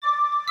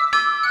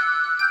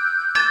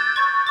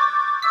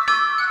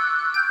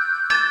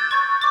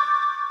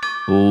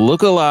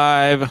Look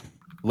alive,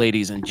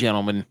 ladies and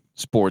gentlemen,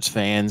 sports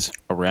fans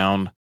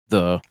around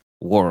the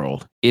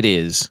world. It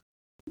is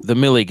the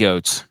Millie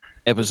Goats,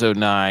 episode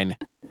 9,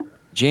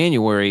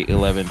 January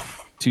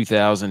 11th,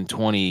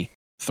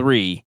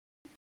 2023.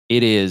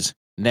 It is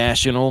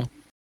National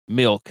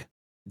Milk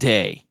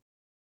Day.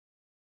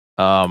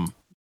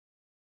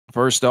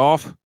 First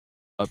off,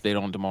 update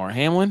on Damar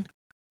Hamlin.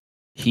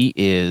 He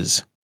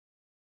is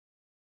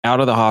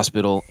out of the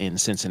hospital in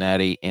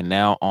Cincinnati and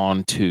now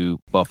on to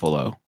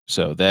Buffalo.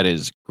 So that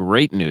is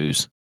great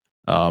news.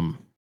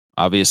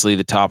 Obviously,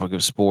 the topic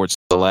of sports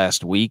the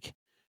last week,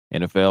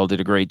 NFL did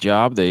a great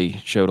job.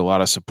 They showed a lot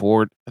of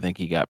support. I think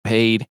he got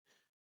paid.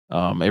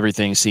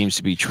 Everything seems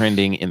to be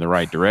trending in the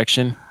right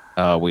direction.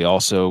 We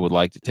also would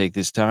like to take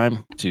this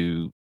time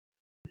to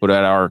put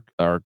out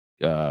our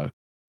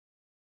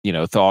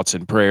thoughts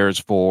and prayers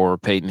for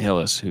Peyton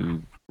Hillis,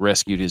 who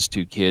rescued his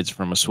 2 kids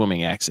from a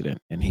swimming accident,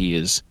 and he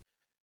is,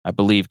 I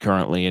believe,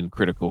 currently in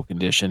critical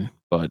condition.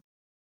 But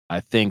I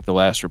think the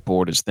last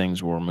report is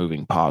things were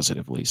moving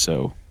positively,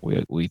 so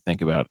we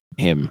think about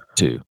him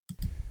too.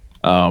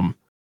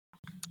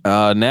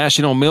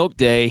 National Milk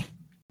Day.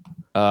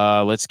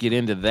 Let's get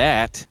into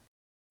that.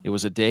 It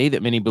was a day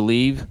that many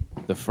believe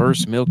the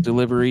first milk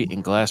delivery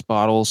in glass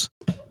bottles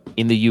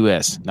in the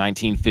U.S.,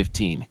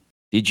 1915.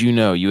 Did you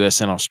know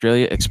U.S. and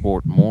Australia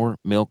export more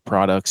milk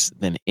products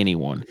than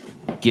anyone?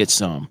 Get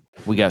some.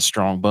 We got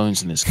strong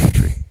bones in this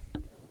country.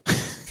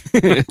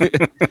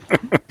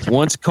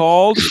 Once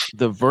called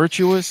the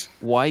virtuous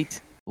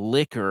white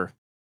liquor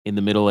in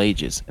the Middle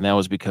Ages, and that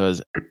was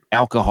because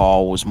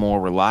alcohol was more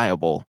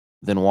reliable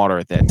than water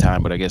at that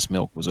time, but I guess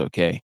milk was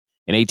okay.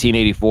 In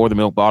 1884, the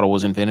milk bottle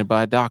was invented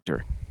by a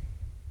doctor.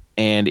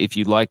 And if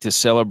you'd like to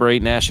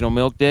celebrate National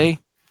Milk Day,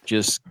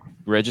 just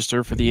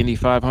register for the Indy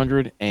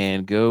 500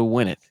 and go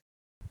win it.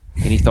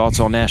 Any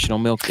thoughts on National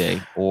Milk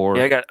Day? Or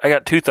yeah, I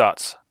got two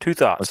thoughts.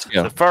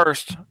 The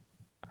first,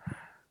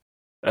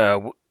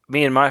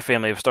 me and my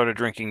family have started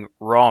drinking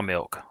raw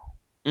milk.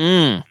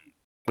 We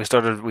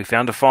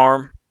found a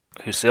farm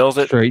who sells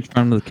it straight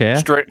from the cow.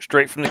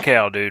 Straight from the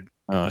cow, dude.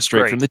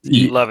 Straight from the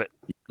teat. Love it.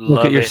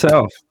 Look at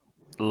yourself.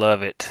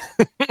 Love it.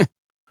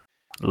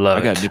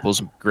 I got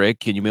nipples,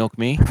 Greg. Can you milk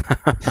me?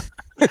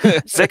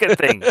 Second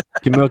thing.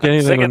 Can milk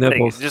anything with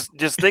nipples.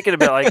 Just thinking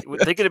about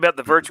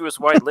the virtuous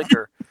white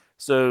liquor.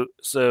 So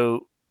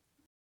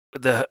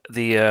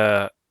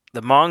the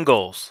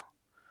Mongols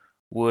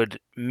would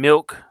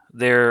milk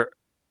their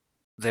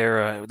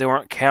they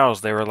weren't cows,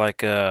 they were like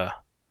goats.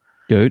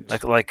 No, they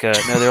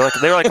were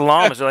like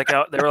llamas. They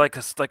were like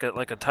a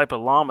type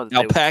of llama that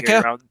alpaca? they would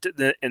carry around,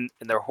 and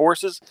their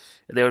horses.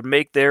 And they would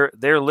make their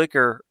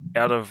liquor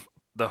out of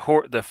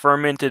the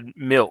fermented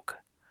milk.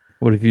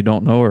 What if you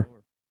don't know her?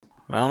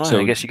 I don't know. So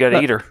I guess you got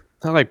to eat her. Is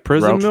that like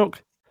prison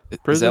milk?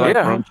 Is that like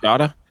rum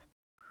chata?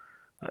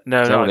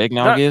 No, is that what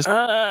eggnog is?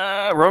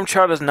 Rum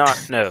chata is not.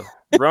 No,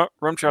 rum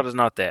chata is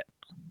not that.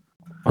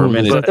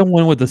 Is that the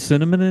one with the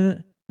cinnamon in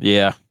it?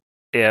 Yeah.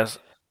 Yes.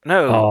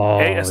 No.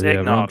 It's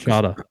eggnog. Rum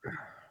chata.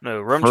 No,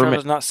 rum chata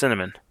is not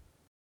cinnamon.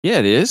 Yeah,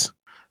 it is.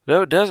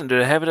 No, it doesn't. Do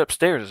they have it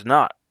upstairs? It's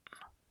not.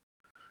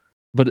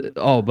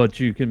 But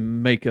you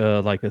can make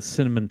a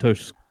cinnamon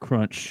toast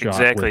crunch shot.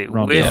 Exactly. With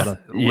rum chata.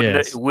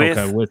 Yes.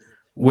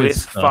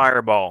 With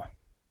Fireball.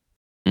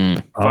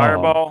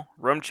 Fireball,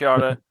 rum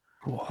chata.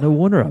 No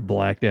wonder I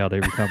blacked out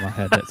every time I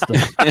had that stuff.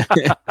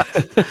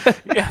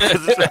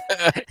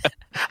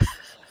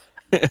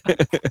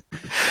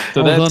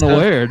 So I was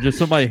unaware. Just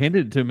somebody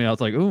handed it to me. I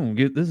was like, "Ooh,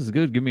 this is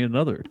good. Give me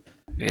another."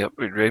 Yep,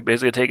 we're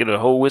basically taking a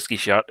whole whiskey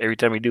shot every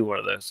time we do one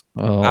of those.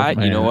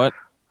 You know what?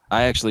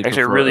 I actually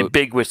a really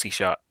big whiskey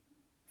shot.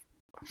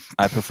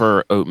 I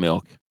prefer oat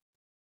milk.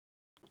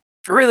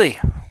 Really?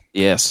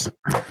 Yes.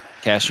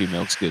 Cashew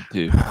milk's good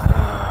too.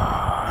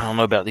 I don't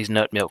know about these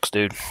nut milks,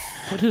 dude.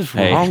 What is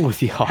wrong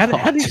with y'all?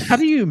 How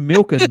do you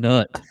milk a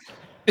nut?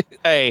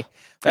 Hey,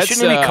 that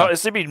shouldn't be called. It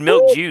should be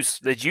milk juice.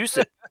 They juice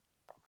it.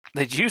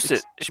 It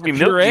should be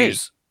milk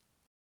juice.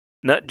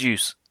 Nut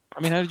juice.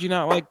 I mean, how did you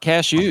not like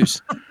cashews?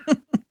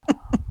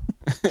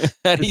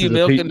 How do you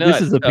milk a nut?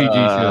 This is a PG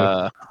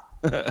show.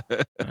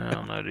 I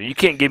don't know, dude. You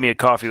can't give me a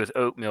coffee with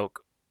oat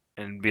milk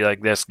and be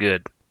like, "That's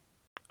good."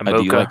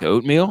 Do you like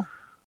oatmeal?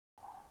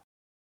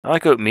 I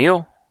like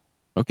oatmeal.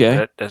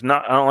 Okay. That's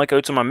not. I don't like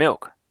oats in my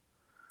milk.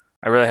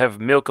 I rather have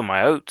milk in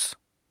my oats.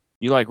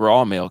 You like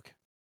raw milk?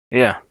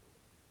 Yeah.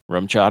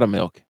 Rum chata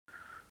milk.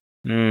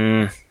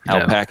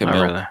 Alpaca milk.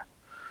 Really.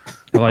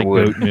 I like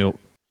goat milk.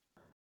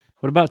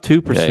 What about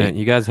 2%?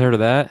 You guys heard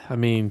of that? I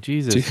mean,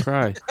 Jesus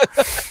Christ.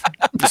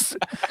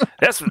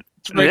 That's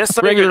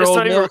regular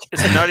old milk.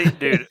 It's not even,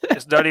 dude.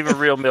 It's not even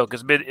real milk.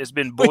 It's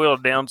been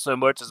boiled down so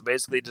much. It's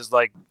basically just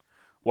like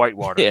white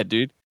water. Yeah,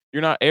 dude.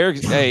 You're not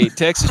Eric. Hey,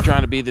 Texas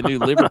trying to be the new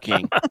Liver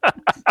King.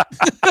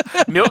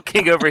 Milk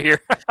King over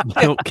here.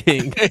 Milk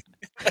King.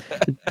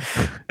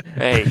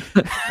 Hey,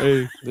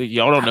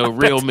 y'all don't know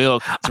real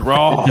milk. It's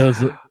raw.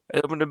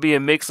 I'm going to be a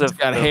mix of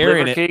got hair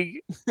in Liver King,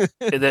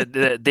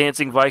 that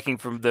dancing Viking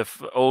from the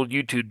old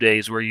YouTube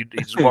days where you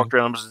just walked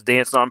around and just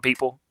dancing on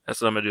people. That's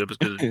what I'm gonna do. I'm just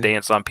gonna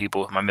dance on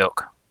people with my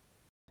milk.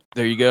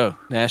 There you go.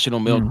 National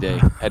Milk Day.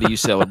 How do you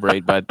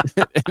celebrate by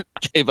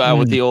J-Vi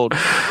with the old?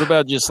 What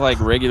about just like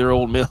regular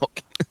old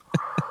milk?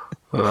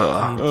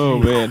 Oh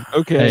man.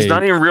 Okay. It's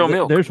not even real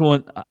milk. There's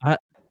one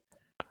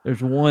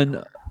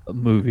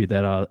movie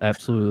that I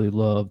absolutely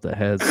love that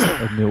has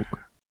a milk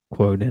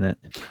quote in it.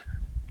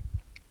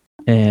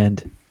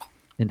 And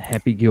in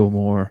Happy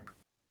Gilmore,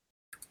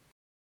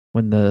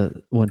 when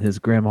his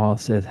grandma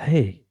says,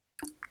 "Hey,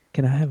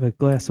 can I have a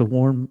glass of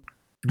warm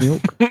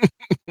milk?"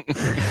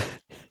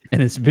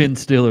 And it's Ben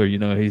Stiller,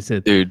 he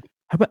said, Dude,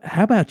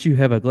 how about you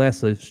have a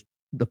glass of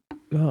the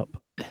cup?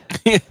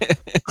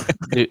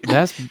 Dude,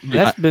 that's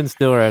Ben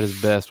Stiller at his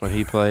best when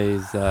he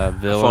plays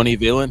villain. Funny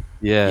villain.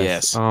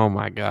 Yes. Oh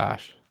my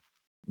gosh,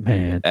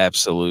 Man.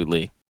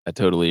 Absolutely. I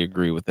totally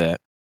agree with that.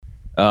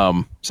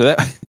 So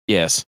that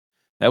yes,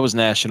 that was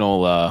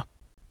National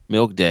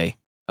Milk Day.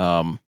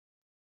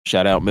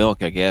 Shout out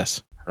milk, I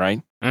guess,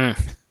 right? I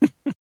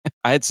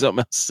had something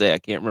else to say. I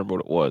can't remember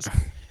what it was.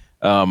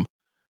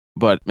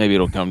 But maybe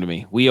it'll come to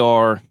me. We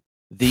are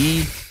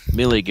the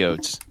Millie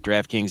Goats,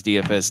 DraftKings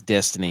DFS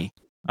Destiny.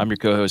 I'm your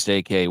co-host,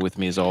 AK. With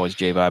me, as always,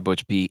 J-Vi,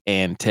 Butch P,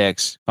 and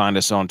Tex. Find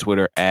us on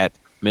Twitter at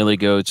Millie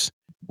Goats.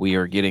 We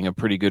are getting a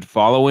pretty good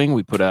following.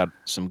 We put out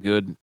some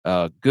good,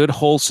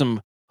 wholesome,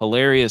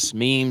 hilarious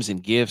memes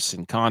and GIFs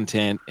and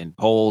content and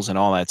polls and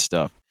all that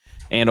stuff.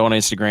 And on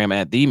Instagram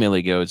at the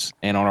Millie Goats,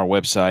 and on our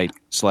website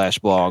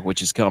 /blog,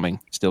 which is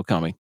coming, still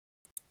coming.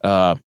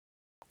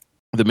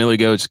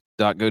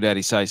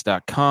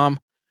 themilliegoats.godaddysites.com.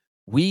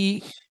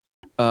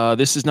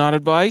 This is not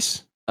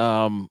advice.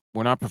 We're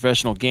not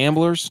professional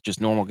gamblers,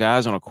 just normal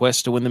guys on a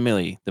quest to win the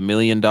 $1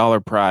 million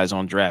prize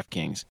on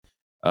DraftKings.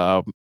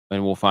 And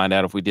we'll find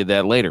out if we did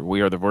that later.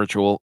 We are the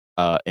virtual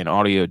and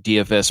audio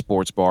DFS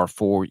sports bar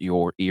for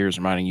your ears,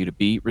 reminding you to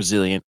be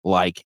resilient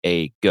like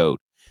a goat.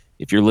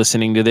 If you're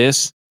listening to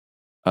this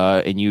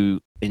and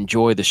you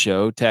enjoy the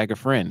show, tag a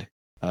friend.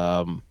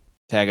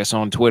 Tag us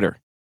on Twitter.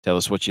 Tell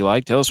us what you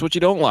like. Tell us what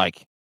you don't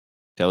like.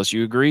 Tell us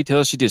you agree. Tell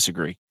us you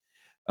disagree.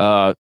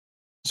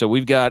 So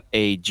we've got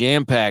a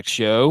jam-packed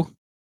show.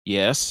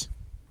 Yes.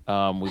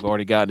 We've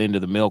already gotten into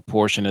the milk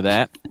portion of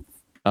that.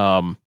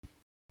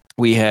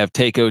 We have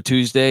Takeo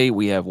Tuesday.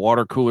 We have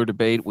water cooler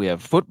debate. We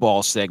have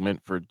football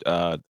segment for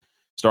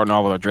starting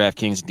off with our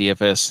DraftKings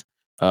DFS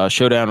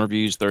showdown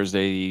reviews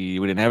Thursday.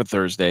 We didn't have it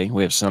Thursday.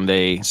 We have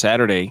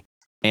Saturday,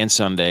 and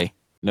Sunday.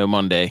 No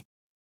Monday.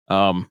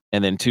 And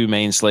then 2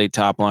 main slate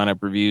top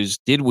lineup reviews.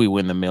 Did we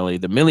win the Millie?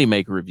 The Millie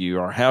Maker review,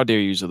 our How Dare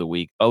Yous of the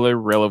week, other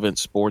relevant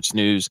sports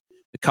news,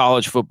 the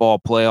college football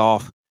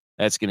playoff.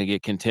 That's going to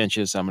get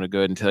contentious. I'm going to go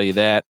ahead and tell you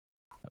that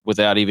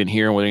without even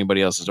hearing what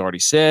anybody else has already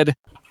said.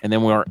 And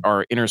then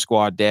our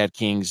Intersquad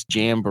Dad-Kings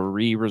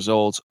Jamboree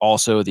results,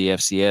 also the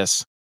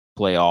FCS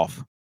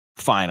playoff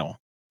final.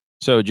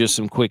 So just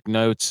some quick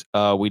notes.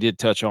 We did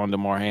touch on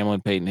Damar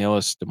Hamlin, Peyton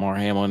Hillis. Damar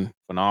Hamlin,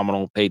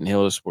 phenomenal. Peyton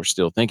Hillis, we're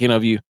still thinking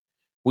of you.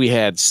 We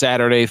had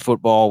Saturday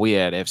football. We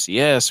had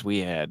FCS. We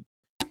had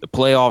the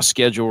playoff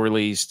schedule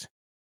released.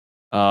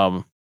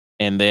 And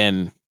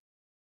then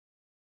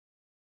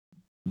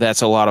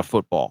that's a lot of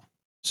football.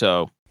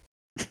 So,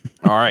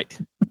 all right.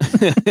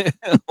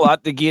 A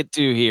lot to get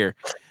to here.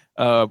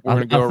 We're going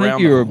to go around. I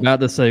think you were about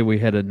to say we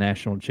had a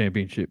national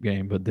championship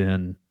game, but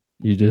then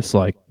you just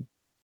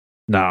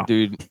no.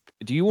 Dude,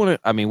 do you want to?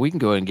 I mean, we can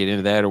go ahead and get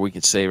into that, or we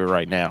can save it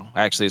right now.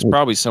 Actually, it's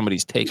probably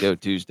somebody's Takeo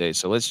Tuesday.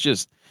 So let's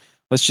just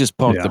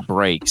pump the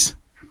brakes,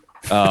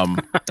 and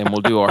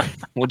we'll do our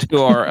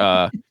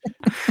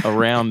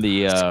around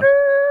the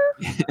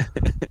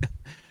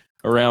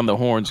around the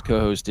horns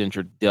co-host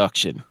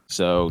introduction.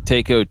 So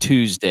Takeo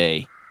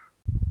Tuesday,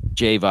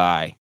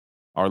 J-Vi,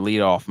 our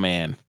leadoff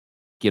man,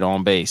 get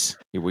on base.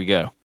 Here we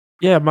go.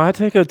 Yeah, my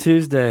Takeo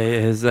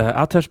Tuesday is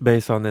I'll touch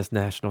base on this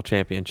national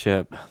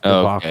championship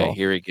debacle. Okay,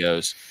 here he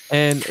goes.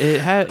 And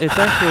it's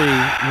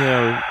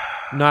actually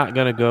not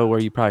going to go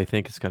where you probably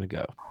think it's going to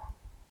go.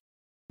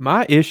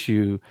 My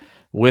issue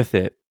with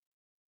it,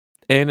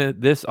 and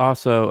this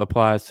also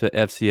applies to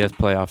FCS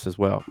playoffs as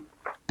well.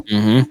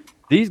 Mm-hmm.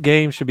 These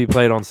games should be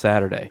played on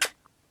Saturday.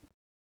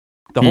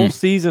 The whole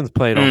season's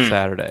played on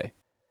Saturday.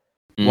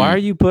 Why are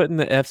you putting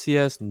the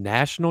FCS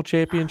national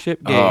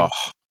championship game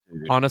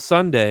on a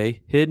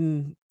Sunday,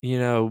 hidden,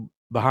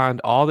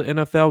 behind all the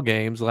NFL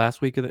games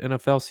last week of the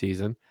NFL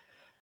season?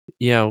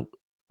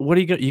 What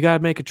are you got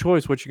to make a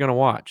choice what you're going to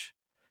watch,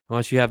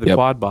 unless you have the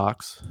quad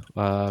box,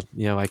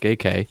 like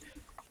AK. They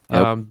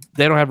don't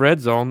have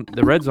Red Zone.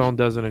 The Red Zone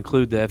doesn't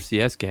include the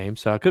FCS game,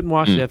 so I couldn't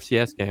watch the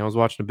FCS game. I was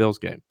watching the Bills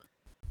game.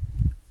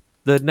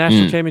 The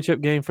national championship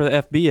game for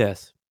the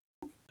FBS,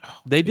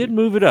 they did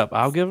move it up.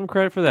 I'll give them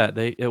credit for that.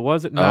 It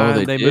was at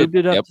 9. They moved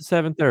it up to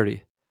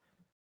 7:30.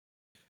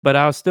 But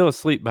I was still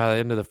asleep by the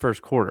end of the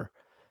first quarter.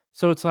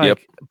 So it's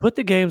like, put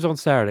the games on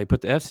Saturday.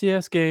 Put the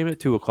FCS game at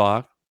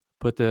 2:00.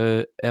 Put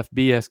the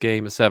FBS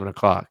game at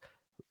 7:00.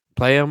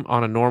 Play them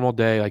on a normal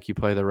day like you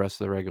play the rest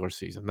of the regular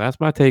season.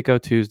 That's my Takeo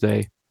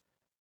Tuesday,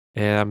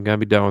 and I'm going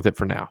to be done with it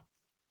for now.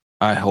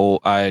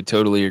 I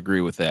totally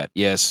agree with that.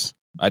 Yes,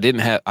 I didn't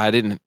have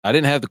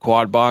the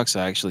quad box.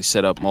 I actually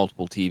set up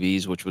multiple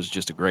TVs, which was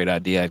just a great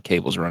idea. I had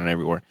cables running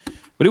everywhere.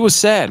 But it was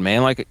sad,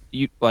 man. Like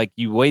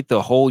you wait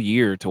the whole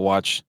year to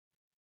watch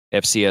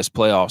FCS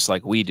playoffs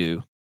like we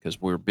do because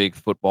we're big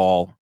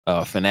football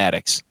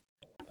fanatics.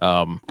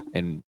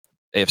 And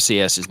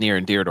FCS is near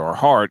and dear to our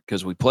heart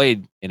because we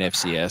played in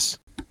FCS.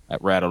 I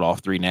rattled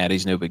off 3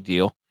 natties, no big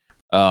deal.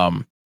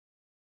 And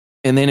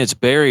then it's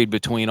buried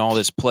between all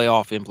this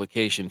playoff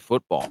implication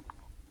football.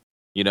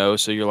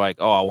 So you're like,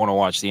 oh, I want to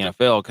watch the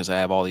NFL because I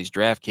have all these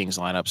DraftKings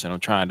lineups and I'm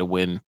trying to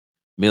win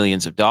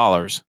millions of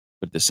dollars.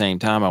 But at the same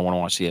time, I want to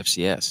watch the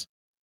FCS.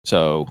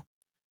 So,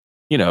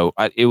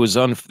 it was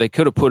they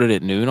could have put it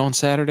at noon on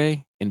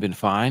Saturday and been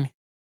fine,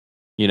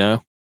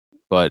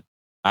 but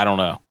I don't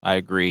know. I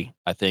agree.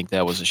 I think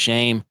that was a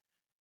shame.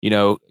 You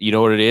know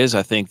what it is?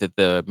 I think that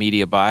the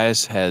media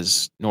bias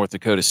has North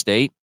Dakota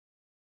State,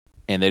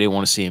 and they didn't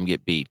want to see him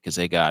get beat because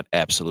they got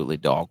absolutely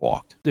dog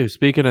walked. Dude,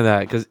 speaking of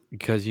that,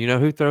 because you know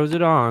who throws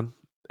it on?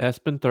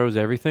 Espen throws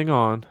everything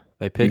on.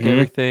 They pick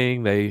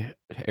everything. They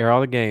air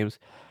all the games.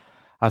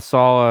 I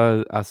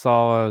saw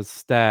a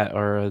stat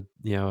or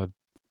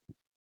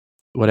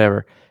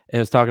whatever, and it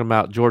was talking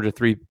about Georgia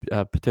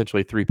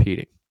potentially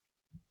three-peating.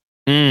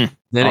 Then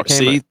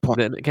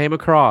it came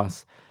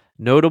across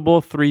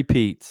notable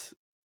three-peats.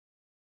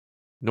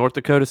 North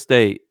Dakota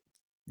State,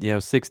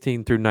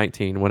 16 through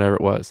 19, whatever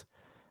it was.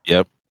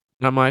 Yep.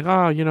 And I'm like,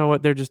 oh, you know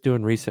what? They're just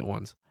doing recent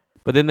ones.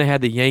 But then they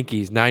had the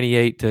Yankees,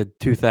 98 to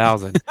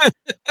 2000.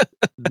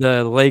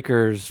 The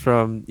Lakers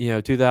from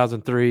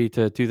 2003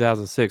 to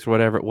 2006,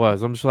 whatever it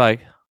was. I'm just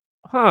like,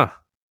 huh?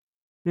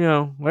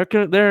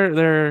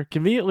 They're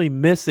conveniently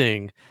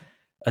missing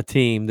a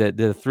team that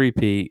did a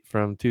three-peat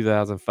from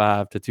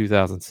 2005 to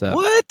 2007.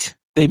 What?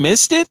 They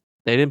missed it?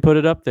 They didn't put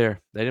it up there.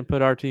 They didn't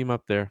put our team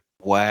up there.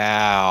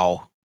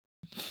 Wow.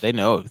 They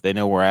know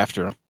we're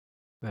after them.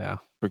 Yeah.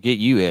 Forget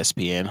you,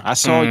 ESPN. I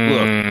saw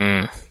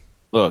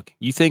Look,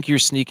 you think you're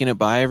sneaking it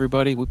by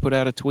everybody? We put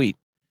out a tweet.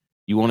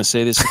 You want to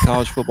say this is a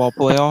college football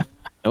playoff?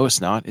 No,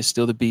 it's not. It's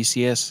still the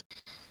BCS.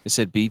 It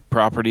said be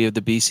property of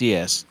the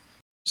BCS.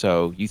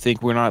 So you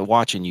think we're not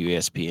watching you,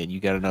 ESPN? You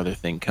got another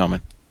thing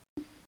coming.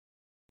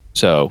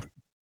 So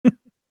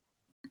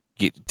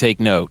take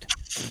note.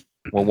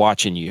 We're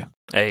watching you.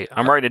 Hey,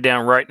 I'm writing it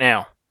down right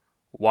now.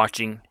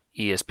 Watching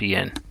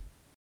ESPN.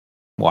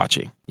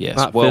 Watching,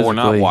 yes. We're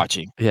not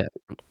watching. Yeah.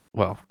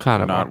 Well,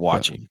 kind of not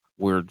watching.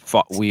 We're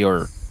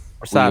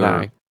side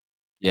eyeing.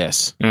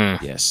 Yes.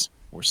 Yes.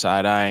 We're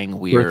side eyeing.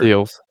 We're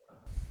deals.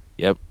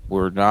 Yep.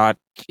 We're not.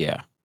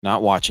 Yeah.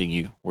 Not watching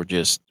you.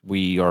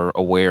 We are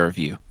aware of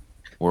you.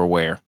 We're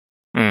aware.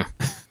 I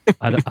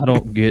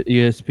don't get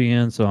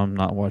ESPN, so I'm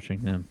not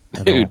watching them.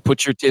 Dude,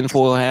 put your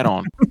tinfoil hat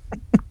on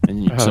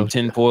and some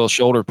tinfoil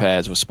shoulder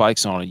pads with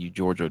spikes on it. You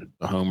Georgia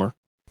homer.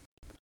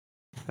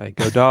 Hey,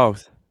 go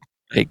Dogs.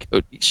 Hey,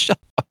 go. Shut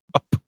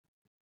up.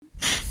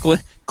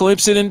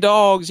 Clemson and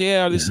Dogs.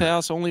 Yeah, this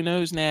house only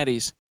knows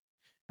natties.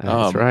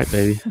 That's right,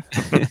 baby.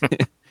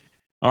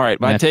 All right,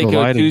 my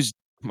Take-O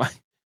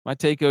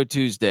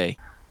Tuesday.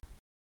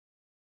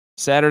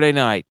 Saturday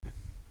night.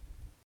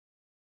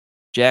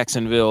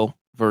 Jacksonville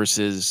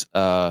versus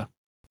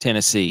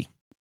Tennessee.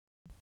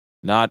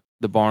 Not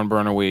the barn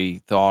burner we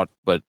thought,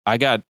 but I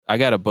got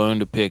a bone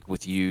to pick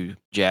with you,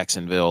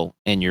 Jacksonville,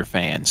 and your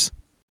fans.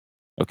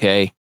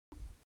 Okay?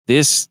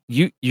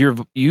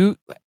 You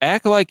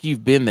act like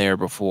you've been there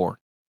before.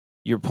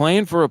 You're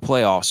playing for a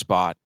playoff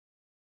spot,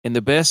 and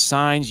the best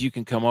signs you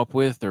can come up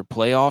with are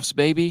playoffs,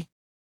 baby.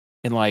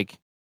 And like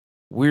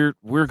we're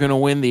gonna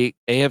win the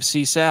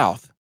AFC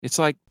South. It's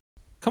like,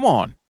 come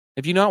on.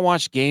 Have you not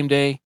watched Game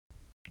Day?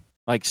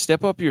 Like,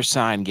 step up your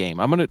sign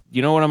game.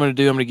 You know what I'm gonna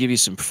do? I'm gonna give you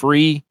some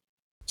free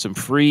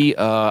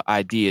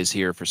ideas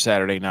here for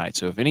Saturday night.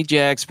 So if any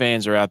Jags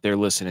fans are out there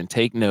listening,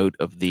 take note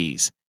of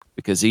these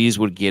because these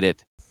would get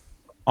it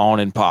on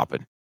and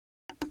popping.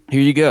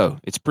 Here you go.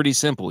 It's pretty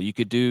simple. You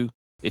could do,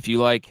 if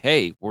you like,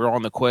 hey, we're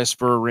on the quest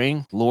for a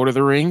ring, Lord of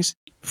the Rings,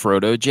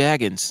 Frodo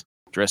Jaggins,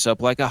 dress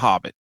up like a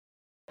hobbit.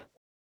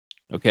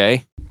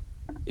 Okay?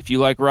 If you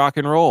like rock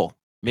and roll,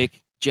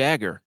 Mick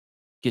Jagger,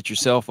 get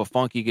yourself a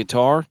funky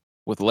guitar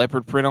with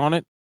leopard print on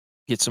it,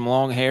 get some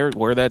long hair,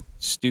 wear that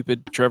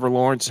stupid Trevor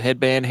Lawrence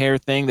headband hair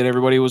thing that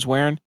everybody was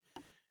wearing.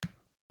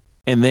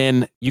 And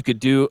then you could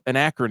do an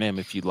acronym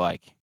if you'd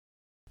like.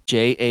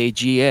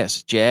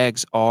 JAGS,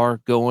 Jags are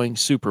going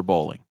Super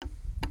Bowling.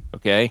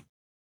 Okay?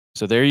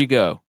 So there you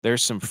go.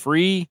 There's some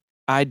free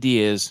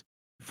ideas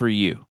for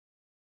you.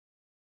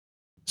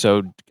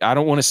 So I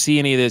don't want to see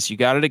any of this. You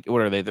got it.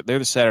 What are they? They're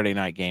the Saturday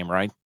night game,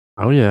 right?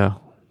 Oh yeah.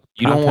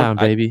 You don't want,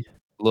 baby.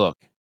 Look,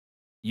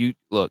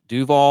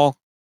 Duval.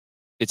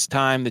 It's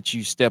time that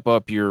you step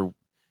up your.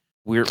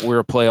 We're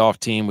a playoff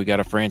team. We got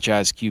a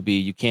franchise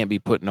QB. You can't be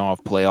putting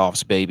off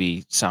playoffs,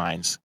 baby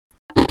signs.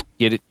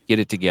 Get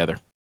it together.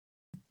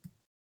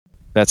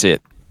 That's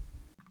it.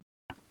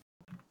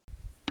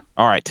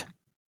 All right,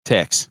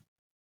 Tex,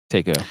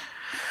 Take-O.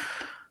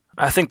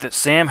 I think that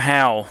Sam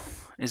Howell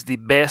is the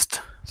best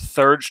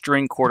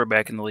third-string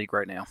quarterback in the league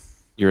right now.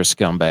 You're a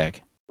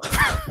scumbag.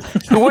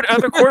 What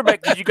other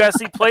quarterback did you guys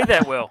see play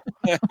that well?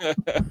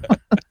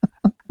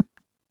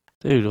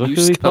 Dude, look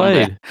who he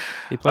played.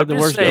 He played the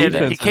worst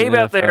defense. He came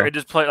out there and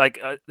just played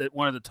like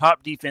one of the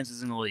top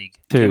defenses in the league.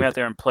 Dude, came out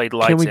there and played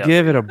lights out. Can we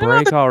give it a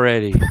break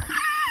already?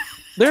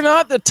 They're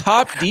not the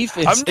top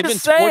defense. They've been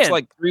torched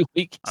like 3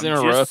 weeks in a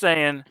row. I'm just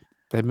saying.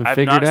 They've been I've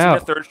figured not out.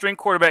 seen a third-string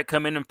quarterback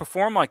come in and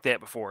perform like that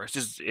before.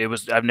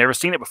 I've never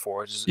seen it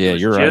before.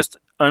 You're right. Just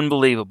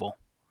unbelievable.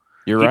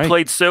 You're right. He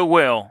played so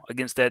well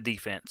against that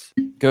defense.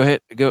 Go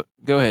ahead,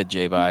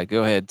 J-Vi.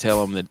 Go ahead,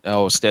 tell them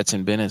that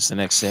Stetson Bennett's the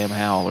next Sam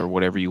Howell or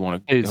whatever you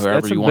want to.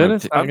 Whoever you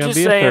want to. I'm just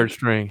saying. Third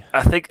string.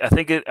 I think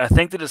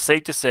that it's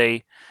safe to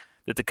say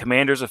that the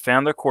Commanders have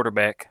found their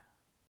quarterback.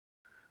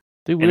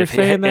 Dude, we were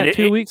saying that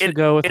 2 weeks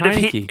ago with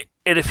Heineke.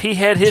 And if he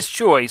had his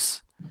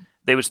choice,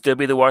 they would still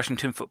be the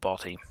Washington football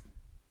team.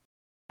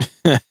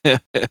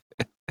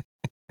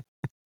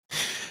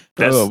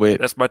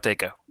 That's my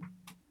take-out.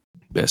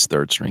 Best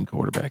third string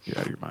quarterback. Get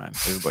out of your mind.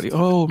 Everybody,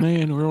 oh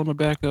man, we're on the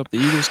backup. The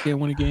Eagles can't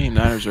win a game.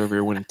 Niners are over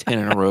here winning 10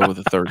 in a row with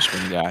a third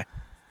string guy.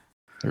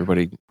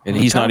 Everybody, and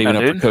he's not even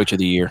up for coach of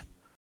the year.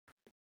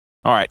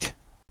 All right.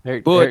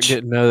 Butch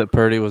didn't know that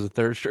Purdy was a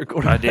third string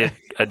quarterback.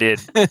 I did.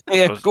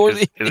 Yeah, of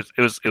course. It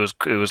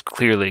was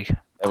clearly.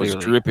 That was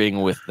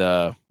dripping with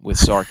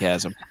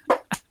sarcasm.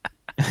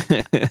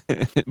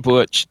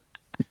 Butch.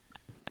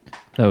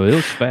 No, it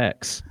was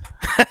facts.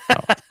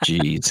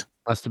 Jeez.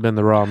 Must have been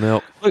the raw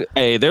milk. Look,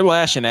 hey, they're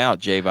lashing out,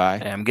 J-Vi.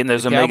 Hey, I'm getting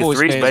those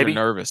omega-3s, baby. Are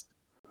nervous.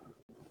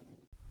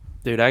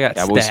 Dude, I got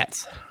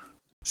stats.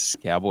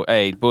 Cowboy.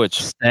 Hey,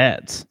 Butch.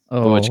 Stats.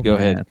 Oh, Butch, go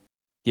ahead.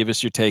 Give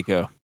us your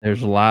take-o.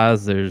 There's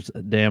lies, there's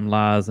damn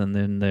lies, and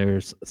then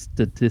there's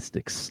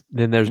statistics.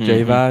 Then there's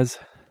J-Vi's.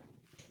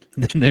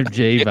 Then there's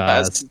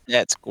J-Vi's.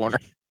 Stats corner.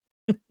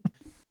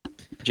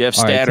 Jeff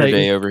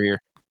Saturday over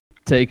here.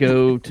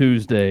 Take-o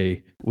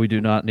Tuesday. We do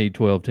not need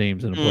 12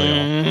 teams in a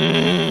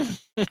playoff.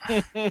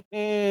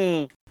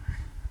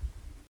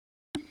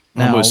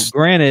 Now,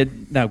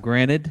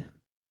 granted,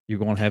 you're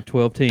going to have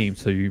 12 teams,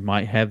 so you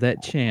might have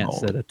that chance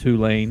that a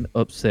Tulane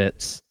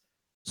upsets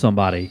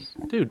somebody,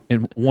 dude,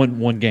 in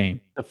one game.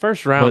 The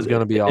first round is going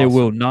to be awesome. It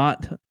will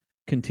not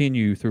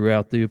continue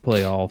throughout the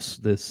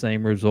playoffs. The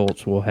same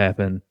results will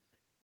happen,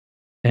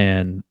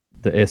 and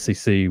the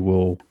SEC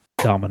will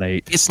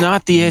dominate. It's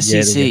not the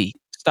SEC.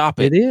 Stop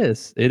it. It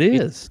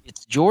is.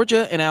 It's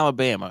Georgia and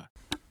Alabama.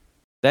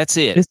 That's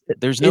it.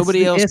 There's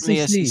nobody else in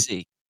the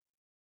SEC.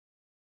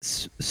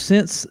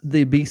 Since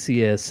the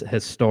BCS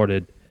has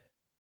started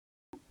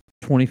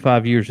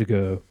 25 years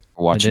ago,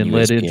 and then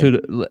led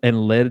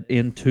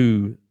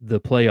into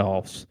the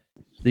playoffs,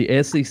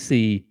 the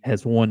SEC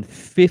has won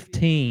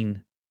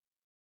 15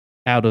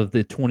 out of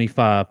the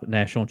 25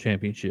 national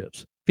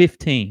championships.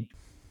 15.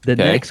 The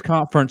next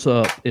conference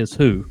up is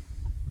who?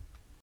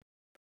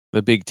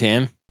 The Big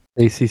Ten.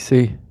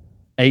 ACC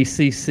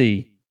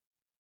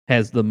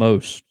has the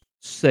most,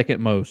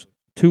 second most.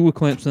 2 with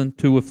Clemson,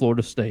 2 with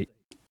Florida State.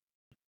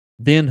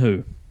 Then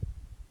who?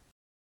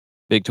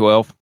 Big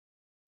 12.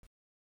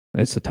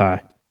 It's a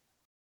tie.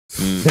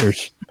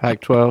 There's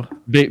Pac-12.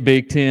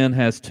 Big 10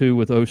 has 2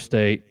 with O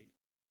State.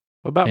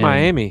 What about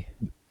Miami?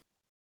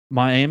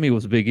 Miami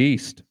was Big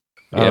East.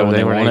 Yeah, when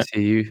they weren't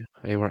ACU.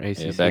 They weren't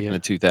ACC. Yeah, back in the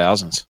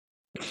 2000s.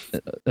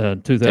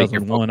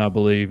 2001, I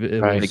believe.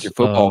 It was, take your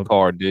football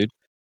card, dude.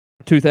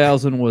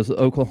 2000 was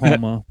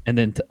Oklahoma, and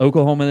then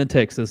Oklahoma and then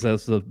Texas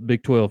as the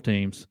Big 12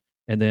 teams,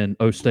 and then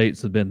O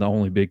State's have been the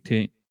only Big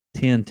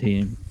 10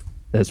 team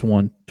that's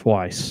won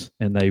twice,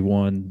 and they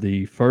won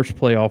the first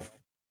playoff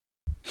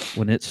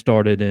when it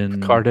started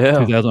in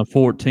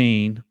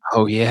 2014.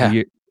 Oh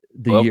yeah,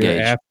 the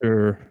year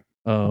after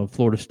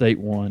Florida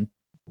State won,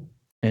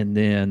 and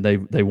then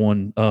they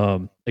won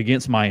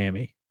against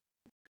Miami.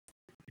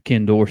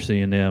 Ken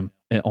Dorsey and them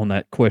on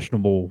that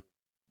questionable.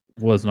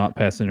 Was not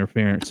pass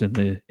interference in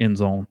the end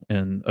zone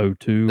in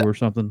 02 or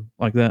something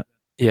like that.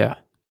 Yeah.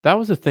 That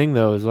was the thing,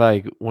 though, is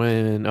like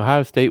when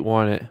Ohio State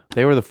won it,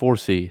 they were the 4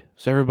 seed.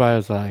 So everybody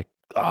was like,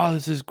 oh,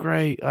 this is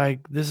great. Like,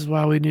 this is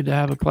why we need to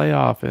have a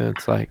playoff. And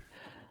it's like,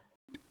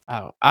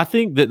 I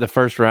think that the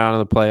first round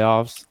of the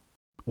playoffs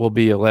will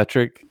be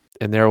electric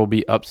and there will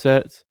be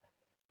upsets.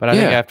 But I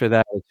think after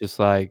that, it's just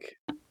like,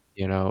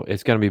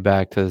 it's going to be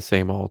back to the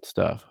same old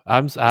stuff.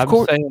 I'm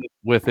saying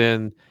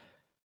within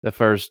the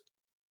first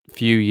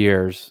few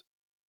years,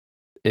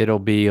 it'll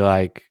be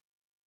like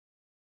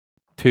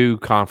 2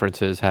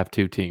 conferences have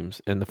 2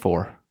 teams in the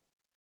 4,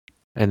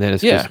 and then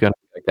it's just going to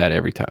be like that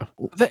every time.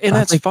 And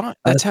that's fine.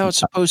 That's how it's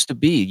supposed to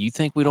be. You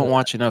think we don't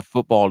watch enough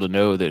football to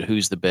know that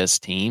who's the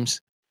best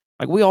teams?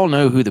 Like, we all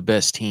know who the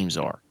best teams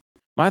are.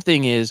 My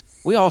thing is,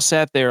 we all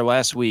sat there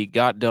last week,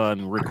 got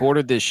done,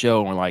 recorded this show,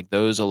 and we're like,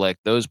 those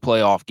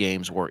playoff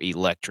games were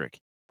electric.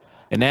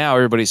 And now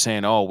everybody's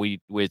saying, "Oh,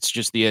 it's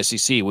just the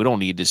SEC. We don't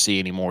need to see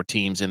any more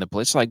teams in the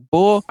place." It's like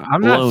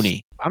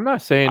baloney. I'm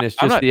not saying it's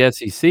just the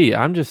SEC.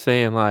 I'm just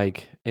saying,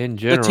 like, in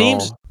general, the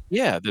teams.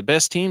 Yeah, the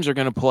best teams are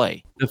going to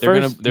play. They're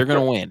going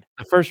to win.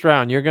 The first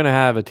round, you're going to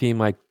have a team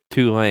like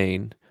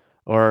Tulane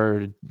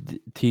or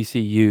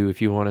TCU,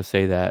 if you want to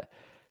say that.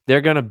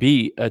 they're going to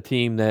beat a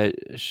team that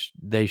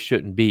they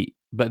shouldn't beat.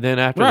 But then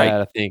after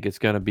that, I think it's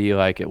going to be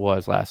like it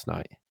was last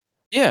night.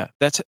 Yeah,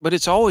 but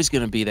it's always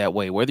going to be that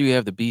way. Whether you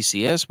have the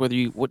BCS,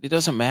 it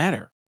doesn't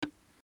matter.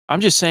 I'm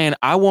just saying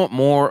I want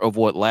more of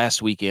what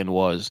last weekend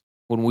was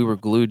when we were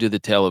glued to the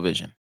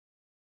television.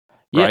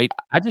 Yeah, right?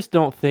 I just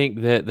don't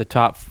think that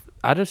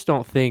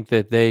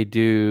they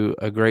do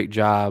a great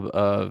job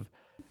of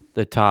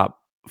the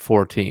top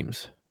 4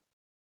 teams.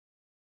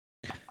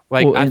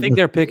 Like, I think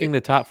they're picking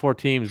the top 4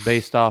 teams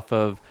based off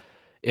of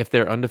if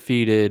they're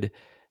undefeated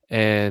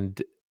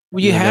and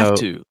you have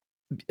to.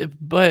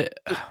 But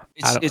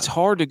it's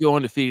hard to go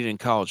undefeated in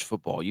college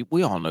football.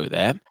 We all know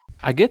that.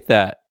 I get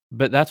that,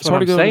 but that's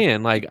what I'm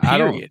saying. Like, I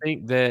don't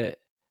think that.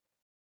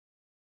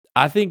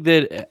 I think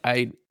that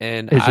I'm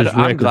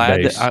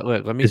glad that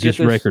let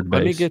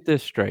me get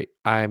this straight.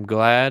 I'm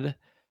glad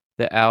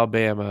that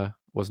Alabama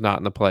was not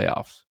in the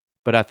playoffs.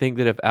 But I think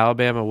that if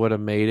Alabama would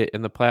have made it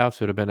in the playoffs,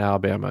 it would have been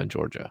Alabama and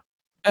Georgia.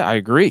 Yeah, I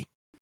agree.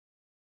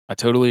 I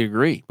totally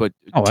agree. But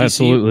TCU,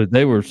 absolutely,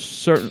 they were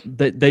certain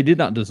they did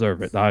not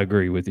deserve it. I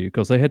agree with you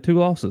because they had 2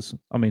 losses.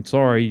 I mean,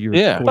 sorry, your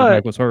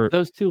quarterback was hurt.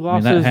 Those 2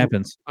 losses, that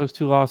happens. Those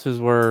 2 losses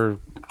were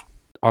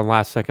on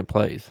last second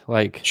plays.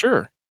 Like,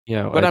 sure,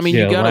 but I mean,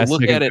 you got to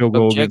look at it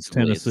against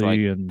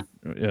objectively.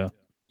 Tennessee,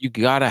 you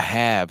got to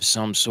have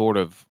some sort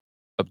of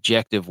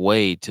objective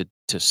way to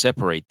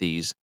separate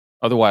these.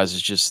 Otherwise,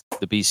 it's just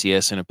the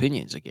BCS and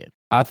opinions again.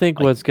 I think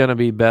what's going to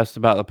be best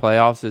about the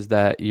playoffs is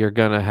that you're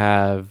going to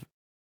have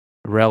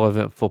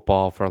relevant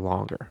football for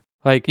longer.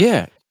 Like,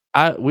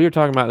 we were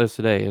talking about this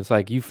today. It's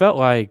like you felt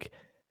like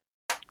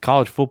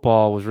college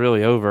football was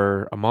really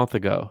over a month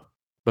ago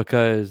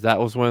because that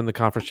was when the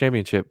conference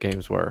championship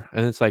games were.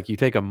 And it's like you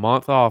take a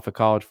month off of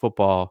college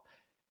football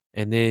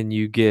and then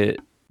you get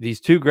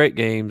these 2 great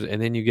games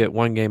and then you get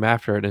 1 game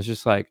after it. And it's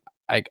just like,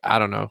 I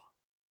don't know.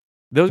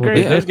 Those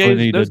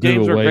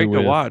games were great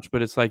to watch,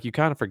 but it's like you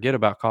kind of forget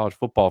about college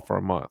football for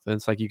a month. And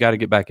it's like you got to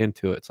get back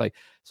into it. It's like,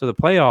 so the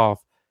playoff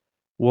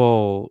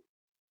will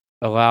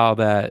allow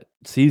that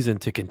season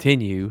to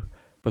continue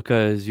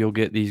because you'll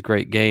get these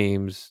great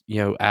games,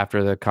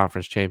 after the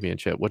conference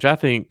championship, which I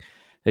think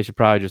they should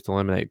probably just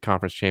eliminate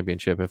conference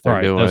championship if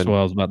they're doing. That's what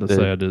I was about to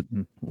say. I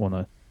didn't want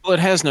to. Well, it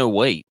has no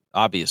weight,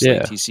 obviously.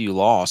 Yeah. TCU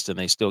lost and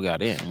they still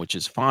got in, which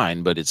is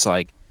fine, but it's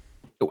like,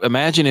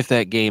 imagine if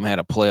that game had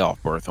a playoff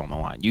berth on the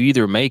line. You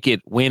either make it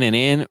win and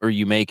in, or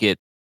you make it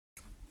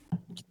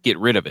get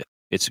rid of it.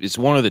 It's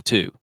one of the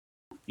two.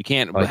 You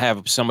can't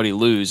have somebody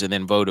lose and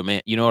then vote them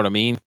in. You know what I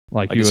mean?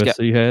 Like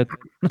USC had.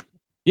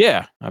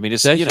 Yeah, I mean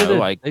it's they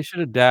should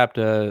adapt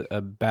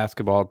a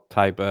basketball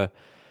type of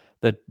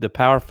the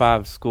Power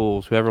 5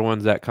 schools. Whoever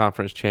wins that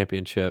conference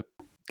championship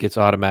gets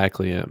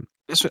automatically in.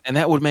 And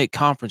that would make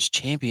conference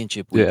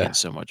championship weekend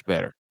so much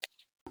better.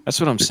 That's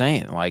what I'm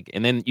saying. Like,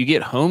 and then you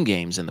get home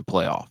games in the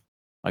playoff.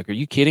 Like, are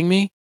you kidding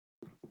me?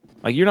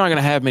 Like, you're not going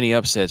to have many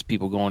upsets.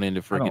 People going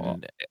into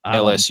freaking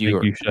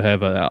LSU. You should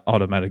have an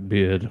automatic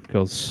bid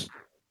because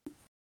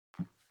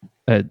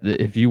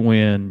if you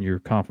win your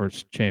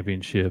conference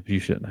championship, you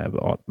shouldn't have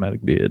an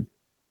automatic bid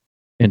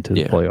into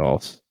the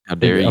playoffs. How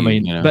dare you? I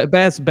mean,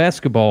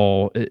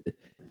 basketball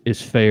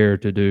is fair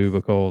to do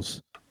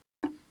because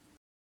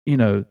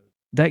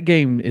that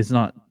game is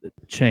not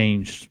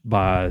changed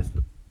by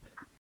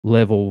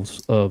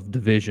levels of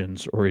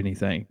divisions or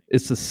anything.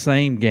 It's the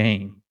same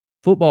game.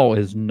 Football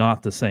is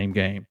not the same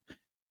game.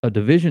 A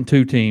Division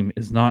II team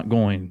is not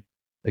going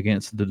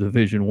against the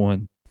Division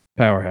I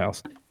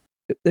powerhouse.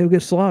 They'll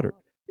get slaughtered.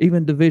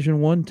 Even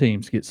Division I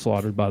teams get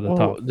slaughtered by the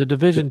top. The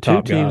Division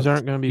II teams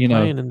aren't going to be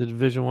playing in the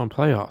Division I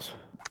playoffs.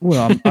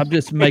 Well, I'm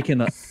just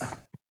making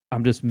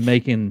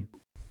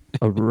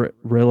a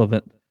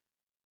relevant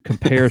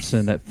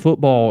comparison that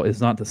football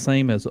is not the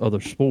same as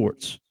other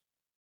sports.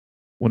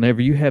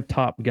 Whenever you have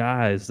top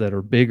guys that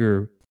are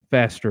bigger,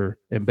 faster,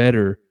 and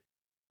better,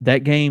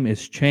 that game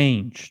is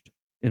changed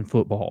in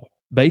football.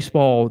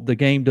 Baseball, the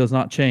game does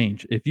not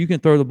change. If you can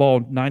throw the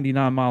ball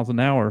 99 miles an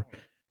hour,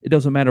 it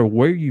doesn't matter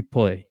where you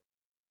play.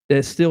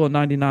 It's still a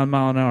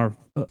 99-mile-an-hour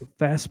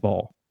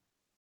fastball.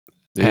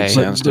 Dude,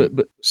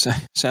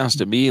 sounds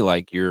to me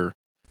like you're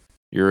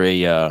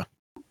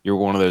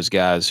one of those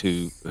guys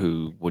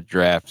who would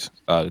draft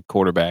a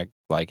quarterback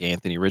like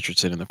Anthony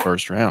Richardson in the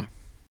first round.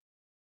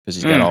 Because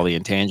he's got all the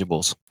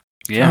intangibles.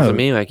 Yeah, to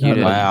me, like you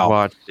didn't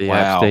watch the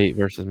App State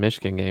versus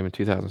Michigan game in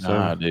 2007.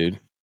 Nah, dude.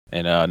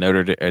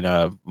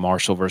 And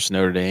Marshall versus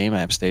Notre Dame,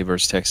 App State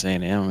versus Texas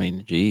A&M. I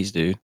mean, geez,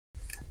 dude.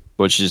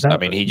 Which is,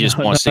 he just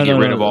wants to get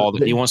rid of all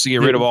he wants to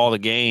get rid of all the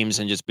games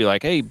and just be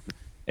like, hey,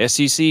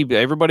 SEC,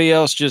 everybody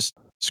else just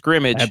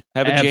scrimmage,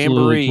 have a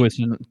jamboree,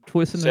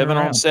 twisting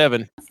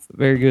 7-on-7.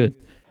 Very good.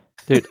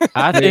 Dude,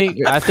 I think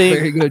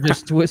very good.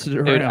 Just twist it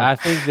around. Dude, I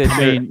think that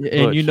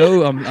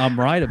I'm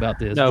right about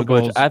this. No,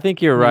 Butch, I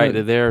think you're right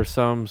that there are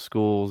some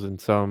schools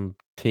and some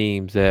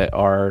teams that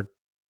are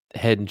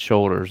head and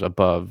shoulders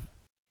above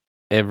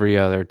every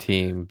other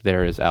team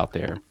there is out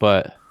there.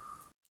 But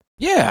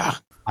yeah,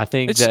 I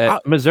think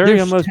that Missouri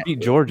almost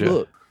beat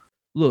Georgia.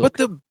 Look,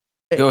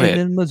 Go ahead. And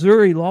then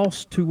Missouri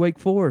lost to Wake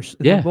Forest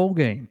in the bowl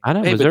game. I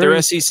know. Hey, Missouri, but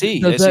they're SEC.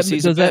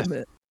 SEC's the best.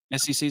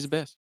 SEC's the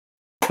best.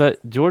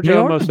 But Georgia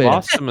almost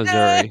lost to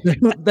Missouri.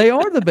 They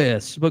are the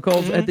best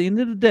because at the end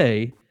of the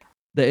day,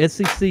 the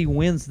SEC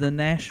wins the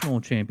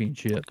national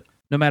championship.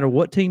 No matter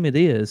what team it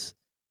is.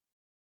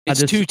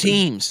 It's 2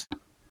 teams.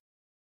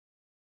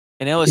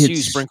 And LSU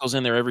sprinkles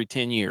in there every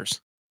 10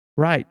 years.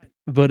 Right.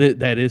 But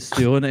that is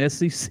still an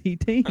SEC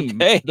team.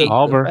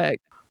 Okay.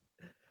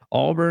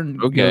 Auburn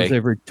goes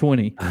every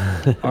 20. All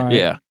right.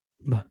 Yeah.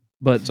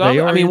 But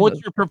so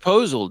what's your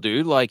proposal,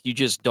 dude? Like, you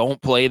just don't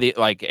play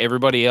like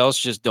everybody else,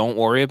 just don't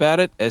worry about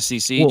it.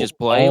 SEC just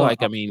play.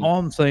 All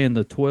I'm saying,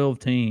 the 12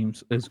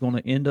 teams is going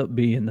to end up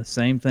being the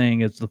same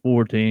thing as the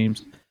 4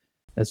 teams,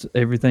 as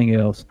everything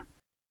else.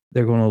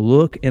 They're going to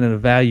look and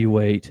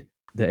evaluate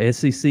the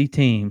SEC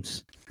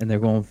teams, and they're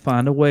going to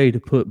find a way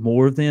to put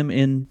more of them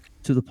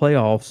into the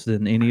playoffs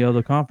than any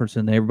other conference,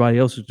 and everybody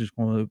else is just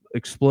going to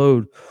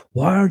explode.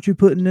 Why aren't you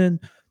putting in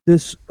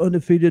this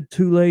undefeated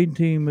Tulane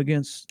team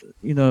against,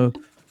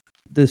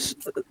 this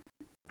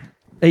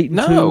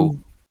 8-2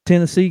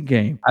 Tennessee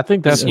game? I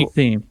think that's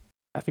team.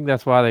 I think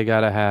that's why they got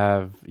to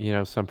have,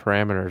 some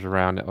parameters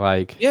around it.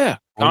 Like,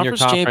 when your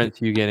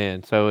conference you get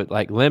in. So it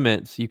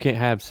limits, you can't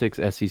have 6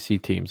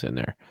 SEC teams in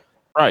there.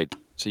 Right.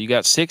 So you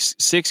got six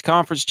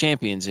conference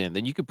champions in.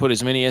 Then you could put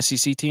as many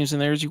SEC teams in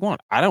there as you want.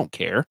 I don't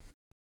care.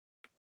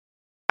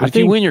 But if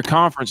you win your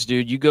conference,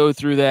 dude, you go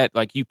through that,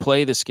 like, you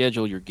play the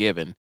schedule you're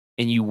given,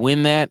 and you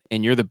win that,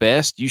 and you're the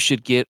best, you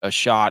should get a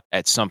shot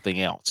at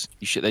something else.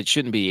 That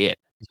shouldn't be it.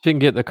 You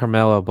shouldn't get the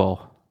Carmelo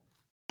Bowl.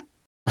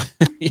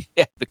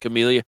 Yeah, the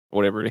Camellia,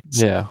 whatever it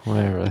is. Yeah,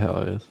 whatever the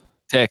hell it is.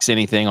 Text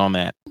anything on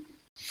that.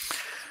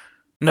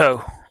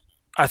 No.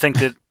 I think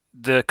that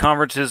the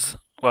conferences,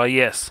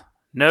 yes.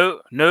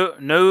 No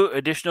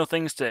additional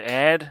things to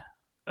add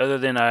other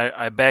than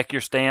I back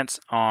your stance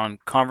on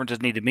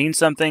conferences need to mean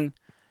something.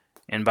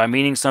 And by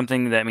meaning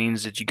something, that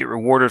means that you get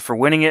rewarded for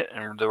winning it,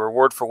 and the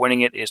reward for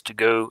winning it is to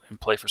go and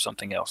play for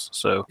something else.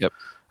 So I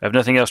have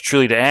nothing else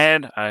truly to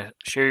add. I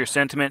share your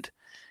sentiment.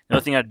 The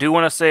only thing I do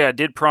want to say, I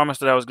did promise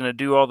that I was going to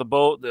do all the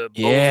bowls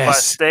by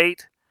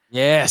state.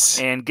 Yes.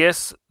 And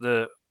guess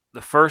the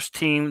first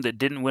team that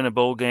didn't win a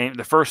bowl game,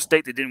 the first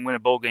state that didn't win a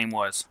bowl game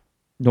was?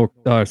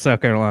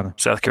 South Carolina.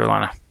 South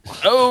Carolina.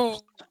 Oh,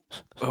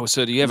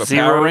 so do you have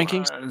power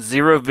rankings?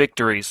 0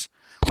 victories.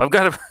 I've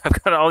got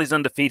all these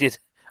undefeated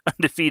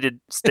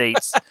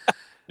states.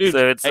 Dude,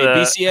 so it's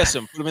BCS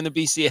them. Put them in the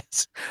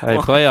BCS. Hey,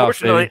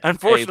 playoffs.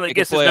 Unfortunately,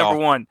 guess who's number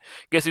 1?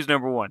 Guess who's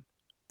number 1?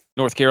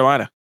 North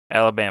Carolina.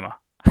 Alabama.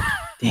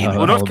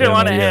 Well, North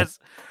Carolina has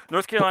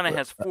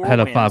 4 had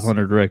a wins.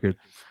 500 record.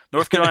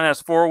 North Carolina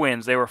has 4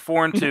 wins. They were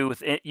 4-2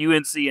 with UNC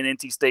and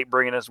NC State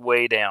bringing us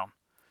way down.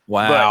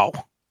 Wow.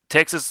 But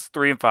Texas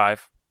 3-5.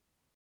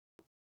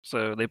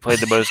 So they played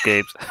the most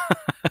games.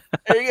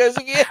 There he goes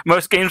again.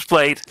 Most games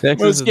played.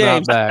 Texas is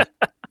not back.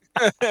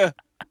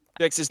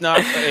 Texas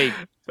not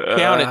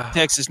count it.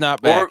 Texas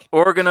not back.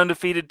 Oregon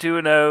undefeated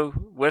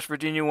 2-0. West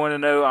Virginia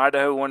 1-0.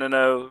 Idaho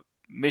 1-0.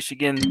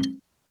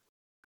 Michigan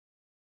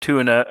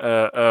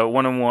 2-0.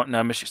 1-1.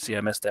 No, Michigan. See,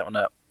 I messed that one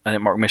up. I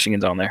didn't mark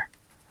Michigan's on there.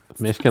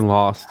 Michigan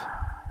lost.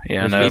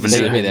 Yeah, no. You need to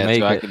send me that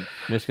so I can.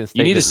 Michigan State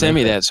you need to send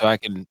me that so I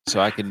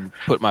can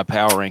put my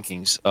power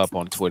rankings up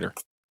on Twitter.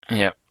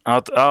 Yeah,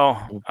 it's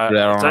all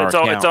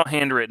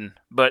handwritten,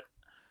 but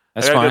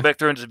that's I gotta fine. go back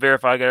through and just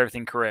verify I got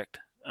everything correct.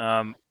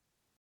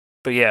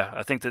 But yeah,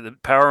 I think that the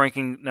power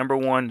ranking number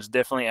 1 is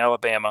definitely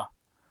Alabama.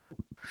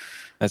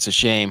 That's a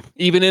shame.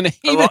 Even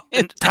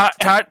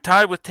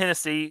tied with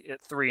Tennessee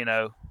at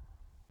 3-0.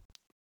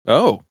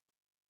 Oh.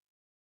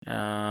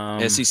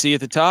 SEC at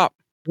the top.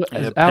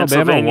 Is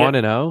Alabama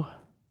 1-0?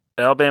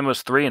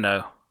 Alabama's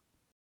 3-0.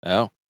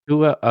 Oh.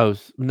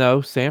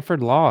 No,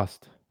 Sanford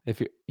lost. I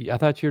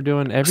thought you were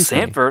doing everything.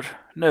 Sanford?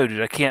 No,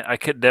 dude, I can't.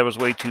 That was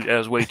way too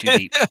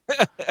deep.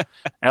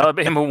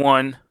 Alabama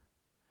won.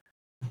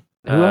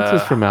 Who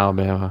else is from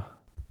Alabama?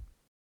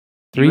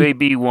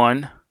 UAB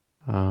won.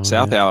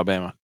 South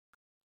Alabama.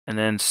 And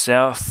then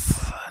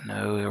South.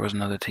 No, there was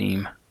another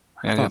team.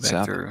 I gotta go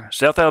back through.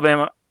 South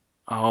Alabama.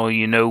 Oh,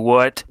 you know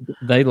what?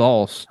 They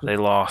lost.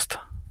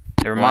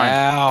 Never mind.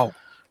 Wow.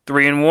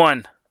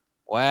 3-1.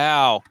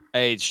 Wow.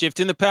 Hey,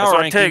 shifting the power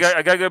rankings. I tell you,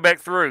 I gotta go back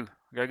through.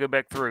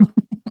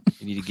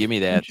 You need to give me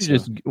that.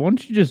 Why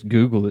don't you just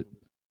Google it?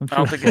 I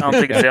don't think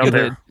it's out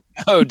there.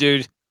 Oh,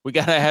 dude, we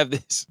gotta have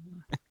this.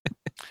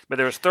 But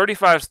there was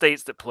 35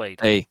 states that played.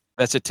 Hey,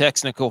 that's a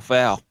technical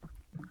foul.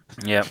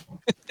 Yep.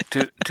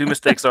 Two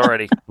mistakes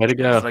already. Way to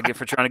go. That's what I get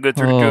for trying to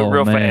go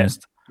real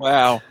fast.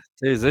 Wow.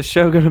 Dude, is this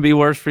show going to be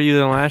worse for you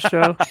than the last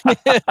show?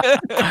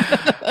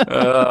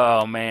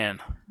 Oh, man.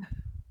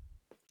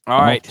 All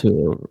right.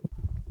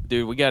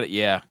 Dude, we got it.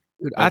 Yeah.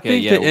 Dude, I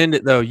think to end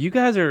it, though, you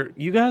guys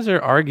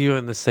are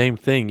arguing the same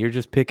thing. You're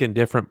just picking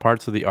different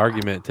parts of the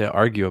argument to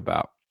argue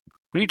about.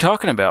 What are you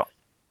talking about?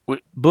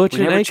 Butch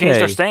we and never AK.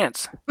 changed our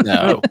stance.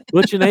 No.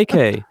 Butch and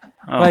AK.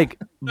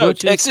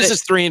 Butch Texas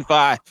is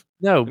 3-5.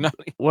 No,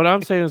 what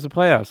I'm saying is the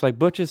playoffs. Like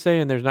Butch is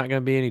saying, there's not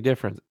going to be any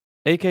difference.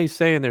 AK's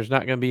saying there's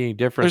not going to be any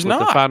difference There's with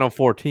the not. final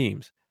 4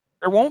 teams.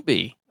 There won't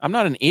be. I'm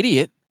not an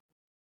idiot.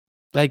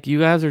 Like you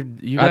guys have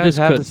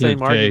the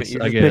same argument. Chase,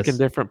 You're just picking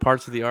different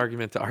parts of the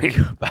argument to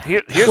argue about.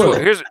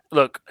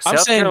 Look.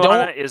 South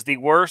Carolina is the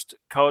worst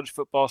college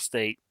football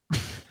state.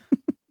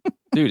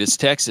 Dude, it's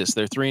Texas.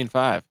 They're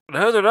 3-5.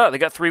 No, they're not. They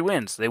got 3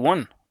 wins. They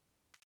won.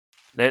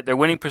 Their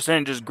winning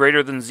percentage is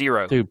greater than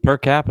 0. Dude, per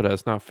capita,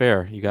 it's not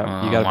fair. You got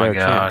a better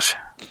chance.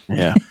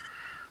 Yeah.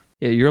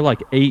 Yeah, you're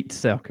like 8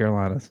 South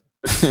Carolinas.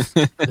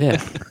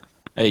 Yeah.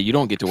 Hey, you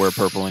don't get to wear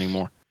purple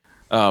anymore.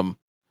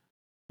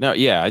 No,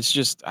 yeah, it's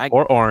just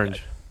or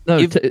orange. No,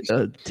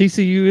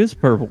 TCU is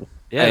purple.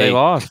 Yeah, they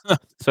lost.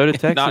 So did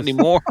Texas. Not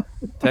anymore.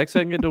 Texas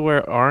didn't get to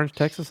wear orange.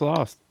 Texas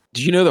lost.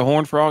 Did you know the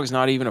horned frog is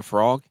not even a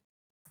frog?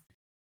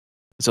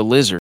 It's a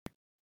lizard.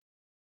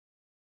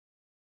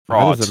 That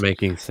doesn't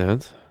make any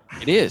sense.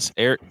 It is.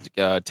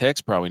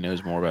 Tex probably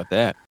knows more about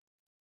that.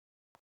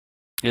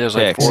 Yeah,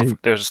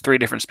 there's 3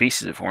 different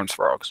species of horned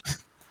frogs.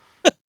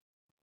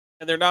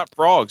 And they're not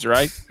frogs,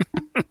 right?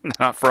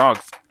 Not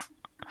frogs.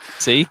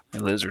 See?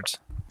 They're lizards.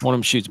 One of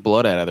them shoots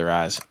blood out of their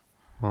eyes.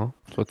 Well,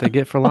 that's what they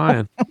get for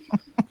lying.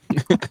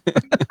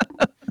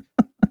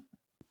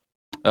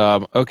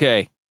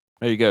 Okay.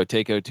 There you go.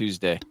 Take-O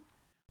Tuesday.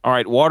 All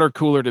right. Water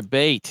cooler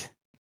debate.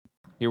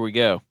 Here we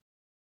go.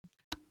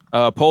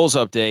 Polls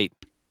update.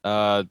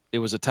 It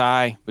was a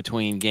tie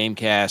between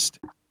Gamecast.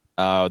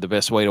 The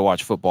best way to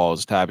watch football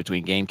is a tie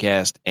between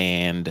Gamecast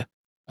and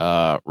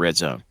Red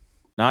Zone.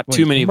 Not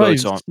too many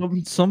votes on.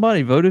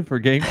 Somebody voted for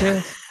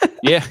Gamecast?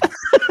 Yeah.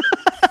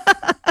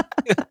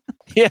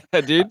 Yeah,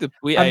 dude.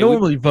 I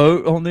normally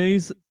vote on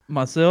these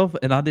myself,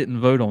 and I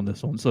didn't vote on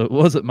this one, so it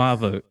wasn't my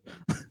vote.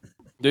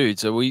 Dude,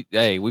 so we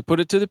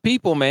put it to the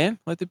people, man.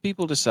 Let the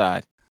people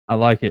decide. I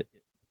like it.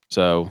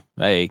 So,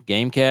 hey,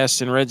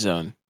 Gamecast and Red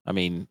Zone. I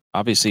mean,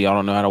 obviously, I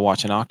don't know how to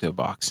watch an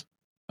Octobox.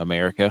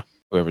 America,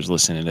 whoever's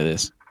listening to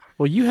this.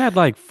 Well, you had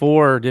like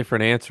 4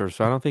 different answers,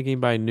 so I don't think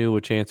anybody knew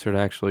which answer to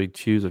actually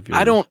choose. Of yours.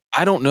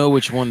 I don't know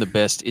which one the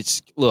best.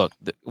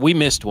 We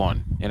missed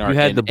one in our. You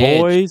had the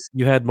boys.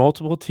 You had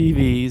multiple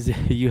TVs.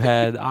 You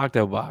had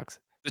Octobox.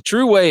 The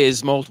true way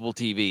is multiple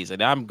TVs,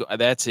 and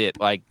that's it.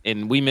 Like,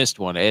 and we missed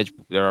one. Edge,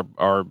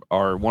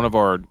 our one of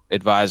our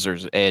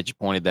advisors, Edge,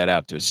 pointed that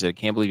out to us. He said, "I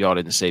can't believe y'all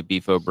didn't say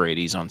Beef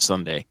O'Brady's on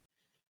Sunday."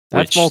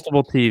 That's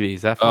multiple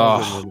TVs. That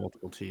falls into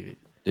multiple TVs.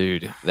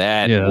 Dude,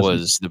 that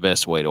was the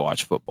best way to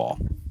watch football.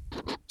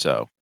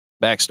 So,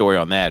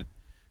 backstory on that.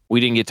 We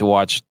didn't get to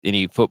watch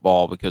any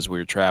football because we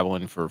were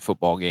traveling for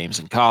football games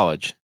in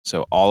college.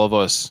 So, all of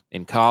us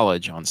in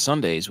college on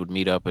Sundays would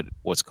meet up at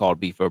what's called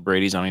Beef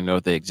O'Brady's. I don't even know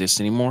if they exist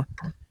anymore.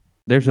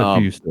 There's a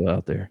few still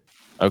out there.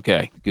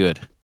 Okay, good.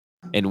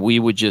 And we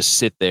would just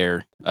sit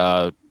there,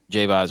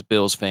 J-Vi's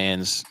Bills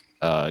fans,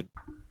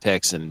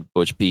 Tex and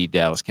Butch P,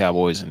 Dallas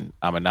Cowboys, and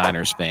I'm a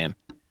Niners fan.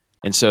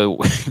 And so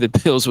the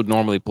Bills would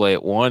normally play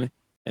at 1,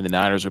 and the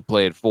Niners would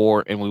play at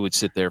 4, and we would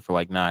sit there for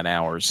like 9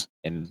 hours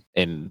and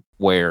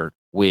wear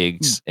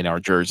wigs in our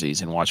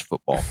jerseys and watch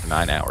football for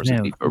 9 hours.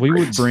 Man, we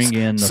would bring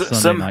in the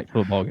Sunday night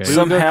football game.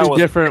 Somehow with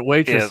different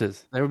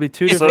waitresses. There would be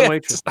 2 different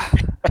waitresses.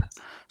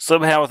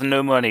 Somehow with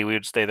no money, we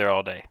would stay there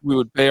all day. We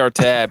would pay our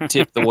tab,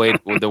 tip the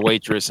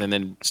waitress, and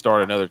then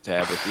start another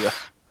tab with you.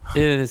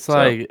 And it's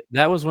like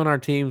that was when our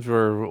teams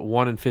were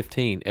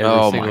 1-15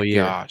 every single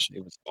year. Oh my gosh,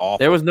 it was awful.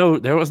 There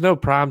was no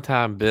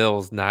primetime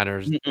Bills,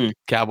 Niners,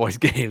 Cowboys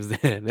games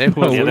then. They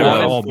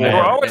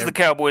were always the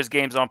Cowboys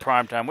games on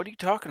primetime. What are you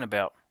talking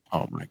about?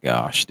 Oh my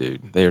gosh,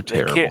 dude, they're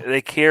terrible.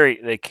 They carry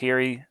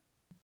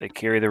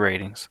the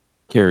ratings.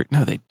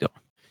 No, they don't.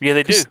 Yeah,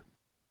 they do.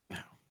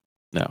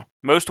 No.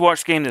 Most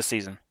watched game this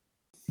season.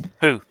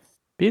 Who?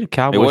 Being a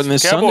Cowboys. It wasn't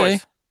this Sunday.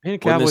 Being a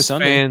Cowboys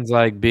fan's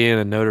like being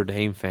a Notre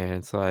Dame fan.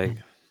 It's like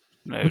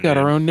we got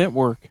our own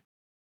network.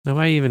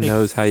 Nobody even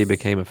knows how you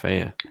became a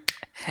fan.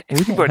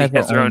 Everybody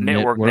has their own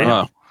network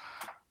now.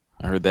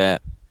 I heard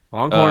that.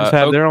 Longhorns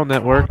have their own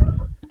network.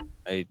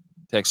 Hey,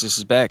 Texas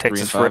is back.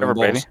 Texas forever,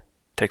 baby.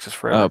 Texas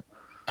forever.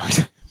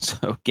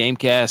 So,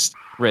 Gamecast,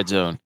 Red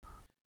Zone.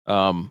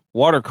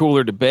 Water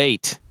cooler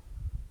debate.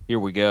 Here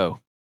we go.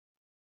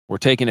 We're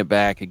taking it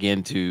back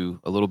again to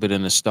a little bit of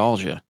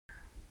nostalgia.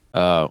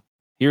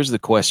 Here's the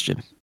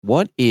question.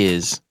 What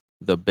is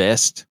the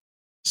best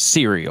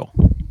cereal?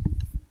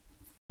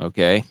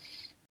 Okay.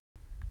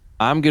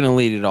 I'm going to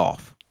lead it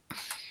off.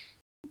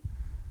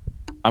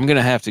 I'm going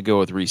to have to go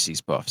with Reese's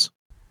Puffs.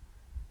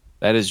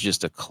 That is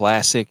just a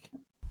classic,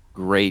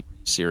 great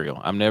cereal.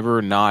 I'm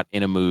never not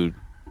in a mood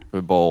for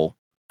a bowl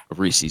of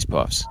Reese's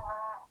Puffs.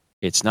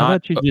 It's not. How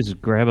about you just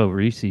grab a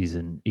Reese's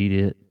and eat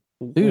it?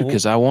 Dude,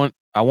 because I want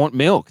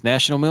milk.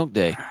 National Milk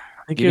Day.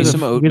 Give me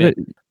some oat milk.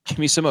 Give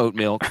me some oat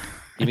milk.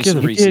 Give me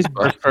some Reese's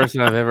Puffs. First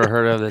person I've ever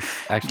heard of that's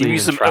actually give you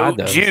some tried oat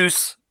those.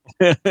 Juice.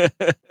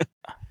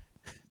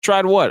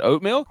 Tried what?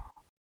 Oat milk?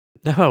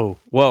 No.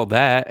 Well,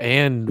 that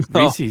and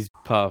Reese's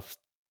Puffs.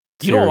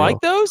 You don't like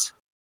those?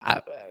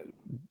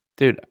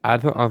 Dude, I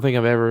don't think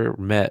I've ever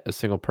met a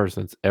single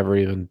person that's ever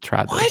even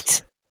tried those.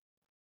 What?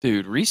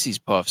 Dude, Reese's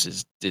Puffs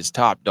is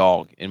top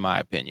dog in my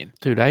opinion.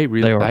 Dude, I eat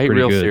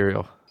real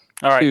cereal.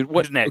 All right, dude.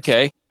 What? Who's next?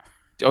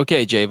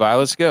 Okay, J-Vi,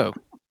 let's go.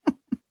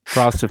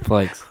 Frosted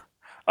Flakes.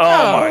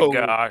 Oh No.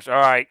 my gosh! All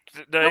right,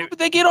 No, but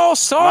they get all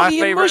soggy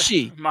and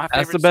mushy.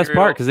 That's the best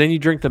part because then you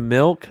drink the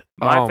milk.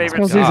 My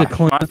favorite. He's a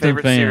Clemson My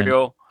favorite fan.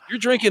 cereal. You're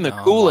drinking the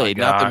Kool-Aid,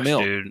 not the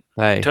milk. Dude.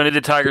 Hey, Tony the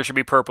Tiger should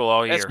be purple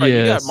all year. That's right. You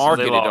got Yes.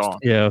 marketed They lost. on.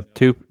 Yeah,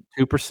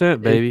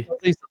 2%, baby.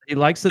 He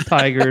likes the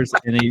Tigers,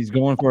 and he's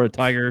going for a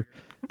Tiger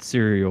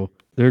cereal.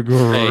 They're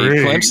great.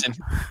 Hey, Clemson.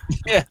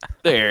 Yeah,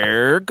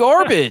 they're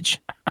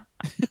garbage.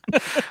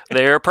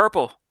 They're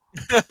purple.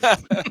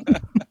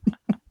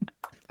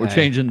 We're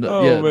changing the.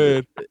 Man,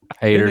 Didn't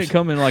haters. it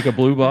come in like a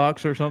blue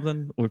box or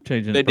something? We're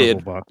changing They the purple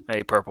did. box.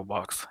 Hey, purple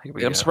box. Here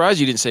we I'm go. surprised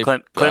you didn't say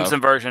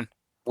Clemson version.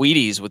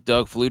 Wheaties with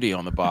Doug Flutie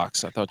on the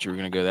box. I thought you were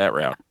going to go that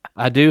route.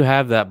 I do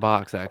have that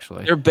box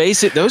actually. They're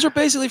basic. Those are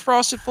basically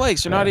Frosted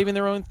Flakes. They're not even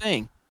their own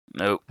thing.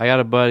 Nope. I got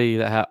a buddy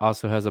that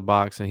also has a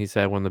box, and he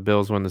said when the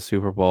Bills win the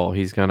Super Bowl,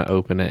 he's going to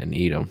open it and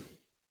eat them.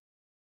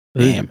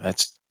 Damn,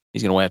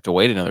 he's going to have to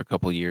wait another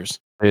couple of years.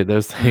 Dude,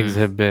 those things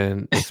have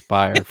been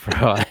expired for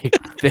like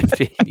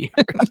 15 years.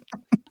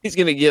 He's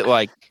going to get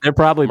like They're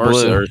probably MRSA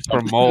blue or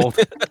from mold.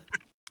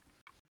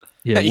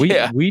 Yeah,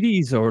 Yeah.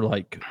 Wheaties are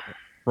like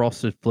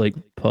Frosted Flake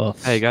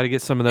puffs. Hey, got to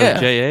get some of those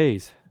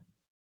JAs.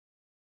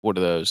 What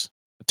are those?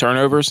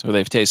 Turnovers? Or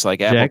they taste like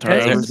apple Jack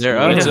turnovers? They're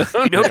You up.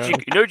 know,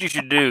 you know what you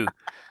should do?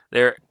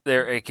 There,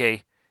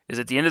 AK is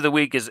at the end of the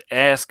week is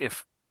ask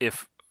if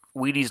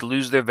Wheaties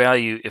lose their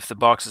value if the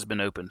box has been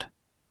opened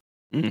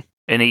and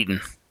eaten.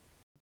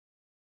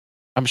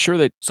 I'm sure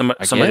that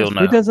Somebody will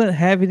know. It doesn't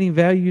have any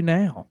value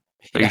now.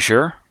 Are you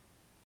sure?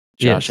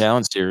 Josh Yes.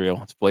 Allen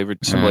cereal. It's flavored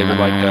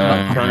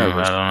like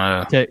turnovers. I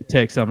don't know.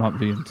 Tex, I'm not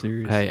being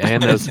serious. Hey,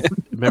 and those,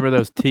 remember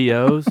those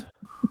TOs?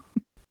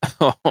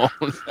 Oh, All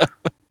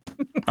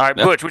right,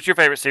 Butch, what's your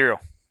favorite cereal?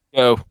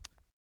 no.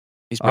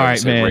 He's probably All right,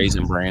 said man.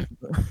 Raisin Bran.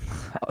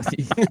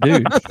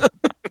 Dude.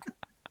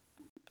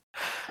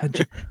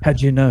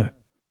 How'd you know?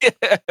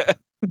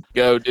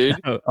 Go, dude.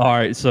 All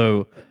right,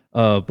 so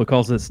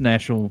because it's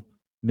National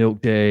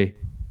Milk Day,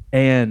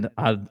 and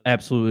I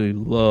absolutely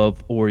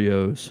love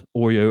Oreos.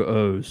 Oreo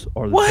O's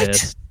are the What?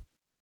 best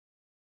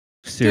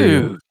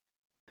cereal. Dude.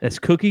 That's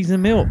cookies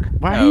and milk.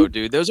 No,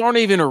 dude. Those aren't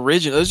even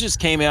original. Those just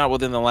came out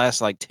within the last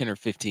like 10 or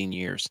 15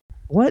 years.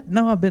 What?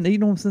 No, I've been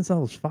eating them since I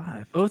was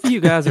 5. Both of you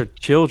guys are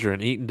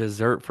children eating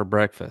dessert for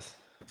breakfast.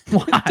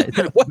 Why?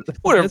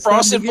 What are That's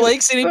Frosted something to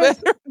Flakes any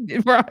better?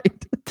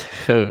 Right.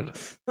 Dude.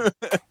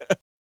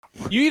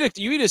 You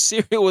eat a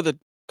cereal with a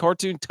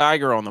cartoon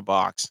tiger on the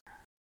box.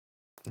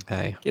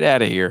 Hey, Get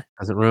out of here.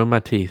 doesn't ruin my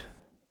teeth.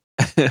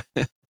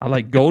 I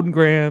like Golden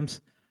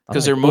Grams. I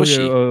 'Cause like they're mushy.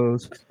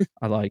 Oreos.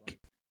 I like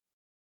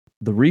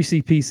the Reese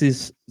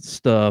Pieces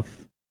stuff.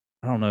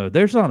 I don't know.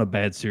 There's not a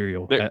bad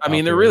cereal. There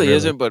really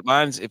isn't, but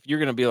mine's, if you're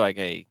going to be like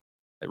a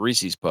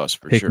Reese's Puffs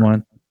for Pick sure.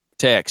 one.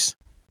 Tex,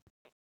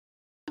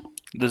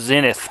 The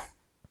zenith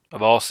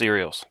of all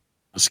cereals.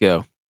 let's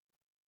go.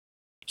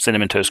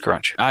 Cinnamon Toast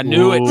Crunch. I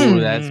knew it. Ooh,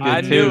 that's good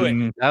I too.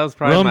 knew it. That was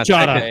probably Rum my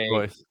chata. second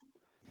choice.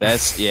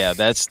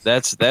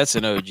 That's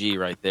an OG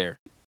right there.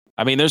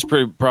 I mean, there's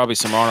probably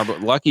some honorable.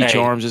 Lucky Hey,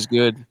 Charms is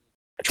good.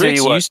 I tell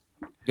you what,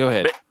 Go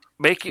ahead.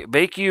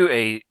 bake you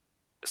a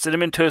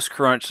Cinnamon Toast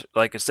Crunch,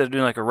 like instead of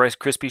doing like a Rice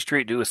Krispie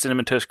treat, do a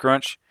Cinnamon Toast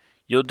Crunch.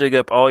 You'll dig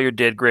up all your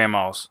dead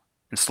grandmas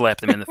and slap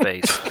them in the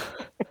face.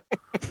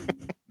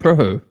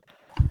 Bro.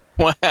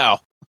 Wow.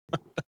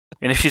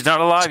 And if she's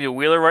not alive, you'll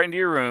wheel her right into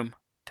your room,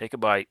 take a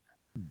bite,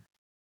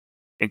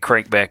 and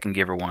crank back and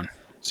give her one.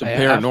 Some Hey,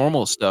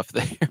 paranormal stuff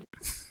there.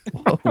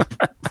 Oh,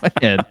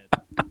 man.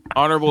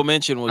 Honorable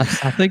mention was,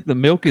 I think the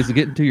milk is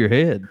getting to your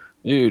head.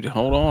 dude,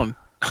 hold on.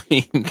 I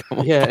mean, come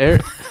on. Yeah,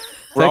 Eric,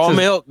 Raw Texas-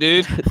 milk,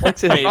 dude.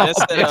 Texas, Hey,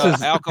 that's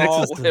Texas- alcohol,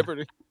 Texas-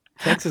 whatever.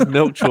 Texas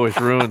Milk Choice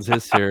ruins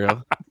his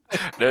cereal.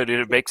 No, dude,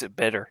 it makes it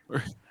better.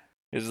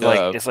 It's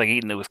like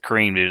eating it with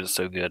cream, dude. It's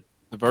so good.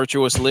 The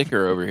virtuous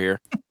liquor over here.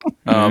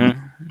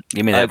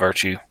 Give me that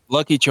virtue.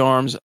 Lucky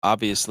Charms,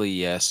 obviously,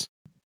 yes.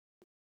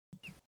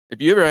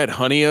 Have you ever had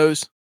Honey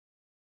O's?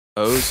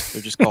 O's?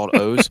 They're just called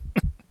O's.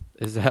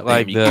 Is that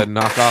like the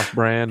knockoff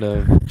brand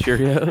of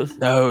Cheerios?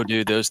 No,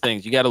 dude, those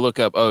things. You got to look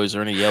up O's.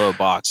 They're in a yellow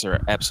box.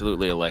 They're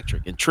absolutely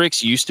electric. And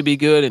Trix used to be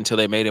good until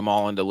they made them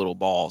all into little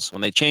balls.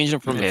 When they changed them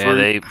from the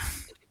fruit,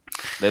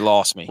 they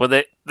lost me. Well,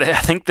 I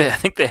think they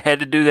had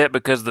to do that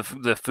because the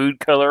food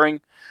coloring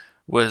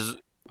was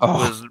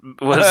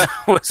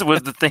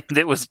the thing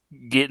that was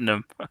getting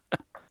them.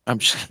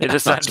 They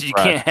decided you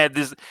can't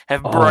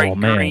have bright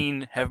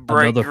green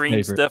Another green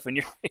favorite. stuff in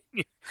your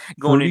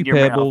going Fruity in your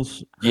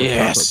Pebbles.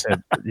 Yes.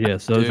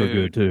 Yes, those are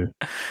Dude. good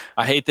too.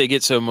 I hate they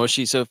get so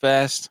mushy so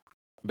fast.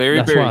 Berry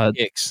That's why berry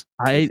kicks.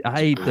 I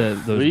ate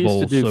those We used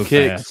bowls to do so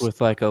kicks fast.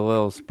 with like a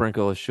little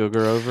sprinkle of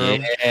sugar over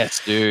them.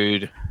 Yes,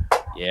 dude.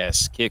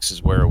 Yes, kicks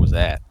is where it was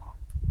at.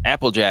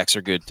 Apple Jacks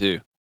are good too.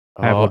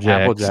 Apple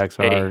Jacks. Apple Jacks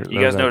Hey, are.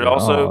 you guys know what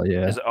also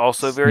is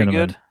also very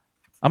Cinnamon. good?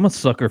 I'm a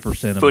sucker for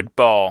cinnamon.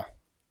 Football.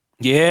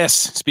 Yes.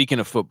 Speaking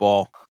of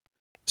football,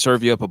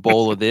 serve you up a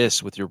bowl of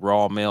this with your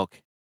raw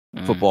milk.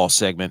 Football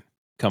segment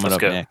coming Let's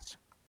up go. next.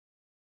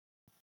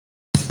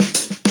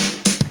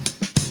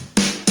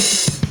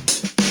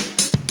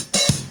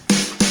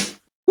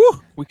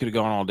 We could have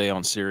gone all day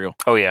on cereal.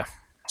 Oh, yeah.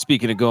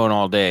 Speaking of going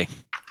all day,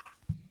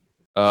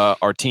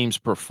 our team's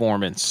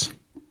performance.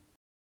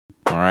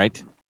 All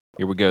right.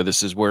 Here we go.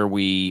 This is where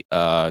we,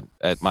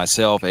 at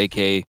myself,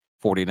 a.k.a.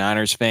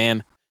 49ers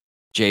fan,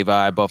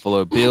 J-Vi,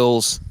 Buffalo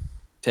Bills,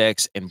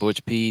 Tex and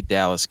Butch P,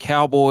 Dallas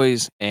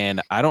Cowboys.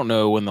 And I don't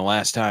know when the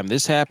last time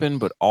this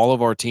happened, but all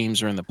of our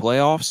teams are in the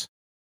playoffs.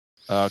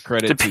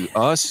 Credit to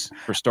us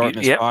for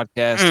starting this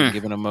podcast and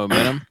giving them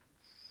momentum.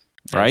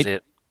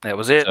 Right? That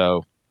was it.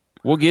 So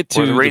we'll get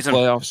to the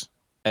playoffs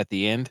at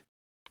the end.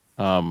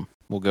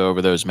 We'll go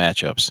over those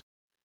matchups.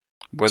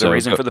 We're the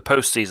reason for the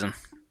postseason.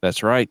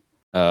 That's right.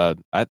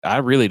 I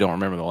really don't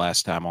remember the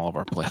last time all of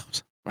our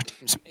teams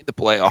made the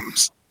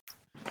playoffs.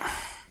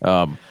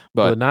 But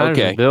the Niners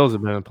and Bills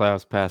have been in the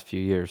playoffs the past few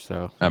years.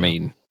 So I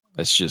mean,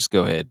 let's just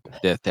go ahead.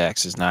 Death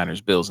taxes,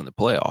 Niners, Bills in the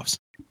playoffs.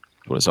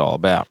 That's what it's all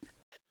about.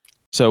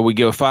 So we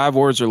go 5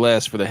 words or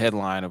less for the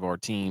headline of our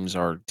team's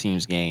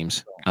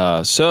games.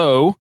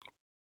 So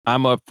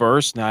I'm up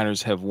first.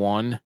 Niners have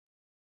won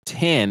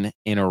 10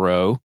 in a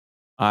row.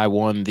 I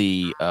won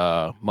the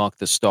Monk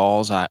the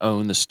Stalls. I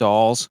own the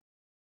stalls.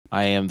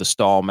 I am the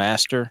stall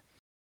master.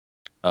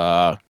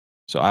 So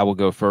I will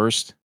go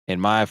first.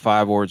 And my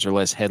 5 words or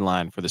less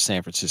headline for the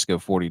San Francisco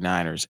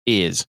 49ers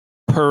is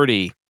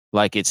Purdy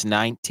like it's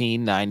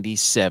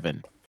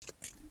 1997.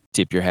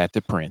 Tip your hat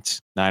to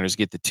Prince. Niners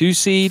get the 2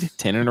 seed,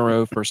 10 in a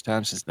row, first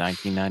time since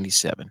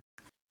 1997.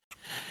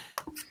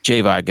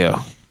 J-Vi, go.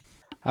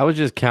 I was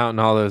just counting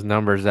all those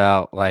numbers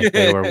out like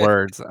they were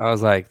words. I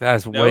was like,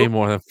 that's way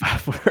more than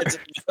 5 words.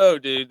 No,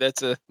 dude, that's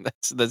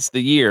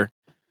the year.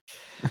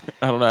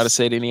 I don't know how to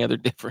say it any other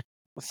different.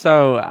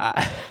 So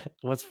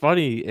what's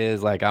funny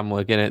is like I'm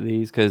looking at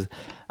these because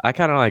I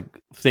kind of like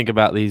think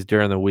about these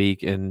during the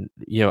week, and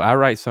I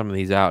write some of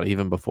these out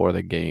even before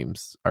the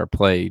games are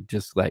played,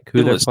 just like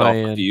who they're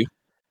playing,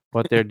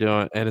 what they're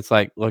doing, and it's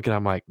like looking.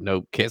 I'm like,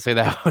 nope, can't say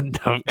that one.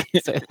 Nope,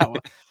 can't say that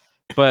one.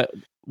 But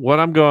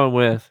what I'm going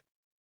with,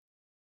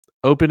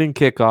 opening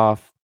kickoff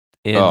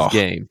ends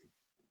game,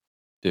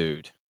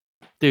 dude,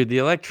 the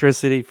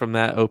electricity from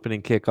that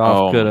opening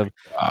kickoff could have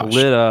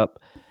lit up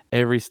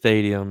every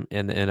stadium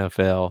in the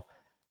NFL.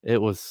 It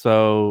was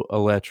so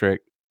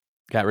electric.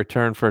 Got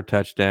returned for a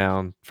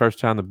touchdown. First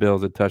time the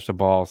Bills had touched the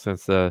ball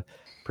since the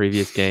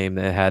previous game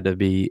that had to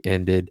be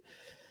ended.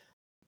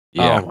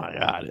 Yeah. Oh my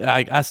God.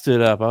 I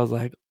stood up. I was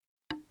like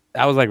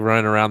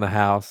running around the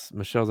house.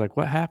 Michelle's like,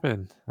 what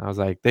happened? I was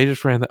like, they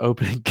just ran the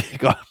opening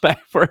kickoff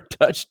back for a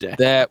touchdown.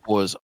 That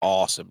was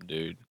awesome,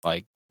 dude.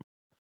 Like,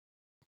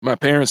 my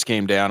parents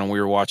came down and we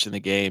were watching the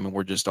game and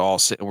we're just all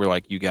sitting. We're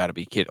like, you got to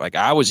be kidding. Like,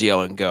 I was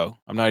yelling, go.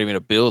 I'm not even a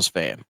Bills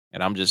fan.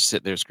 And I'm just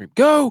sitting there screaming,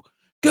 go,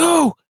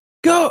 go,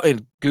 go.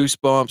 And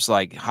goosebumps,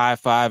 like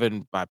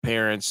high-fiving my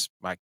parents,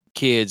 my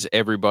kids,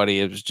 everybody.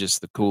 It was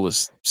just the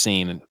coolest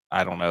scene. And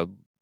I don't know,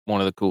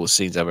 one of the coolest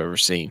scenes I've ever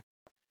seen.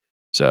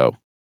 So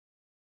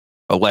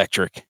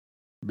electric.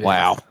 Yeah.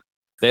 Wow.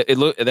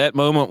 That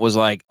moment was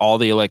like all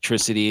the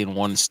electricity in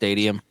one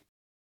stadium.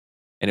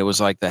 And it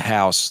was like the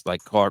house,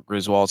 like Clark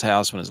Griswold's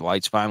house when his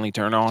lights finally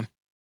turn on.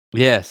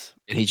 Yes.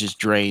 And he just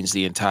drains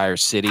the entire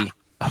city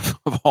of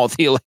all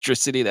the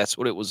electricity. That's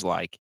what it was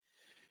like.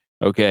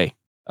 Okay.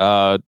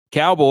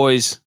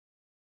 Cowboys.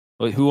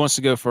 Who wants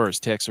to go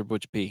first, Tex or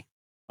Butch P?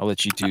 I'll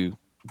let you two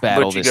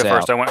battle Butch, this you go out.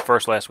 first. I went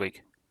first last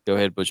week. Go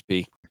ahead, Butch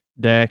P.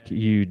 Dak,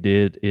 you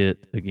did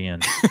it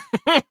again.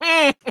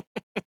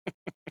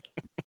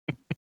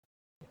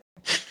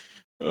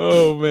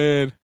 Oh,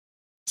 man.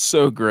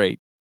 So great.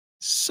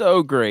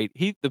 So great.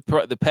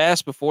 The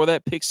pass before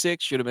that pick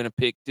 6 should have been a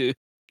pick 2.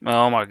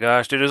 Oh my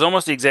gosh, dude! It was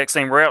almost the exact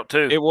same route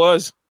too. It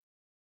was.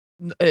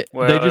 They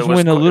just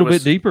went a little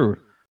bit deeper.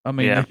 I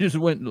mean, they just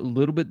went a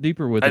little bit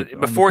deeper with it. I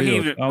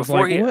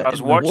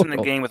was watching the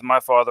game with my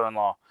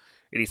father-in-law,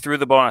 and he threw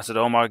the ball, and I said,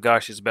 "Oh my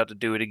gosh, he's about to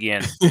do it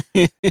again."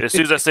 As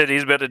soon as I said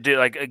he's about to do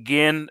it,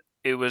 again,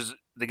 it was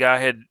the guy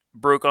had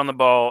broke on the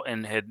ball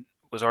and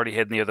was already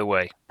heading the other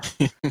way.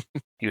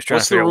 He was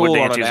trying to figure out what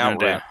dance he was going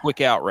to do. Quick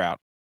out route.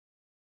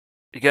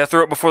 You got to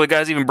throw it before the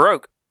guys even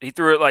broke. He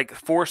threw it like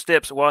 4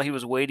 steps while he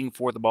was waiting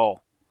for the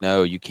ball.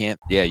 No, you can't.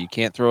 Yeah, you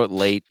can't throw it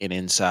late and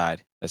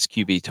inside. That's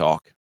QB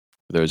talk.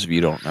 For those of you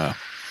who don't know,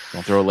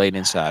 don't throw it late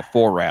inside.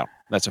 4 route.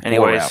 That's a 4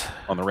 route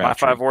on the route. My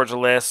 5 words or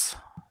less.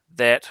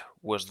 That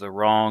was the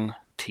wrong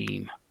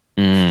team.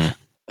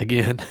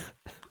 Again.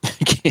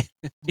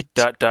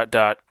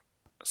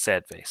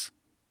 Sad face.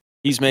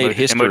 He's made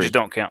history. Emojis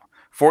don't count.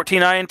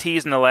 14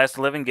 INTs in the last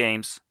 11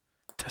 games.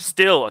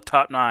 Still a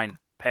top 9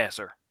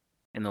 passer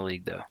in the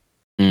league, though.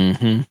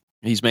 Mm-hmm.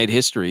 He's made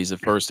history. He's the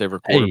first ever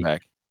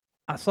quarterback. Hey,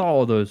 I saw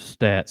all those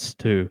stats,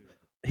 too.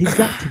 He's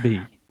got to be.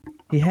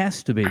 He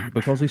has to be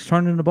because he's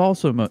turning the ball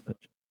so much.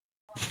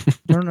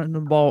 Turning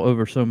the ball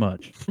over so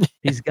much.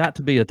 He's got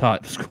to be a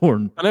top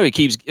scoring. I know he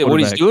keeps. What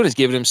he's doing is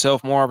giving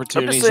himself more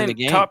opportunities in the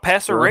game. Top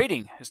passer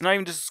rating. It's not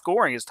even just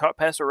scoring. It's top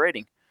passer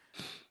rating.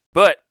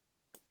 But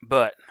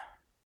the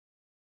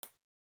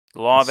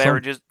law of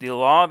averages. The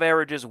law of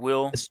averages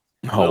will right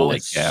the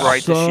ship.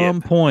 At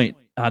some point,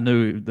 I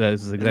knew that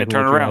is exactly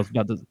what I was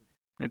about to.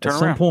 At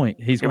some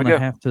point, he's going to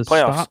have to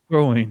stop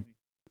throwing.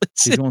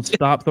 He's going to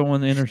stop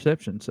throwing the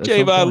interceptions.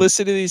 J-Bot,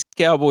 listen to these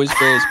Cowboys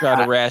fans trying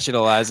to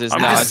rationalize this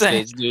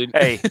nonsense, dude.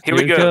 Hey, here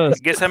we go.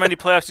 Guess how many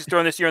playoffs he's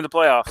throwing this year in the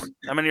playoffs?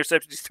 How many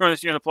interceptions he's throwing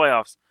this year in the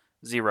playoffs?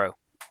 0.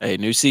 Hey,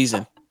 new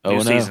season.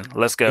 New season.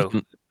 Let's go.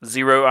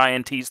 0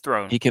 INTs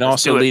thrown. He can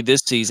also lead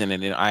this season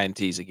in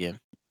INTs again.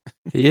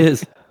 He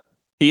is.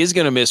 He is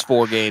going to miss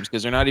 4 games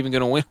because they're not even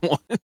going to win one.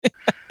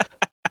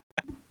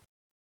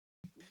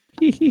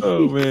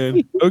 Oh,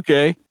 man.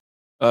 Okay.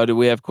 Do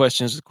we have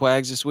questions with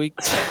Quags this week?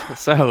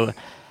 So,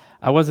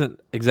 I wasn't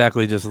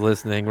exactly just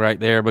listening right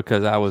there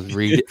because I was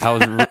reading.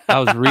 I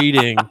was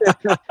reading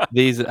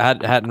these. I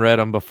hadn't read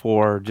them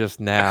before just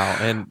now,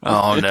 and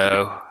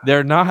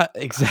they're not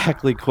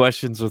exactly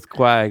questions with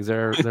Quags.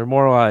 They're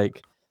more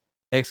like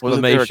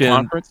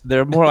exclamation.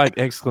 They're more like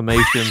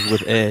exclamations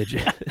with Edge.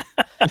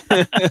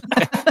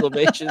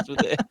 Exclamations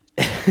with Edge.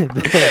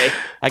 Okay.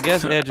 I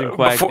guess Edge and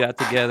Quags got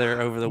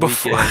together over the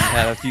weekend,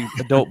 had a few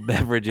adult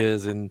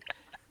beverages, and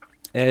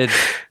Edge,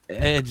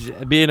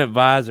 being an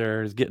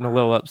advisor, is getting a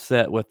little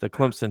upset with the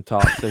Clemson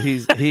talk. So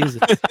he's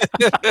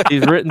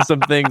written some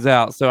things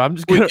out. So I'm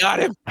just gonna, we got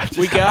him.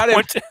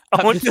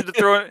 I want you to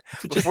throw it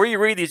before you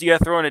read these. You got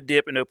to throw in a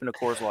dip and open a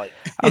Coors Light.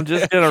 I'm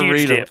just gonna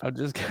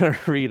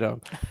read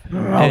them.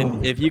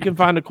 And if you can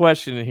find a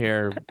question in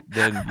here,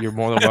 then you're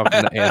more than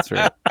welcome to answer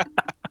it.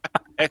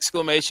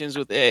 Exclamations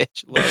with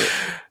Edge. Love it.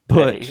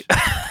 But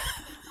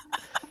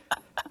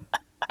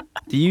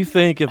do you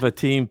think if a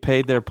team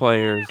paid their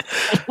players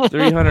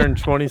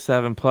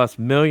 $327+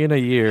 million a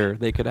year,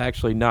 they could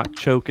actually not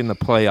choke in the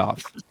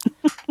playoffs?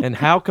 And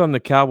how come the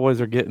Cowboys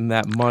are getting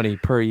that money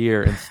per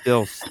year and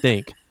still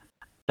stink?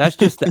 That's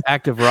just the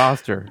active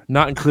roster,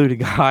 not including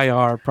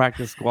IR,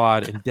 practice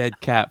squad, and dead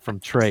cap from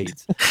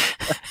trades.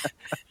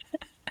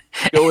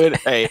 Go ahead.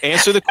 Hey,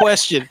 answer the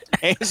question.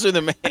 Answer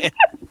the man.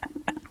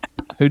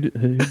 Who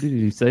did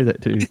he say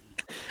that to?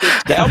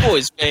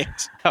 Cowboys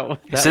fans.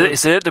 He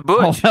said it to Butch.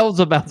 Oh, that was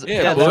about to,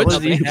 that was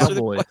the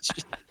Cowboys.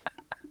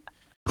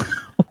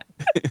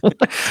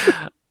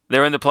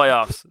 They're in the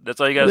playoffs.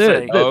 That's all you got to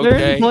say. They're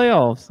in the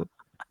playoffs.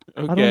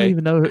 Okay. I don't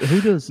even know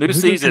who does he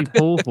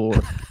pull for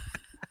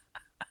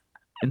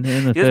in the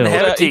NFL. He doesn't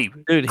have a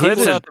team. Dude,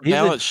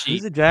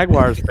 he's a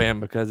Jaguars fan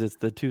because it's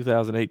the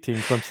 2018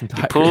 Clemson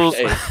Tigers.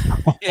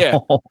 Yeah.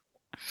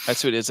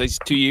 That's what it is. He's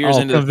 2 years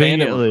into the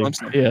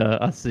fandom. Yeah,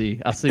 I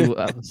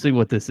see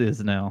what this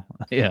is now.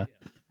 Yeah.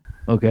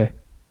 Okay.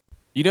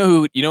 You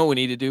know what we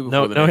need to do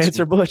before no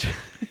answer, Butch.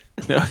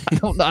 No.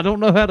 I don't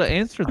know how to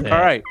answer that. All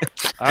right.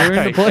 We're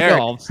in the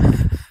playoffs.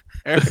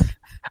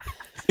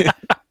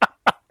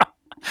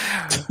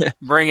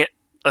 Bring it.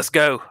 Let's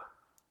go.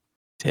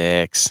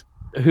 Tex.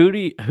 Who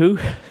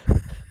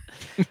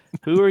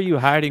are you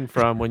hiding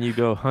from when you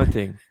go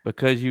hunting?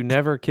 Because you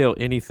never kill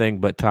anything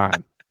but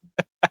time.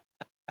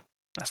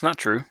 That's not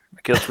true.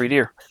 I killed 3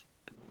 deer.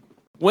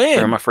 When?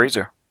 They're in my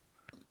freezer.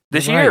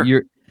 This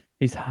year.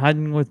 He's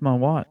hiding with my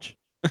watch.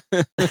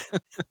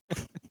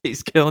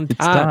 He's killing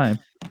time.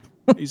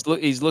 He's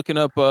looking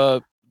up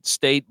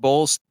state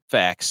bowl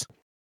facts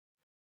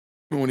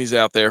when he's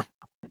out there.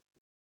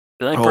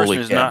 The only person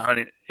who's not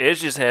hunting,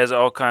 Edge just has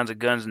all kinds of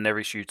guns and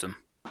never shoots them.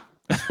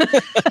 And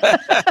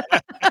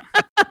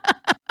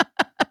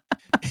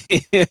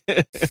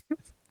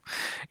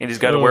he's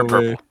got to wear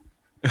purple.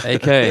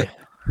 AK.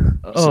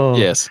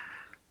 Yes.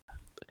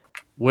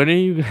 When are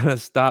you going to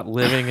stop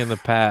living in the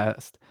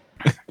past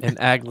and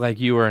act like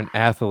you are an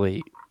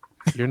athlete?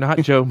 You're not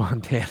Joe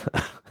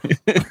Montana.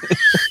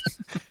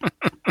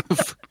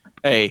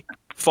 Hey,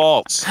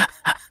 false.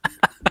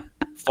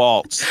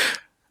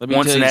 Let me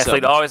Once tell an you athlete,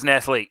 something. always an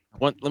athlete.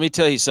 Let me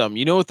tell you something.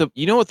 You know what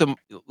the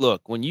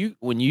look, when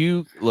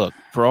you look,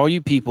 for all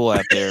you people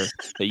out there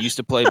that used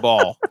to play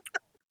ball,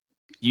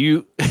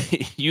 you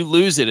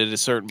lose it at a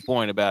certain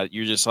point about it.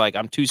 You're just like,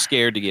 I'm too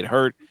scared to get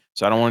hurt,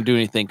 so I don't want to do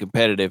anything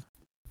competitive.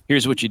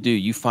 Here's what you do.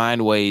 You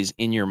find ways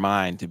in your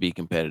mind to be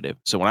competitive.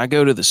 So when I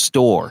go to the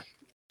store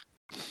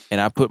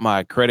and I put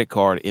my credit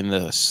card in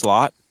the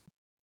slot,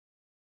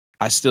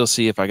 I still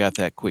see if I got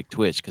that quick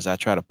twitch because I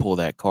try to pull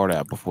that card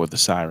out before the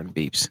siren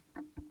beeps.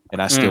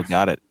 And I still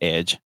got it,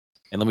 Edge.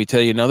 And let me tell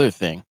you another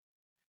thing.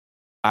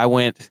 I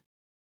went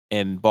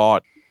and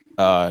bought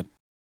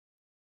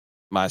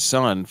my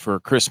son for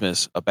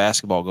Christmas a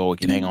basketball goal we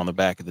can hang on the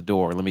back of the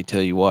door. Let me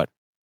tell you what,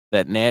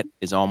 that net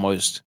is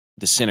almost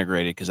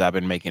disintegrated because I've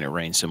been making it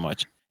rain so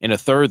much. And a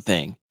third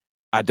thing,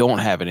 I don't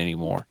have it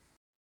anymore.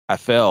 I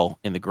fell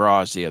in the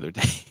garage the other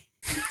day.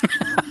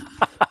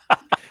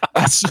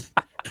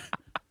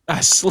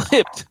 I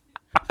slipped.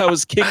 I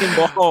was kicking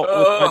ball with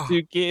my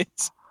 2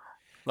 kids.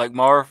 Like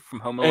Marv from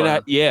Home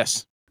Alone.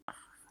 Yes.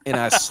 And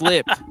I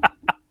slipped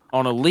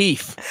on a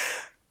leaf.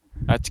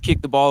 I had to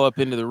kick the ball up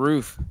into the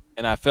roof,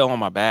 and I fell on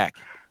my back.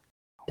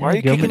 Why are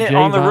you kicking it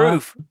on the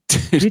roof?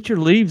 Get your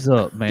leaves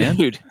up, man.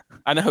 Dude,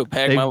 I know.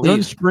 Pack my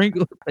leaves.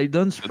 They've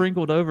done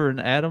sprinkled over in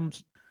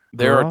Adam's.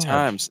 There are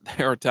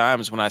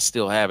times when I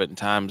still have it, and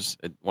times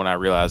when I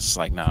realize it's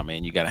like, nah,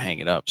 man, you got to hang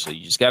it up. So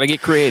you just got to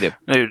get creative.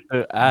 Dude,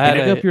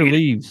 hang up your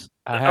leaves.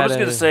 I was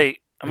going to say,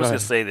 I'm just gonna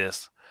say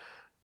this.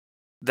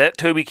 That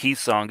Toby Keith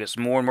song gets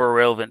more and more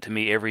relevant to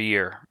me every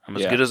year. I'm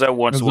as good as I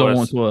once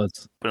was,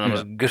 but I'm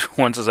as good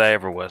once as I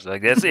ever was.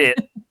 Like that's it.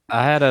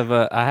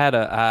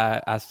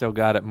 I still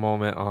got it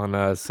moment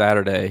on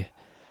Saturday.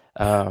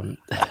 So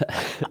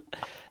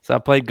I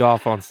played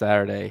golf on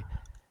Saturday,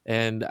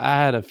 and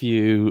I had a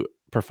few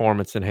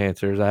performance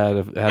enhancers. I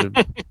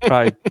had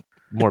probably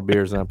more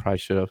beers than I probably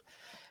should have,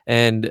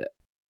 and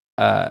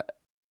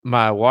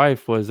my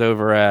wife was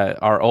over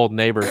at our old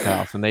neighbor's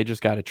house, and they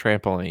just got a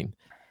trampoline.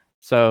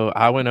 So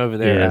I went over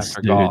there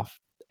after golf,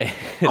 and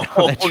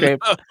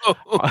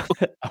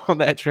on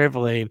that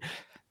trampoline,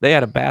 they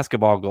had a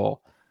basketball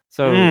goal.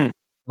 So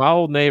my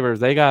old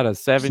neighbors, they got a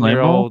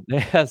 7-year-old, they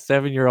had a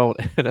 7-year-old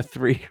and a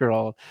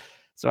 3-year-old.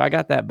 So I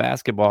got that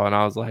basketball, and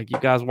I was like, "You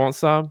guys want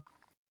some?"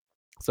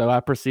 So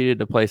I proceeded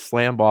to play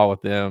slam ball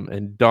with them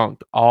and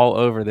dunked all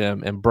over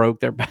them and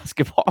broke their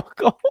basketball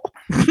goal.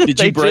 Did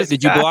you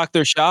block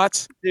their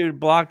shots? Dude,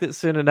 blocked it,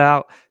 sent it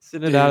out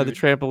of the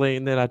trampoline,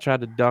 and then I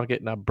tried to dunk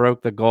it and I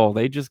broke the goal.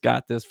 They just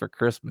got this for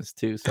Christmas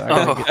too, so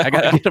I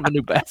gotta get them a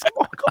new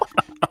basketball goal.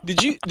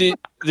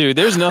 Dude,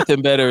 there's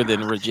nothing better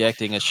than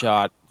rejecting a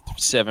shot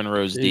 7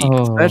 rows deep.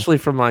 Especially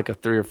from like a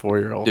 3 or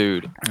 4-year-old.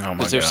 Dude.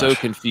 Because they're so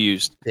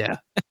confused. Yeah.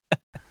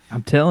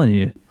 I'm telling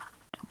you.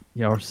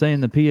 Y'all were saying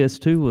the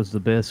PS2 was the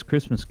best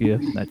Christmas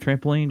gift. That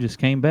trampoline just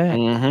came back.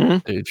 Mm-hmm.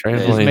 Dude,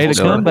 trampoline made a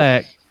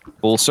comeback.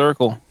 Full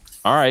circle.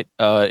 All right.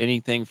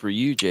 Anything for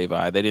you,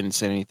 J-Vi? They didn't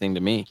say anything to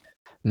me.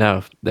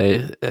 No,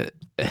 they did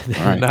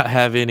not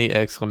have any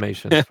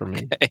exclamations for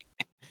me.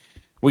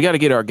 We got to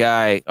get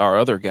our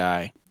other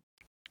guy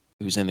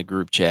who's in the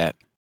group chat.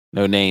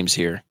 No names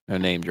here, no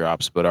name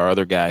drops, but our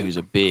other guy who's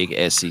a big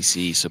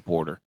SEC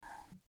supporter.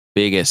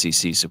 Big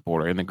SEC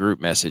supporter. In the group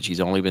message, he's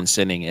only been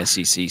sending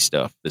SEC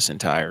stuff this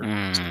entire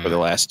for the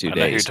last 2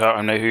 days.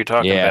 I know who you're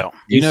talking about.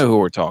 You know who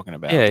we're talking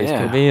about. Yeah, he's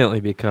conveniently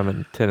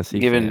becoming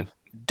Tennessee fan.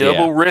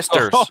 Double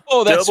wristers.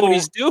 Oh, that's what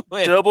he's doing.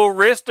 Double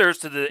wristers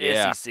to the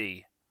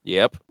SEC.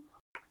 Yep.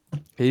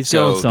 He's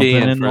going something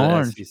in the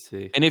orange.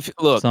 SEC. And if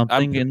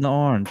something in the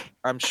orange.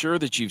 I'm sure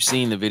that you've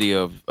seen the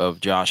video of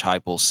Josh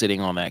Heupel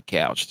sitting on that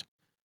couch.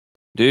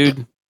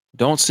 Dude,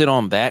 don't sit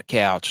on that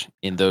couch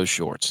in those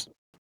shorts.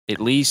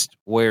 At least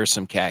wear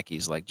some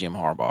khakis like Jim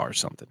Harbaugh or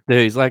something.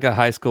 Dude, he's like a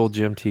high school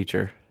gym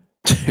teacher.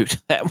 Dude,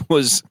 I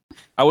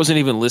wasn't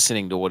even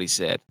listening to what he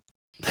said.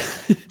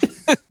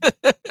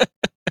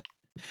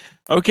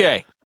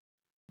 Okay.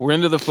 We're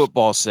into the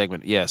football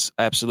segment. Yes,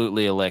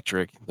 absolutely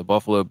electric. The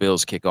Buffalo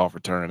Bills kickoff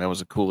return. That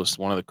was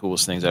one of the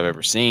coolest things I've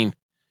ever seen.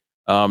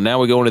 Now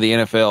we go into the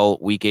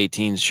NFL Week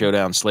 18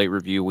 showdown slate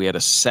review. We had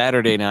a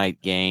Saturday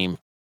night game.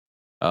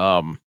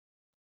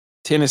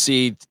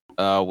 Tennessee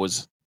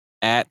was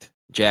at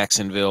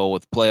Jacksonville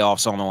with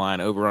playoffs on the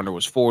line. Over-under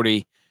was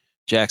 40.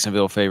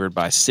 Jacksonville favored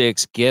by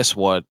 6. Guess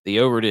what?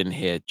 The over didn't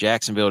hit.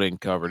 Jacksonville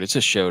didn't cover it. It's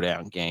a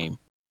showdown game.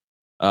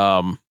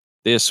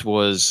 This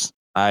was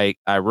I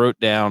wrote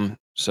down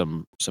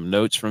some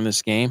notes from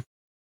this game.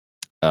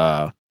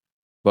 But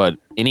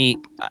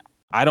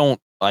I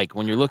don't like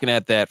when you're looking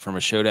at that from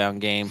a showdown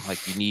game,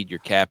 like you need your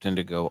captain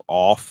to go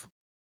off.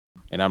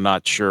 And I'm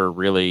not sure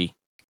really,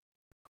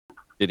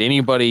 did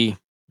anybody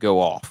go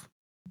off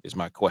is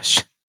my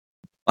question.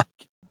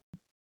 Like,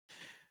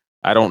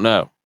 I don't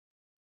know.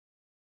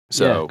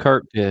 So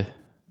Kirk did.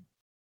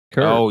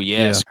 Oh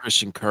yes, yeah.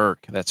 Christian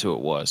Kirk. That's who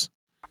it was.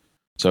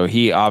 So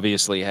he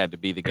obviously had to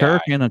be the guy.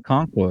 Kirk and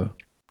Okonkwo.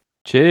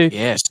 Chig.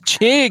 Yes,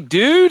 Chig,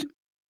 dude.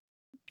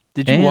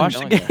 Did you watch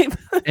the game?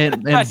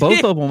 And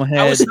both of them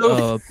had.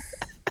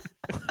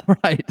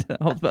 Right,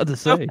 I was about to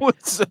say. I was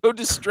so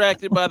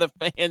distracted by the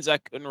fans, I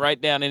couldn't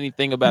write down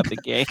anything about the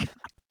game.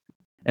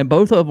 And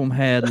both of them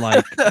had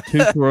like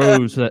 2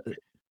 throws that,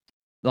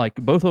 like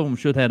both of them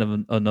should have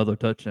another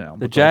touchdown.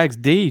 The Jags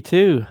D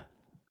too.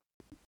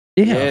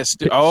 Yeah. Yes.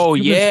 Oh,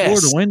 yes.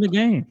 Score to win the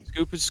game.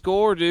 Scoop and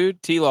score,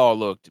 dude. T-Law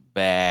looked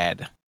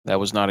bad. That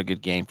was not a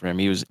good game for him.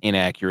 He was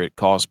inaccurate.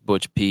 Cost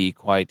Butch P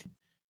quite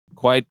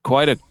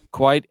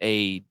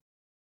a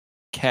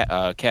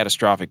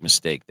catastrophic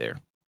mistake there.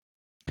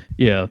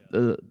 Yeah.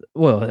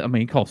 Well, I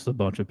mean, it cost a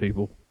bunch of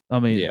people. I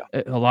mean,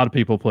 a lot of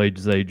people played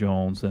Zay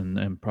Jones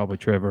and probably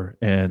Trevor,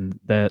 and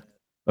that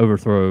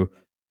overthrow,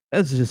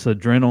 that's just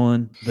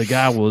adrenaline. The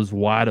guy was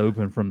wide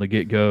open from the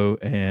get-go,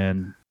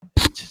 and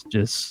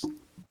just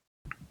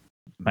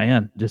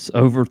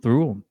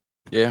overthrew him.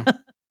 Yeah.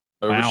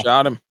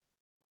 Overshot him.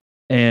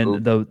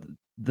 And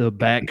the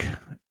back,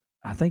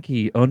 I think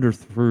he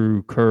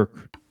underthrew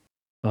Kirk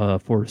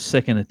for a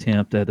second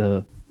attempt at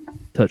a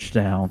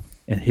touchdown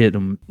and hit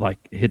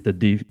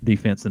the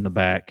defense in the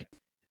back.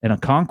 And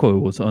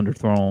Okonkwo was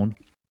underthrown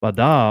by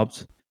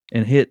Dobbs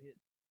and hit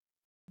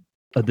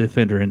a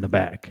defender in the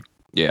back.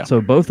 Yeah.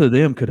 So both of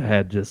them could have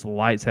had just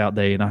lights out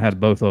day, and I had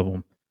both of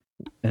them,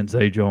 and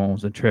Zay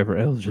Jones and Trevor.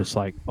 It was just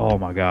like, oh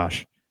my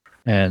gosh,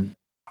 and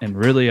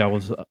really, I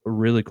was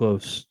really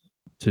close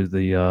to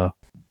the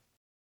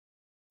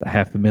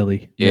half a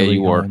milli. Yeah,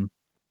 you were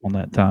on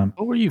that time.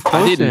 What were you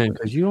close in?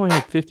 Because you only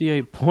had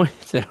 58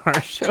 points at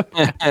our show.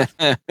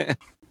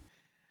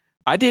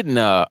 I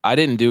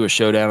didn't do a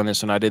showdown on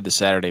this one. I did the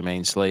Saturday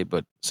main slate,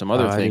 but some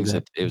other things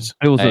that it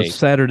was a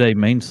Saturday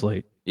main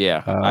slate.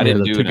 Yeah, I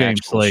didn't do an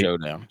actual slate.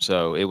 showdown,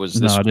 so it was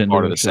No, this I was didn't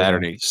part do of a the showdown.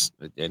 Saturdays,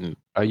 and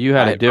you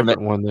had a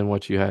different one than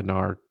what you had in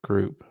our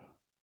group.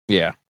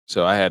 Yeah,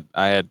 so I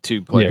had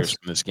two players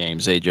from this game.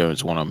 Zay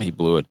Jones, one of them, he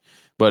blew it.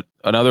 But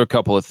another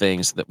couple of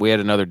things that we had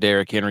another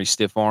Derrick Henry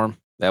stiff arm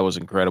that was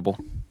incredible.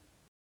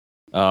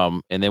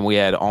 And then we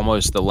had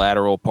almost the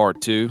lateral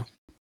part 2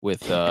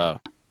 with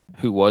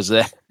who was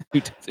that?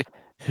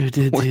 Who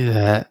did do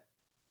that?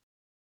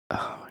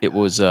 Oh, it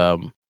was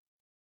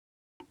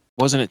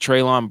wasn't it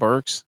Treylon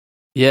Burks?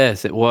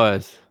 Yes, it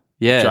was.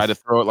 Yes. Tried to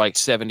throw it like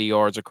 70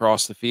 yards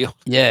across the field.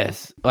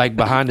 Yes, like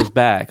behind his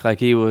back, like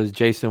he was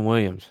Jason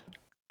Williams.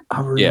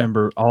 I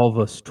remember all of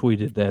us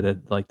tweeted that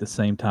at like the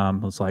same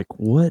time. I was like,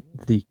 what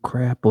the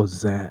crap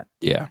was that?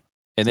 Yeah.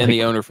 And then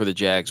the owner for the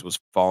Jags was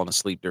falling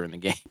asleep during the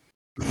game.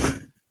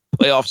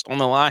 Playoffs on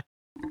the line.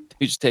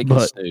 Who's taking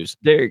a snooze?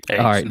 Derrick, hey,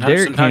 all right,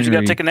 sometimes Henry, you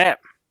got to take a nap.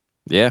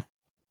 Yeah.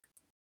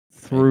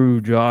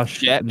 Through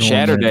Josh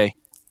Saturday.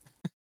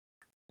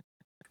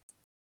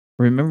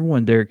 Remember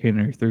when Derrick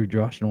Henry threw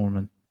Josh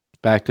Norman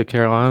back to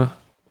Carolina?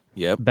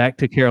 Yep. Back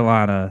to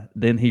Carolina.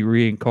 Then he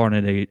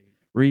reincarnated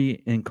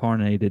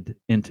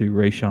into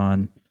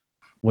Rayshon,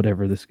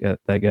 whatever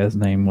that guy's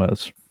name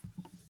was.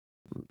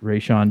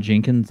 Rayshon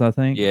Jenkins, I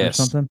think. Yes.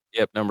 Or something.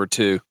 Yep, number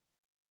 2.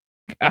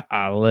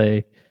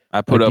 Golly.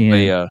 I put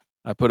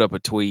up a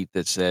tweet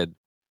that said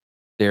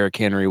Derrick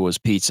Henry was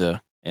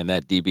pizza and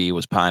that DB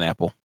was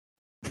pineapple.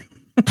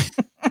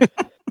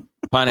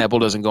 Pineapple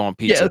doesn't go on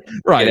pizza. Yeah,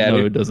 right.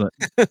 No, it doesn't.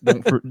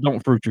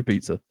 Don't fruit your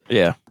pizza.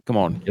 Yeah, come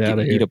on.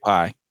 Eat a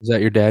pie. Is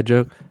that your dad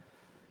joke?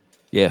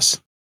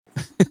 Yes.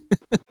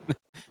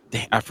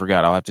 Dang, I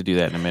forgot. I'll have to do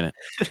that in a minute.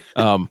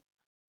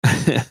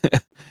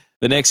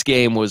 The next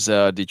game was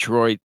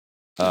Detroit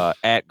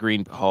at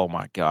Green. Oh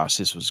my gosh,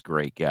 this was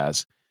great,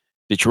 guys.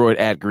 Detroit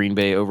at Green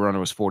Bay. Over-under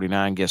was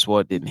 49. Guess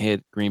what? Didn't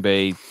hit. Green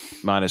Bay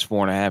minus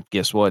 4.5.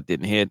 Guess what?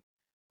 Didn't hit.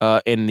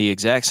 And the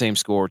exact same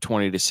score,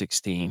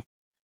 20-16.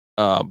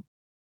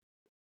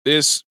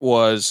 This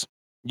was,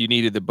 you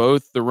needed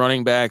both the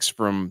running backs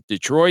from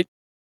Detroit,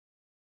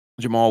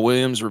 Jamal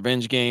Williams,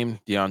 revenge game,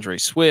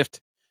 DeAndre Swift,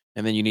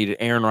 and then you needed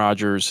Aaron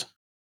Rodgers,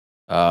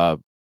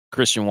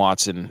 Christian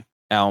Watson,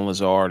 Alan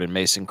Lazard, and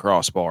Mason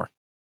Crossbar.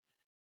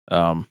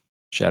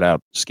 Shout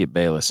out Skip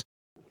Bayless.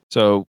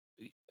 So,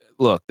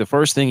 look, the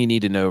first thing you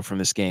need to know from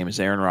this game is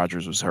Aaron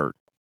Rodgers was hurt.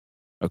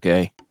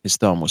 Okay? His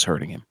thumb was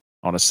hurting him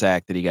on a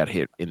sack that he got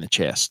hit in the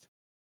chest.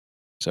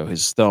 So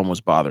his thumb was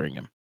bothering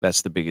him.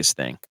 That's the biggest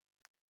thing.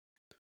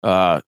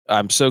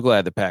 I'm so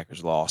glad the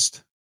Packers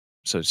lost.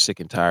 So sick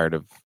and tired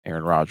of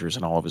Aaron Rodgers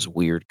and all of his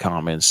weird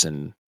comments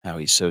and how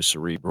he's so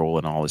cerebral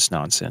and all this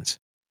nonsense.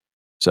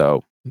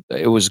 So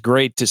it was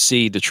great to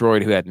see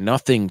Detroit, who had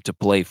nothing to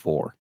play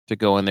for, to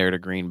go in there to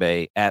Green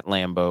Bay at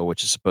Lambeau,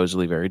 which is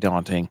supposedly very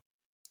daunting,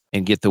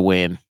 and get the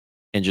win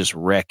and just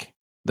wreck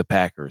the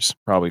Packers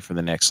probably for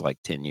the next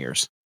 10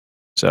 years.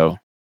 So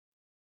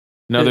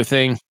another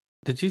thing.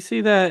 Did you see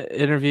that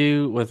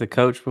interview with the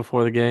coach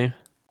before the game?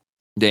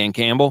 Dan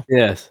Campbell?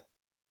 Yes.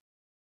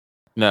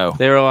 No.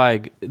 They were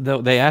like,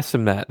 they asked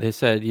him that. They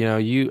said,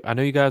 I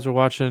know you guys were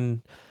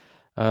watching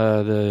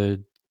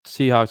the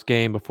Seahawks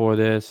game before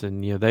this,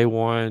 and they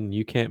won.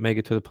 You can't make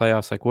it to the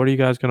playoffs. Like, what are you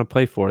guys going to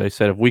play for? They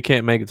said, if we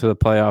can't make it to the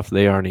playoffs,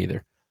 they aren't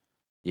either.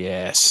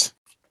 Yes.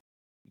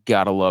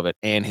 Gotta love it.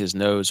 And his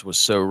nose was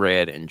so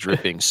red and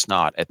dripping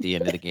snot at the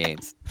end of the game.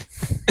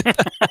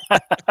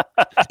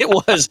 It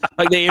was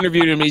like they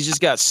interviewed him. He's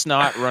just got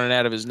snot running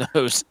out of his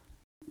nose.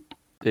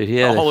 Dude, he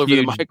had all a over the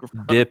huge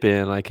microphone. Dip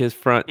in. Like his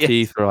front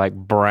teeth are like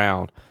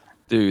brown.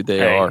 Dude,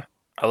 they are.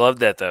 I love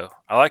that though.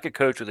 I like a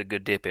coach with a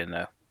good dip in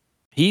though.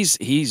 He's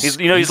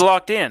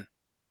locked in.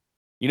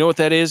 You know what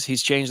that is?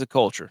 He's changed the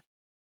culture.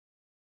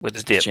 With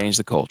his dip. He's changed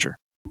the culture.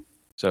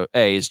 So,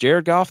 hey, is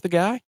Jared Goff the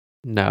guy?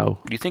 No.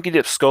 Do you think he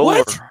dips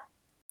Skull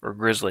or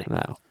Grizzly?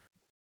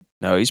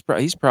 No, he's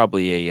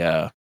probably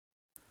a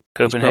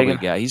Copenhagen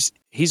guy. He's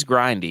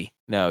grindy.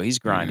 No, he's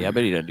grindy. I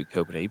bet he doesn't do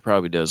Copenhagen. He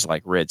probably does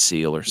like Red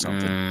Seal or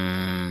something.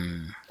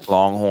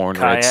 Longhorn,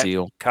 Red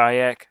Seal.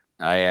 Kayak.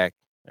 There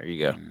you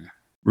go.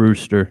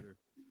 Rooster.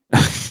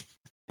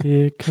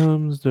 Here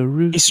comes the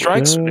rooster. He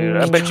strikes. Dude,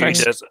 I bet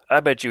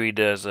you he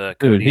does.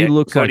 Dude, he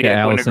looks like an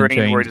Alice in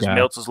Chains where he just guy.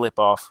 melts his lip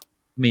off.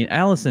 I mean,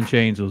 Alice in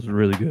Chains was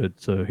really good.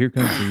 So here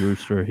comes the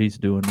rooster. He's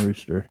doing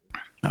rooster.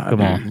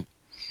 Come on.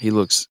 He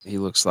looks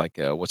like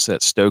what's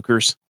that?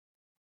 Stoker's.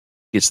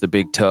 Gets the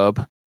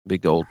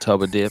big old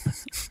tub of dip.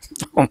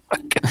 Oh my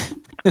god,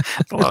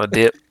 that's a lot of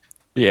dip.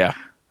 Yeah.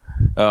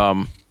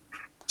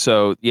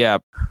 So yeah,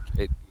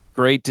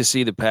 great to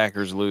see the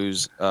Packers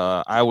lose.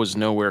 I was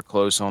nowhere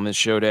close on this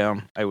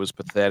showdown. I was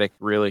pathetic,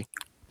 really.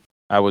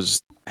 I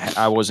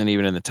wasn't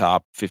even in the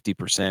top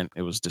 50%.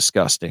 It was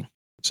disgusting.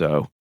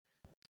 So,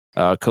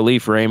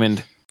 Khalif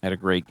Raymond had a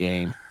great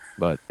game,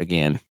 but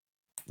again,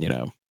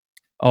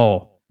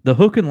 Oh, the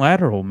hook and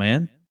lateral,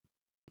 man.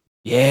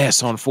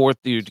 Yes, on fourth,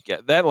 dude.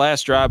 That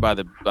last drive by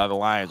the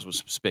Lions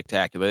was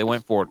spectacular. They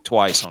went for it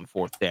twice on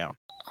fourth down.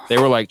 They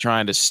were like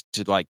trying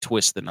to like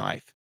twist the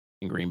knife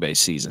in Green Bay's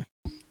season.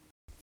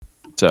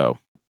 So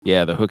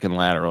yeah, the hook and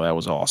lateral, that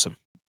was awesome.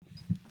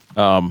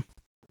 Yeah.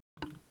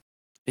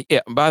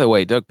 By the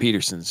way, Doug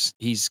Peterson's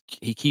he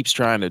keeps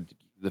trying to.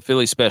 The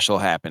Philly special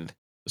happened.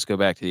 Let's go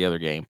back to the other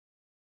game.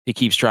 He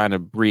keeps trying to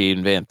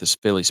reinvent this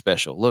Philly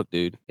special. Look,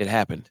 dude, it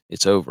happened.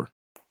 It's over.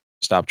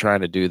 Stop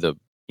trying to do the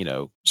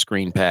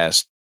screen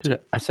pass. Dude,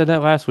 I said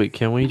that last week.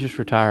 Can we just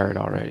retire it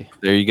already?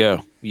 There you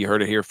go. You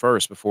heard it here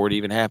first before it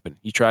even happened.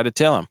 You tried to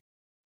tell him.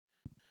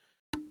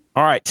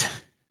 All right,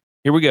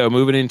 here we go.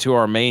 Moving into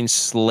our main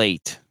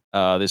slate.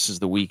 This is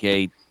the Week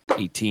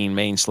 18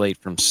 main slate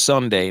from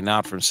Sunday,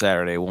 not from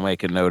Saturday. We'll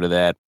make a note of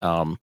that.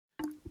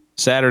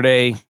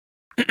 Saturday,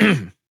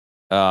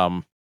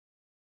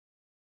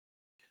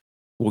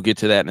 we'll get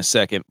to that in a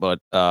second, but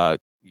I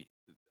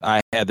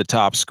had the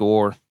top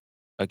score.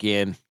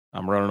 Again,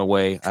 I'm running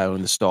away. I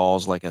own the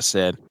stalls, like I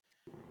said.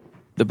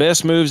 The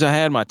best moves I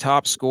had, my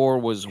top score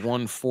was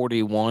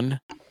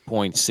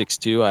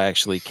 141.62. I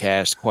actually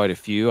cashed quite a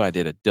few. I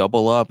did a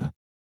double up.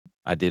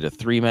 I did a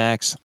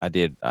 3-max. I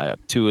did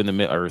 3 in the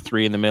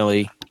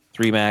milli,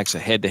 3-max, a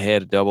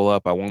head-to-head, a double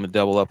up. I won the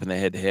double up in the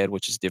head-to-head,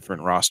 which is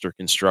different roster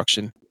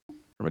construction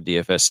from a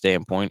DFS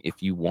standpoint.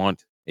 If you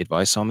want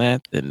advice on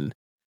that, then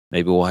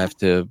maybe we'll have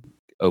to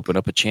open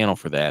up a channel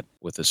for that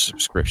with a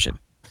subscription.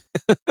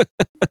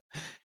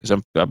 Because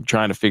I'm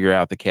trying to figure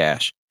out the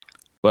cash.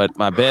 But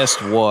my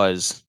best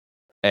was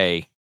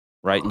right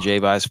in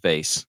J-By's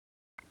face.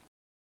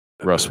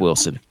 Russ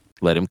Wilson.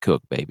 Let him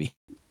cook, baby.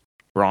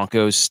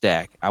 Broncos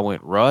stack. I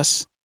went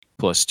Russ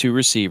plus 2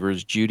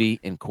 receivers, Judy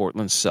and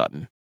Cortland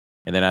Sutton.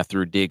 And then I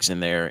threw Diggs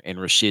in there and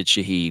Rashid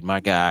Shaheed,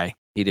 my guy.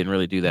 He didn't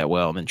really do that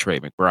well. And then Trey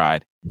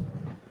McBride.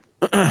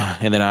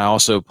 And then I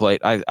also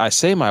played. I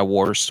say my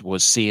worst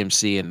was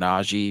CMC and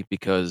Najee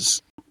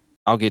because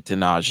I'll get to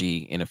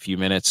Najee in a few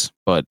minutes.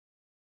 But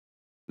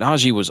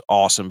Najee was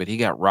awesome, but he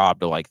got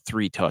robbed of like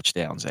 3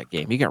 touchdowns that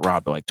game. He got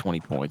robbed of like 20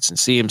 points. And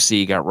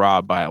CMC got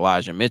robbed by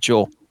Elijah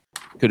Mitchell.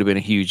 Could have been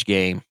a huge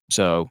game.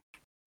 So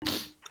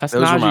that's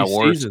those Najee's were my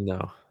worst. Season,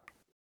 though.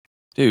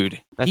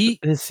 Dude, that's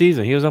his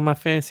season. He was on my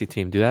fantasy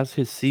team, dude. That's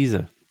his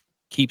season.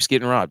 Keeps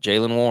getting robbed.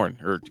 Jaylen Warren,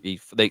 he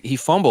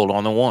fumbled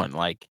on the one.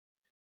 Like,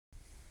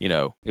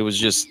 it was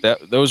just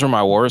that. Those were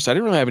my worst. I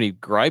didn't really have any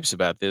gripes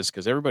about this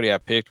because everybody I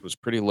picked was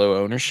pretty low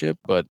ownership,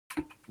 but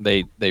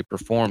they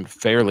performed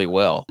fairly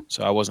well.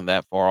 So I wasn't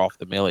that far off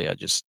the millie. I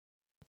just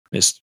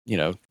missed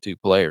 2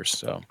 players.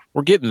 So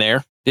we're getting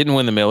there. Didn't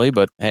win the millie,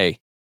 but hey,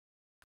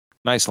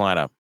 nice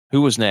lineup.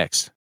 Who was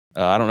next?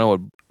 I don't know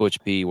what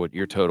Butch P, what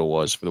your total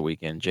was for the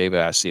weekend.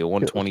 J-Bay, I see a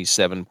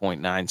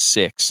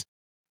 127.96.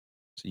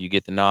 So you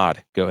get the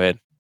nod. Go ahead.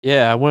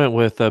 Yeah, I went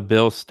with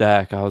Bill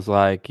Stack. I was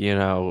like,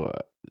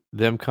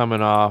 them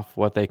coming off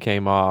what they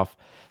came off.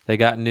 They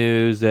got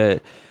news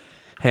that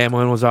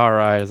Hamlin was all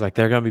right. I was like,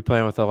 they're going to be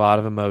playing with a lot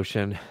of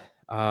emotion.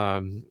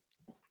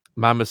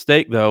 My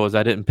mistake, though, was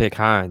I didn't pick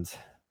Hines.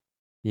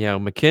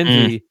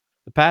 McKenzie,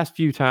 the past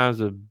few times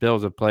the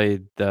Bills have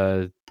played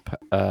the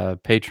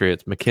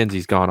Patriots,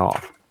 McKenzie's gone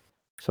off.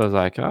 So I was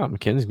like, oh,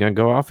 McKenzie's going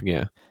to go off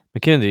again.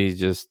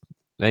 McKenzie's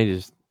they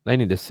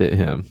need to sit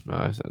him.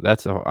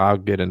 I'll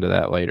get into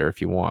that later if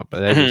you want,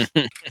 but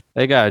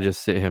they got to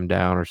just sit him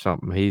down or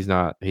something. He's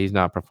not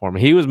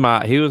performing. He was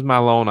my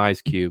lone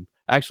ice cube.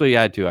 Actually,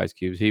 I had 2 ice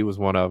cubes. He was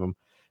one of them.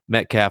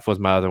 Metcalf was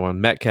my other one.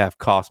 Metcalf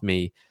cost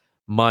me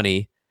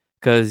money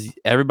because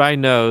everybody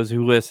knows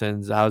who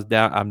listens. I'm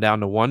down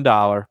to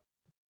 $1.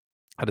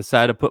 I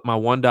decided to put my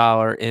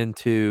 $1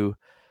 into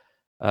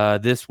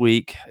this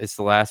week. It's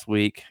the last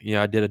week.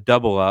 I did a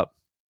double up.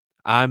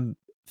 I'm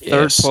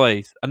third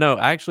place. No,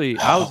 actually,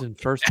 I was in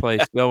first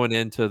place going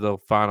into the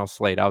final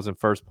slate. I was in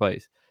first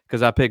place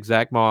because I picked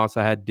Zach Moss.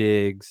 I had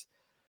Diggs.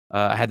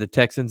 I had the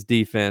Texans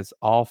defense,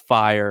 all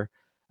fire.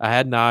 I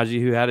had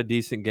Najee, who had a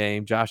decent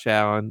game. Josh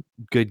Allen,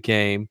 good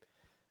game.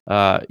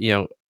 I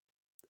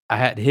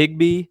had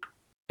Higbee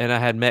and I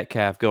had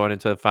Metcalf going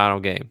into the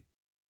final game.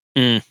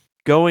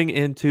 Going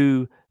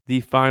into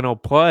the final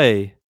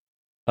play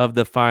of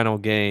the final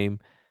game,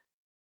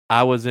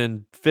 I was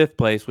in 5th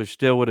place, which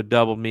still would have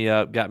doubled me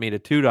up, got me to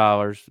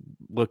 $2,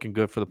 looking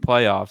good for the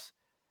playoffs.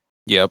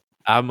 Yep.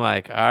 I'm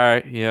like, all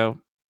right,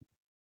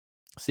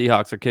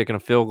 Seahawks are kicking a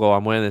field goal.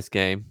 I'm winning this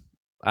game.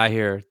 I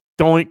hear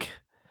doink.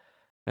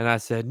 And I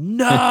said,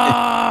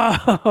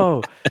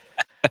 no.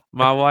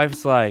 My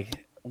wife's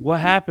like, what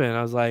happened?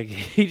 I was like,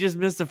 he just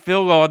missed a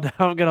field goal. And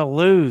now I'm going to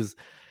lose.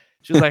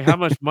 She was like, how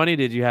much money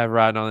did you have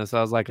riding on this?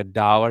 I was like,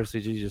 $1. So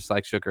she just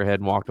shook her head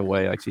and walked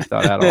away. Like she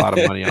thought I had a lot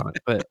of money on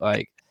it. But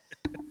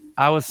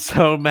I was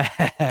so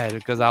mad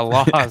because I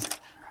lost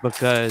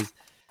because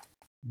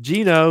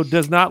Gino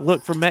does not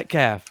look for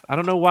Metcalf. I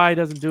don't know why he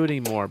doesn't do it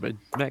anymore, but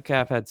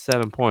Metcalf had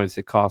 7 points.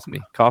 It cost me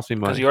money.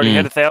 Because he already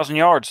had 1,000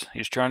 yards.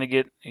 He's trying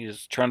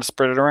to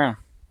spread it around.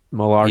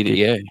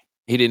 Malarkey.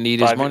 He didn't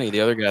need his money.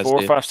 The other guys 4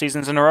 did. or 5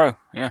 seasons in a row.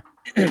 Yeah.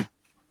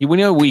 We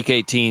know week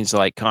 18's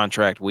like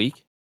contract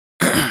week.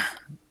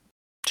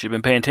 Should have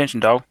been paying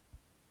attention, dog.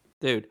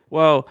 Dude.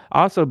 Well,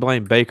 I also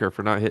blame Baker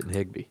for not hitting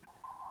Higbee.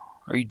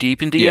 Are you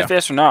deep in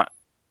DFS or not?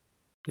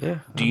 Yeah.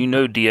 Do you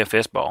know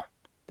DFS ball?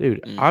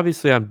 Dude,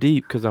 obviously I'm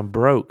deep because I'm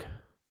broke.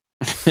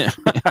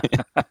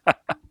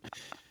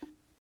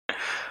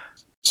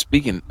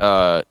 Speaking,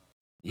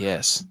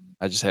 yes,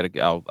 I just had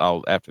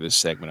I'll after this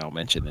segment I'll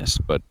mention this,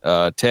 but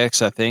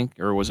Tex, I think,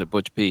 or was it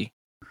Butch P?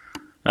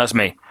 That's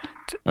me.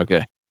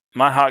 Okay.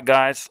 My hot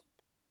guys,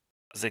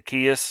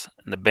 Zacchaeus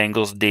and the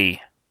Bengals D.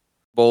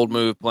 Bold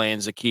move playing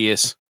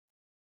Zacchaeus,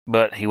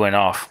 but he went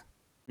off.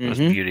 It was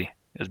beauty.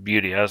 It was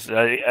beauty.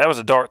 That was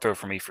a dart throw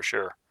for me for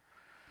sure.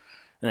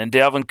 And then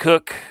Dalvin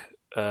Cook,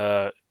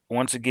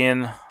 once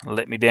again,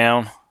 let me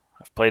down.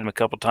 I've played him a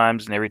couple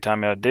times, and every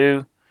time I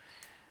do,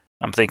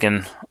 I'm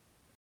thinking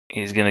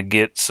he's going to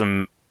get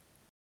some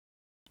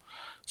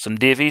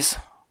divvies.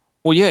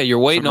 Well, yeah, you're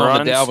waiting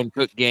on the Dalvin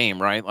Cook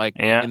game, right? Like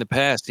in the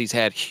past, he's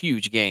had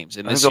huge games,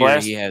 and this year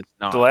he has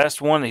not. The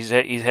last one he's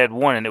had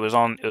one, and it was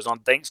on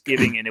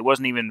Thanksgiving, and it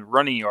wasn't even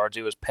running yards;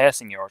 it was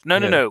passing yards. No.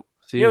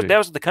 That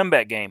was the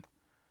comeback game.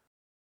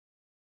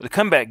 The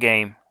comeback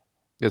game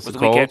was the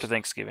week after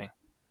Thanksgiving.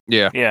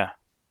 Yeah.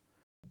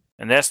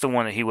 And that's the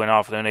one that he went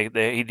off. Then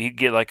he'd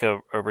get like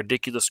a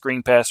ridiculous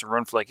screen pass and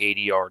run for like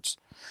 80 yards.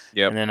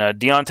 Yeah. And then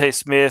Deontay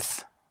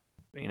Smith,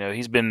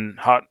 he's been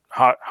hot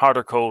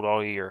or cold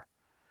all year.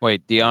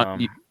 Wait,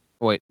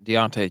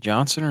 Deontay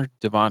Johnson or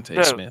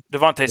Devontae Smith?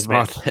 Devontae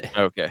Smith.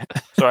 Okay.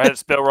 So I had to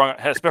spell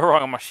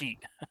wrong. on my sheet.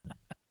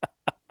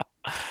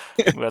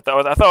 But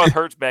I thought with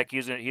Hurts back,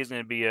 he's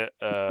going to be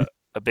a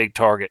big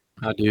target.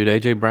 Oh, dude,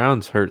 AJ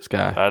Brown's Hurts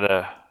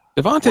guy.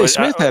 Devontae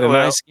Smith had a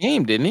nice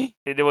game, didn't he?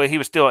 He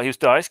was still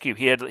Ice Cube.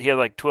 He had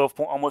like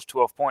almost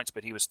 12 points,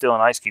 but he was still an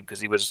Ice Cube because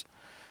he was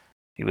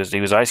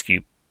Ice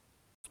Cube.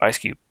 Ice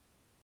Cube.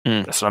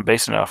 That's what I'm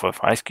basing it off of.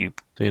 Ice Cube.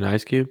 So an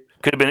Ice Cube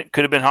could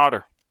have been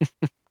hotter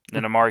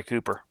than Amari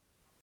Cooper.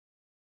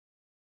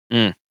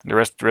 The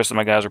rest of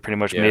my guys are pretty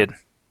much mid.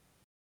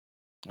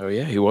 Oh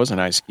yeah, he was an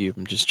Ice Cube.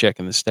 I'm just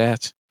checking the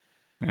stats.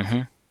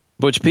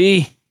 Butch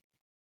P.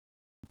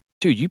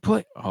 Dude, you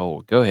play.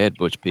 Oh, go ahead,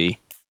 Butch P.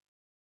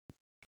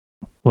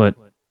 What?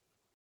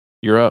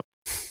 You're up.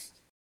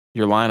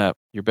 Your lineup,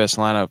 your best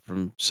lineup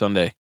from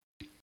Sunday.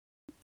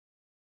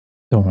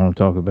 Don't want to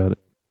talk about it.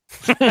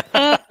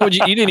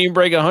 You didn't even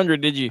break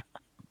 100, did you?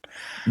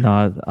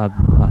 No, I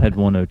had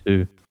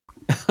 102.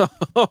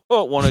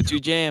 102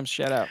 jams.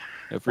 Shout out.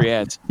 No free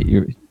ads.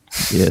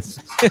 Yes.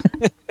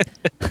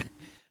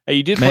 Hey,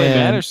 you did play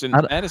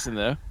Madison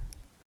though.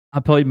 I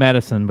played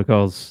Madison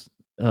because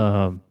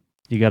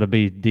you got to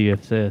be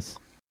DFS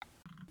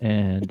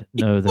and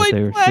know that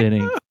they were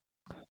sitting.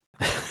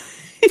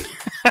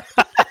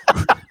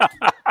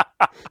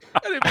 I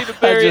didn't mean to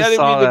bury. I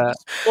didn't mean to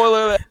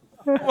spoiler that.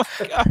 Oh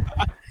my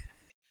god.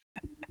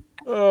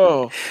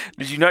 Oh.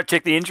 Did you not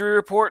check the injury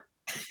report?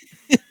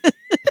 He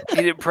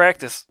didn't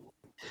practice.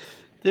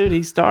 Dude,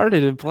 he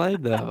started and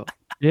played though.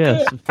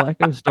 Yes,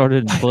 Flacco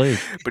started and played.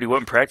 But he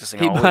wasn't practicing.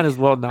 He might as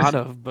well not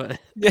have, but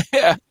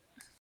yeah.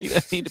 He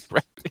doesn't need to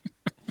practice.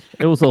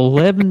 It was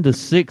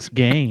 11-6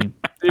 game.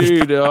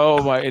 Dude,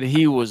 oh my, and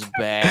he was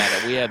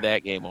bad. We had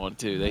that game on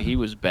too. He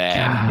was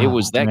bad. Game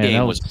was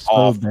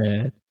awful.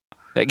 Bad.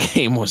 That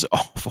game was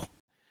awful.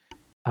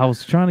 I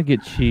was trying to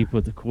get cheap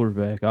with the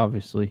quarterback,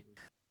 obviously.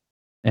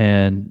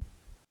 And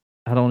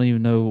I don't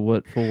even know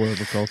what for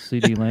because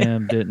CeeDee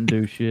Lamb didn't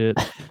do shit.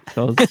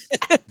 Because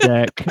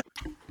Dak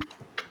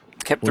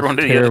kept throwing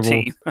to the other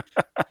team.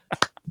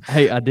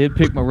 Hey, I did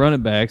pick my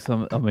running backs. Hey,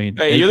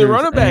 Akers, you're the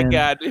running back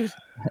guy, dude.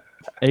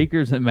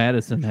 Akers and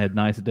Madison had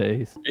nice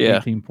days. Yeah.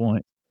 18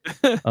 points.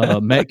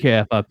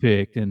 Metcalf I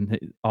picked, and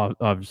he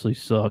obviously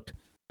sucked.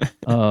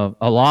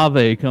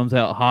 Olave comes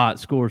out hot,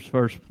 scores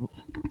first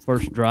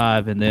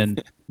drive, and then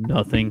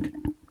nothing.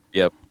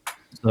 Yep.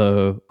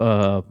 So,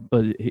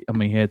 but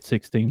he had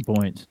 16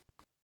 points.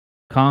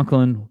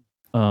 Conklin,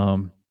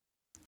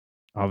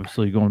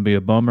 obviously going to be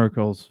a bummer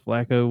because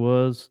Flacco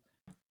was,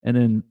 and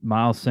then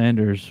Miles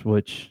Sanders,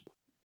 which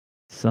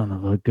son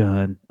of a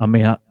gun.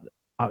 I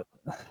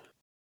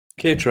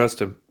can't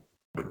trust him.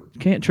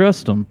 Can't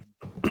trust him.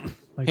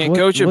 Can't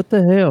coach him. What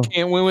the hell?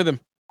 Can't win with him.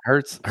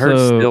 Hurts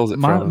steals it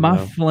from him. My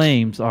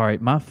Flames. All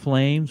right, my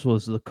Flames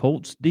was the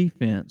Colts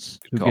defense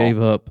who gave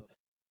up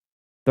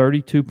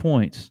 32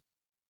 points,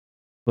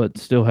 but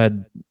still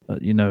had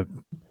a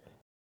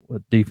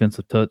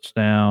defensive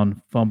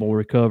touchdown, fumble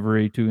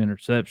recovery, 2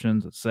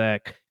 interceptions, a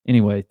sack.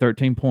 Anyway,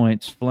 13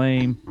 points.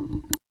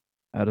 Flame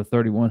out of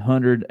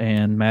 3,100,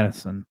 and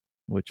Madison,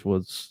 which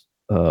was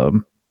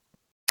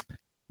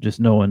just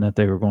knowing that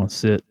they were going to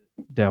sit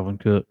Dalvin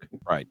Cook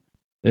right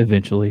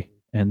eventually,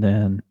 and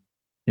then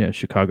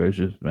Chicago's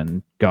just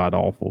been god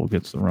awful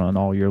against the run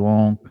all year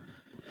long.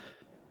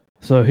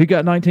 So he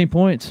got 19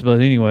 points, but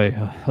anyway,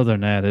 other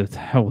than that,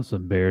 that was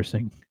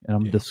embarrassing, and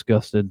I'm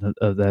disgusted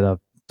that I've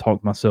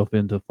talked myself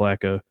into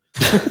Flacco.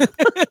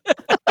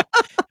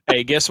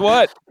 Hey, guess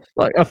what?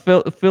 Like I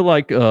feel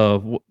like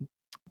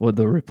with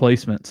the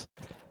replacements.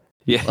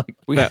 Yeah, like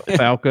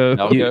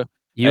Falco.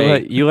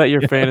 You let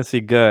your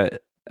fantasy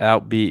gut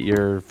outbeat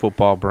your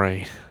football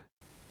brain.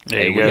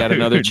 Hey, we got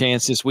another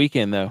chance this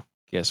weekend, though.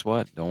 Guess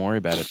what? Don't worry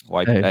about it.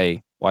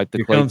 Wipe the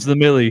Here slate. comes the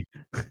Millie.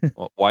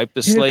 Wipe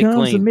the Here slate comes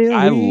clean. the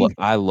Millie,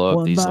 I love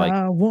one these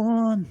by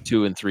one.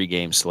 2 and 3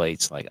 game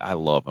slates. Like I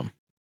love them.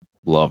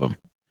 Love them.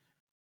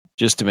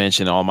 Just to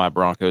mention, all my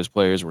Broncos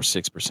players were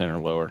 6% or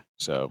lower.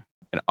 So,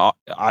 and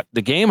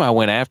the game I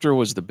went after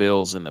was the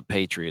Bills and the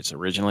Patriots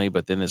originally,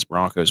 but then this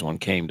Broncos one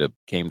came to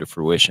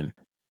fruition.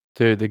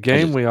 Dude, the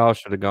game we all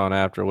should have gone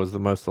after was the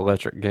most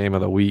electric game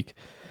of the week.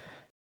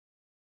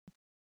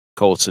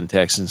 Colts and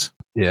Texans.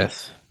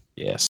 Yes.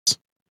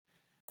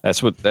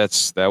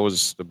 That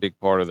was a big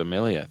part of the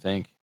Millie, I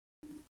think.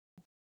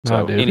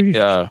 So,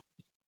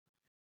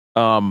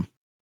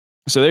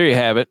 so there you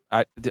have it.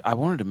 I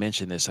wanted to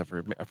mention this. I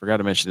forgot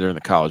to mention during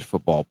the college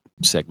football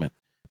segment.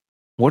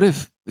 What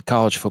if the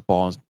college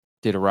football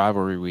did a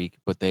rivalry week,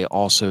 but they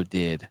also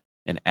did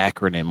an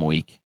acronym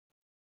week,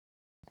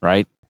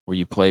 right? Where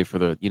you play for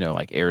the,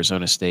 like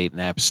Arizona State and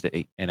App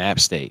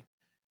State,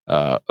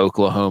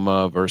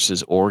 Oklahoma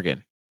versus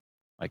Oregon,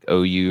 like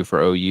OU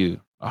for OU,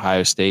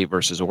 Ohio State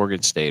versus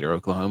Oregon State or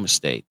Oklahoma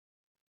State.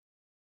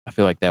 I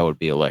feel like that would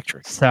be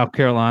electric. South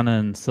Carolina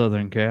and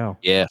Southern Cal.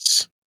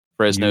 Yes.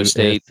 Fresno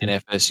State and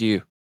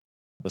FSU.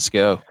 Let's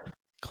go.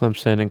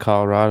 Clemson and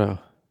Colorado.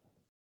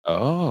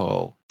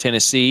 Oh,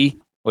 Tennessee.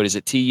 What is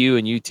it? TU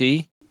and UT?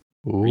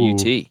 Or Ooh.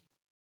 UT? No.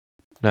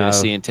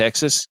 Tennessee and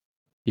Texas?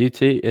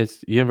 UT,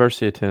 it's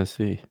University of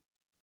Tennessee.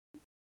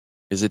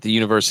 Is it the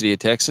University of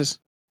Texas?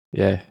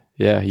 Yeah,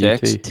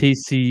 Tex? UT.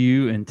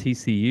 TCU and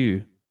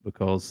TCU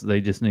because they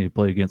just need to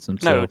play against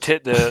themselves. No,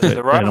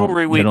 the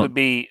rivalry week would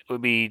be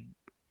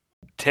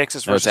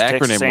Texas versus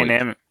Texas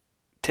A&M.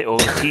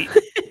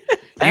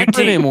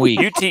 Acronym week.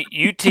 UT.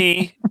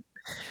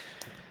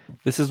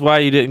 This is why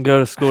you didn't go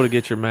to school to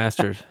get your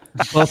master's.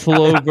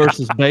 Buffalo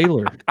versus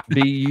Baylor.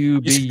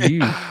 BU.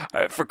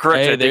 For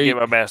correction, I did get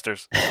my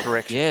master's.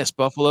 Correction. Yes,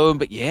 Buffalo.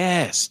 But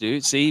yes,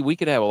 dude. See, we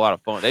could have a lot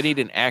of fun. They need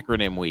an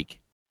acronym week.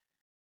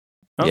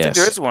 I don't think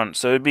there is one.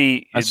 So it'd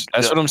be. That's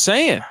what I'm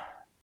saying.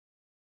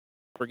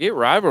 Forget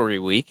rivalry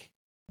week.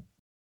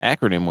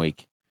 Acronym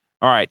week.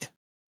 All right.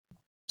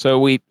 So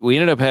we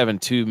ended up having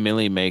 2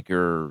 Millie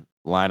Maker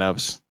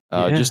lineups.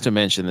 Just to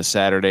mention the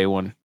Saturday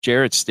one,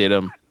 Jarrett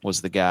Stidham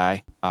was the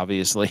guy,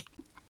 obviously,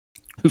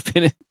 who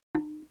finished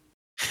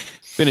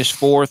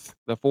fourth,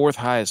 the 4th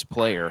highest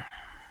player.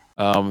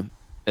 And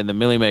the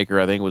Millie Maker,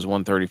 I think, was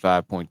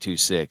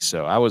 135.26.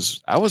 So I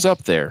was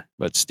up there.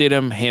 But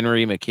Stidham,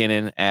 Henry,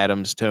 McKinnon,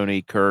 Adams,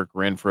 Tony, Kirk,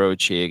 Renfro,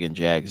 Chig, and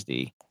Jags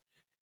D.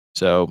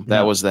 So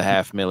that was the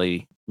half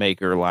Millie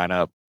Maker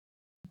lineup.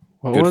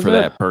 Good for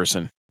that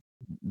person.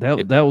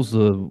 That was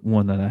the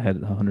one that I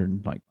had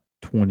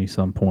 120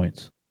 some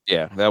points.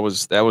 Yeah, that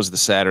was the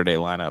Saturday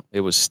lineup.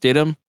 It was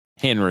Stidham,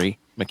 Henry,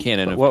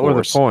 McKinnon. But what were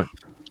the points?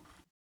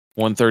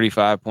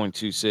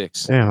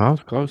 135.26. Damn, I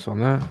was close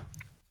on that.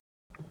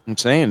 I'm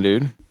saying,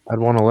 dude. I'd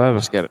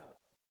 111.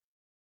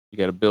 You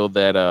got to build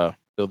that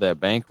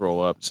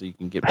bankroll up so you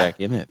can get back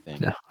in that thing.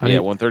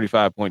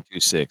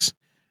 135.26.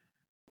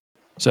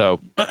 So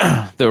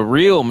the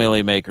real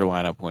Millie Maker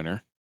lineup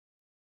winner,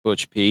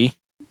 Butch P.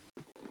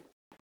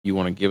 You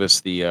want to give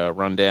us the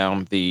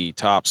rundown? The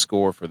top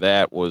score for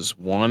that was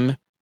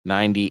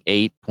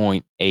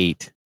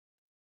 198.8.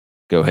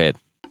 Go ahead.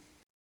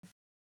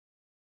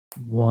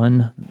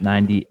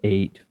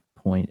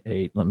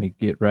 198.8. Let me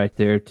get right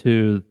there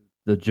to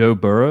the Joe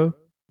Burrow.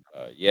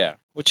 Yeah,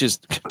 which is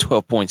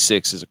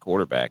 12.6 as a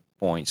quarterback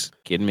points.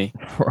 Kidding me?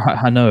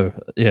 I know.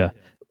 Yeah,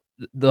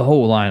 the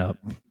whole lineup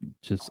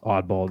just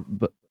oddball.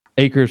 But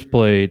Akers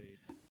played.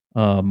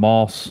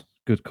 Moss,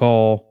 good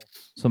call.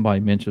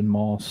 Somebody mentioned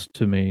Moss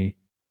to me,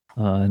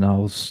 and I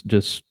was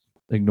just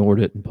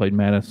ignored it and played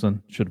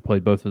Madison. Should have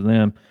played both of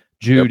them.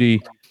 Judy,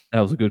 that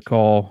was a good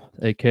call.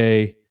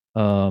 AK,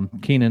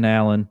 Keenan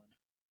Allen,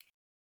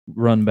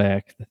 run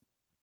back.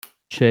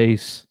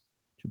 Chase,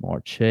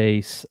 Jamar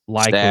Chase,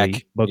 likely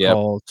Stack.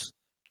 because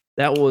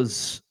that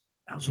was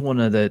one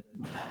of that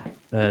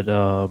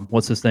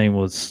what's his name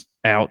was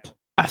out.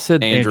 I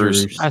said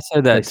Andrews. I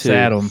said that too.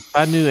 Sat him.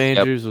 I knew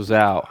Andrews was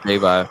out. Hey,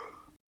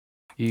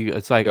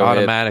 it's like Go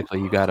automatically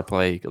you got to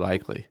play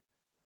likely.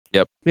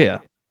 Yep. Yeah.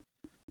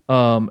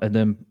 And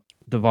then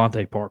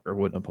Devontae Parker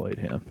wouldn't have played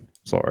him.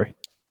 Sorry,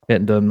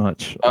 hadn't done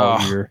much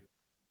all year,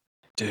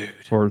 dude.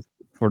 For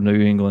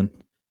New England.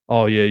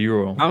 Oh yeah, you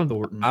were on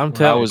Thornton. I'm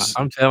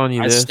telling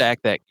you, I this.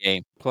 stacked that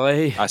game.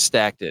 I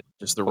stacked it,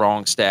 just the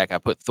wrong stack. I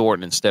put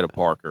Thornton instead of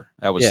Parker.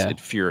 That was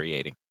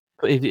infuriating.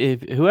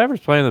 If whoever's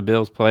playing the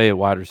Bills play a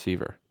wide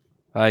receiver,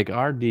 like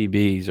our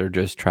DBs are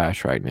just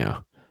trash right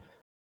now,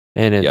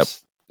 and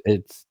it's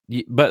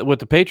but with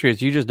the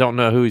Patriots, you just don't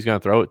know who he's going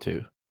to throw it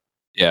to.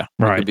 Yeah,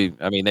 right.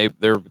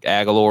 They're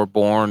Aguilar,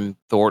 Bourne,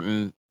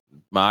 Thornton,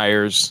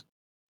 Myers,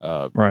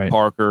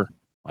 Parker.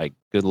 Like,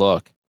 good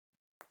luck.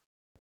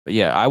 But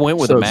yeah, I went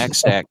with a max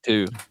stack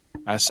too.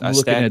 I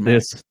stacked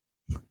this.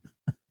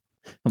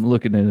 I'm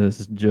looking at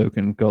this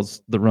joking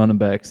because the running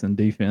backs and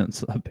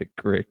defense I picked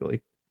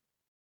correctly,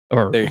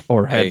 or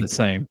had the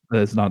same.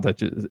 That's not that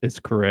it's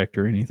correct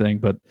or anything,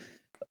 but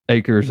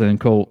Akers and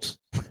Colts.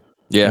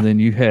 Yeah, and then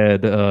you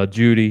had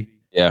Judy.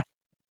 Yeah.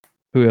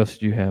 Who else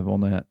did you have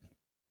on that?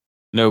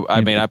 No,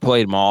 I mean I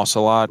played Moss a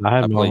lot.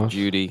 I played Moss.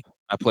 Judy.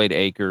 I played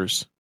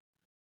Akers.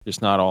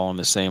 Just not all in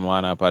the same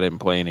lineup. I didn't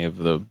play any of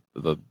the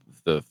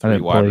three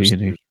wide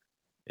receivers.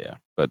 Yeah,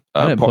 but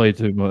I didn't play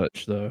too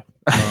much though.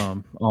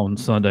 On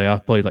Sunday, I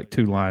played like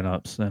 2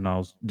 lineups, and I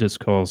was just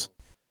cause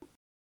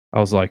I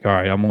was like, all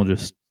right, I'm gonna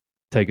just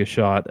take a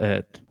shot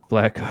at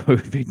Flacco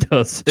if he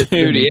does it.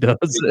 Dude, he does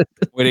it.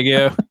 Way to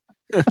go!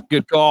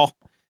 Good call.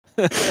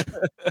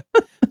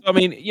 I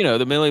mean,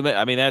 the Millie.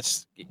 I mean,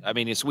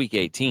 it's week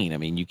 18. I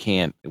mean, you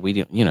can't. We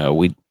didn't.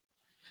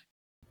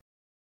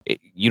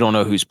 You don't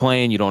know who's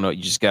playing. You don't know.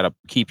 You just got to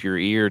keep your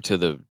ear to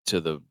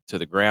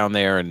the ground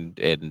there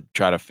and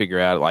try to figure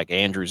out. Like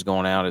Andrews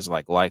going out is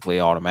like likely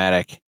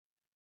automatic,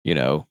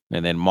 and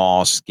then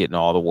Moss getting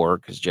all the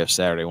work because Jeff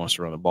Saturday wants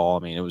to run the ball. I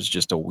mean, it was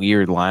just a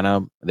weird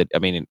lineup. At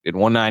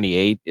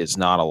 198 is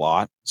not a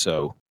lot.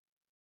 So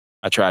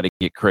I try to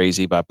get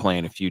crazy by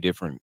playing a few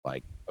different.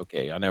 Like,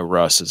 okay, I know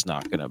Russ is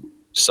not going to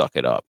suck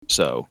it up,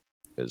 so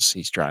because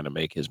he's trying to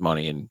make his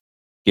money and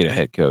get a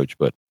head coach,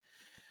 but.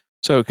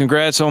 So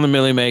congrats on the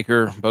Millie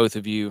Maker, both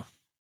of you,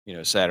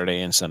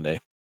 Saturday and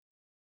Sunday.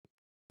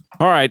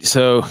 All right,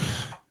 so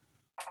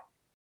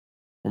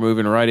we're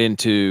moving right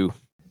into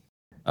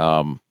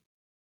the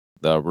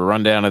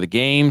rundown of the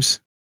games.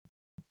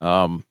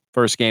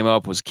 First game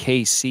up was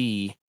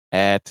KC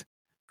at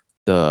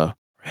the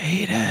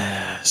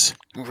Raiders.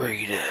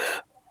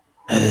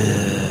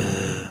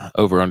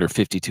 Over under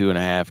 52.5.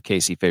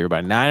 KC favored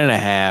by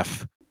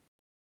 9.5.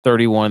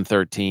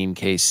 31-13.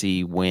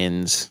 KC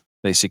wins.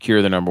 They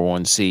secure the number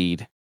 1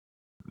 seed,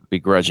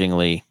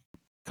 begrudgingly,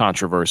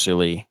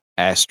 controversially,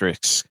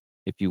 asterisks,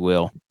 if you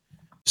will.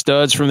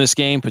 Studs from this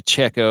game: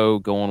 Pacheco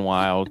going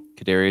wild,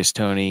 Kadarius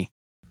Toney,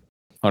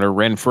 Hunter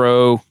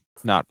Renfrow,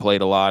 not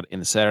played a lot in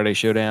the Saturday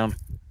showdown.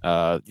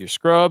 Your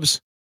scrubs: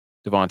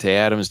 Devontae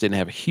Adams didn't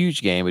have a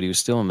huge game, but he was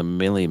still in the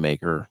Millie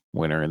Maker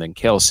winner. And then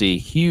Kelsey,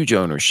 huge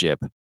ownership,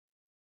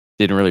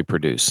 didn't really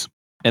produce.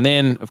 And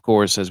then, of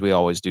course, as we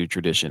always do,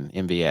 tradition,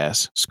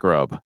 MVS,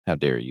 scrub. How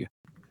dare you?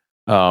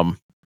 You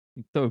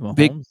throw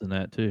Mahomes in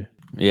that too.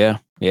 Yeah.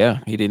 He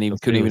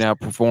couldn't even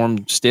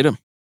outperform Stidham,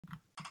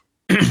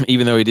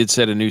 even though he did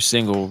set a new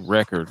single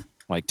record,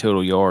 like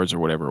total yards or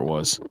whatever it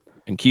was.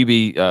 And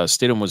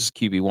Stidham was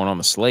QB1 on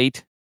the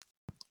slate.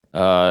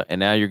 And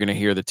now you're going to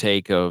hear the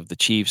take of the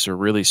Chiefs are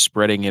really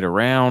spreading it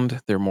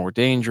around. They're more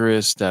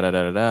dangerous.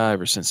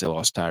 Ever since they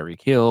lost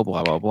Tyreek Hill.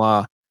 Blah blah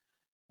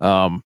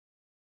blah.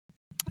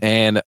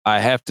 And I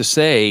have to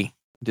say,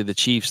 did the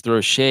Chiefs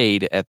throw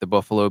shade at the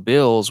Buffalo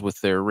Bills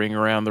with their ring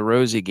around the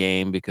rosy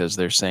game because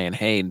they're saying,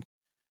 hey,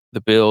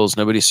 the Bills,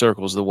 nobody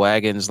circles the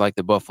wagons like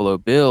the Buffalo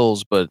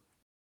Bills, but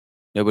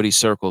nobody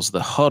circles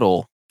the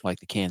huddle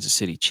like the Kansas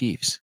City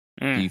Chiefs.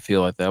 Do you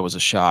feel like that was a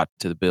shot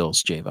to the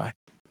Bills, J-Vi?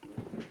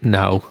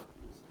 No.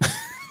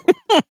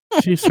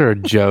 Chiefs are a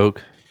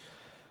joke.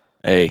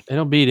 Hey. They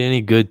don't beat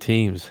any good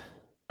teams.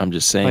 I'm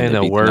just saying playing they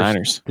the beat worst the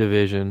Niners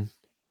division.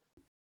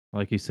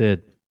 Like you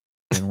said,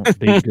 they don't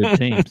beat good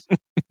teams.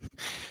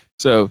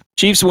 So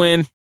Chiefs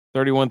win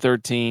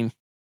 31-13.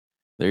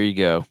 There you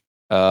go.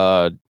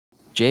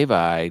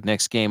 J-Vi,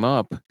 next game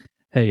up.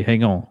 Hey,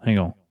 hang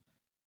on.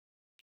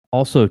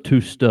 Also, 2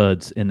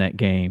 studs in that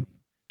game.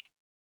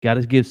 Got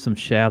to give some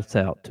shouts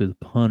out to the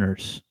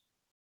punters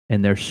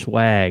and their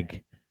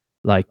swag.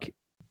 Like,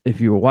 if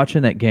you were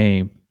watching that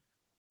game,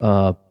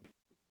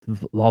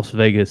 Las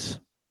Vegas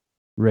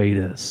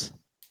Raiders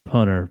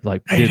punter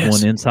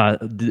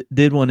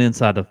did one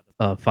inside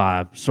of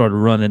 5, started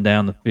running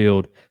down the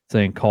field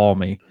saying, call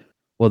me.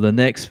 Well, the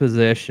next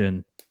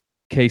possession,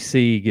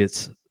 KC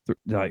gets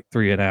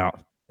 3 and out.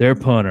 Their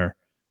punter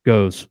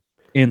goes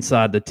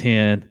inside the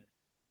 10,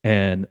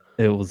 and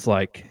it was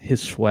like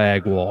his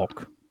swag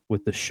walk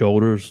with the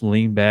shoulders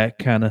lean back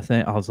kind of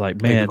thing. I was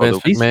like, man,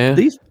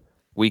 these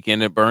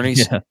weekend at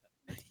Bernie's. Yeah.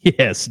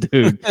 Yes,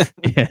 dude.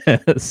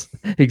 Yes,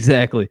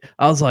 exactly.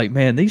 I was like,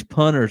 man, these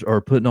punters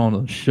are putting on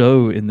a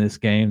show in this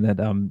game that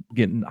I'm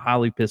getting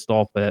highly pissed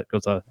off at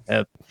because I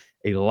have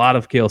a lot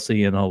of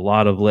Kelsey and a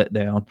lot of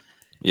letdown.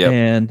 Yeah.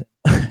 And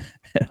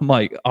I'm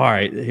like, all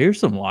right, here's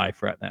some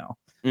life right now.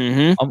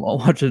 Mm-hmm. I'm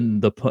watching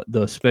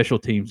the special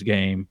teams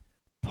game,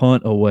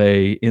 punt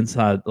away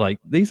inside. Like,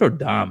 these are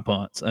dime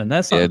punts, and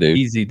that's not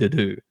easy to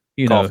do.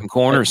 Coffin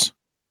corners.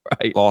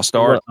 Right. Lost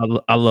start.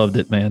 I loved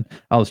it, man.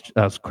 I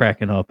was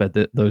cracking up at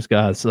those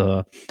guys,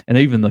 and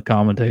even the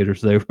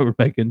commentators. They were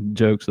making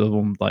jokes of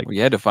them. Like, you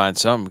had to find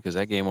something because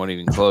that game wasn't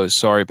even close.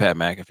 Sorry, Pat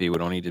McAfee. We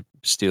don't need to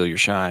steal your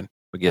shine.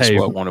 But guess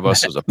what? One of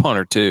us was a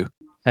punter too.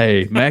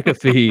 Hey,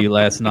 McAfee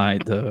last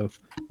night though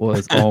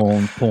was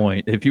on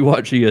point. If you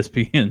watch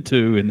ESPN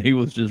too, and he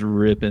was just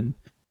ripping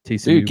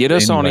TCU. Dude, get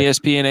us on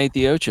ESPN 8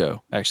 the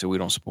Ocho. Actually, we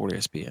don't support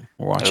ESPN.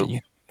 We're watching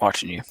you.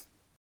 Watching you.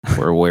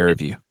 We're aware of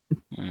you.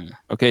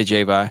 Okay,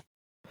 J-Vi.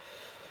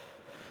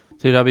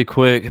 Dude, I'll be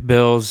quick.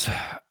 Bills,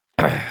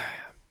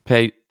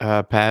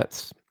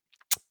 Pats,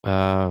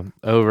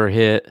 over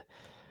hit.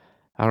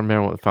 I don't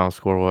remember what the final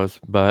score was,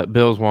 but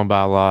Bills won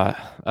by a lot.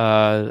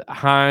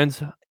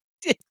 Hines.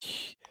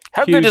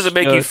 How good does it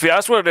make you feel? I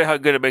just want to know how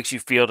good it makes you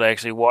feel to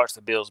actually watch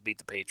the Bills beat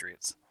the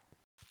Patriots.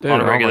 Dude,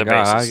 on a regular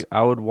basis.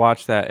 I would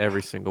watch that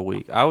every single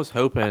week. I was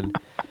hoping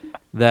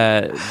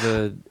that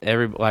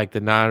the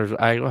Niners.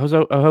 I was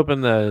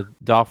hoping the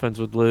Dolphins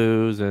would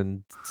lose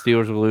and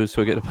Steelers would lose,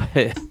 so we get to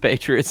play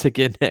Patriots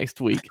again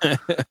next week.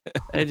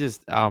 It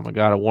just, oh my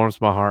god, it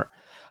warms my heart.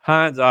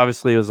 Hines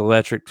obviously was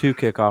electric. 2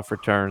 kickoff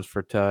returns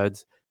for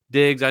Tuds.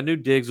 Diggs, I knew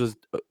Diggs was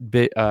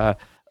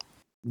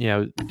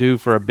due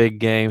for a big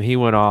game. He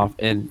went off,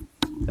 and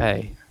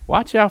hey,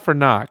 watch out for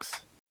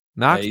Knox.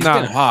 Knox, he's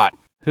been hot.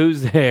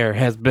 Who's there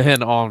has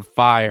been on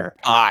fire.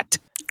 Hot.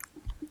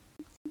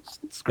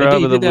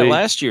 Scrub of the week. That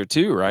last year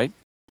too, right?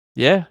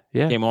 Yeah.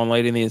 Came on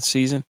late in the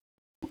season.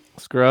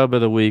 Scrub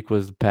of the week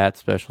was Pat's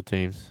special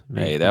teams.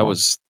 Hey, that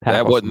wasn't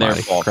their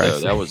fault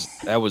though.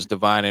 That was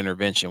divine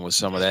intervention with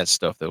some of that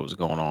stuff that was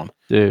going on.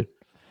 Dude.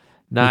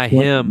 Not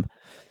him.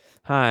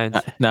 Hines.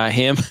 Not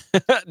him.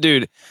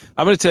 Dude,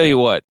 I'm gonna tell you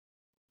what.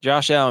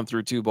 Josh Allen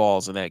threw 2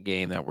 balls in that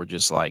game that were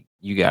just like,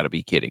 you gotta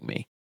be kidding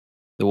me.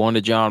 The one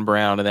to John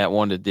Brown and that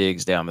one to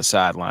Diggs down the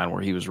sideline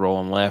where he was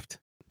rolling left.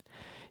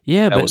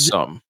 Yeah, that was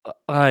something.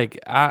 Like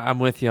I'm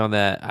with you on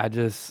that. I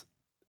just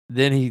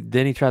then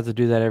he tries to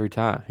do that every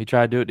time. He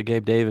tried to do it to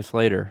Gabe Davis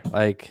later.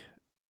 And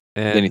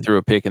then he threw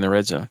a pick in the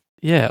red zone.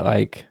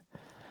 Yeah,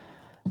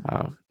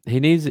 he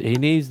needs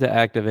to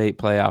activate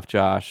playoff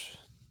Josh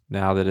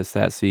now that it's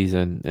that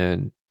season.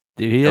 And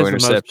he has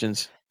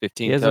interceptions,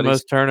 15. He has the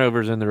most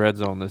turnovers in the red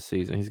zone this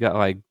season. He's got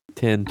like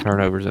 10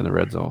 turnovers in the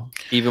red zone,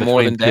 even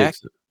more than Dak.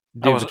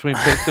 Between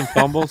picks and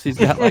fumbles, he's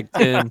got like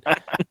 10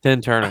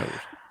 turnovers.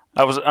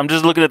 I'm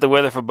just looking at the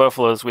weather for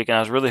Buffalo this week, and I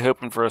was really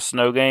hoping for a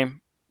snow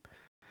game.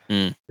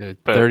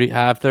 30,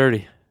 high of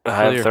 30.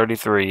 High of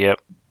 33,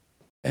 yep.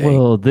 Hey.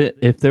 Well,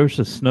 if there's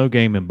a snow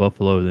game in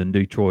Buffalo, then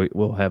Detroit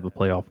will have a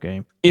playoff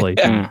game played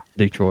in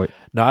Detroit.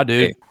 Nah,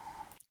 dude. Hey.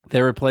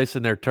 They're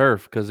replacing their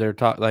turf because they're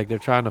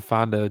trying to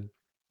find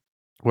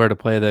where to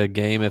play the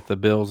game if the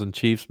Bills and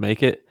Chiefs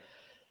make it.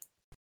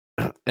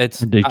 It's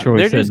Detroit.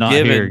 They're just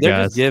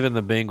giving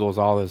the Bengals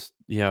all this,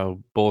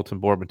 bulletin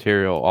board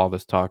material, all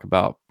this talk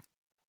about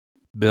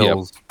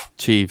Bills,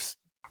 Chiefs,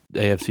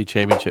 AFC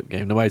Championship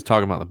game. Nobody's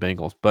talking about the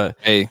Bengals, but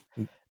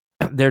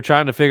they're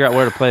trying to figure out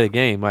where to play the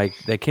game. Like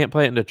they can't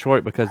play it in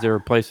Detroit because they're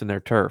replacing their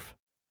turf.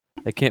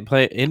 They can't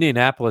play it.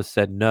 Indianapolis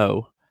said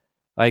no.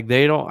 Like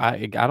they don't.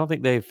 I don't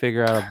think they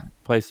figure out a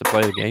place to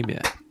play the game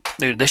yet.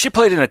 Dude, they should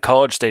play it in a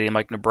college stadium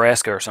like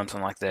Nebraska or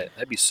something like that.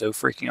 That'd be so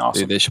freaking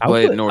awesome. Dude, they should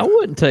play it North. I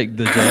wouldn't take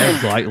the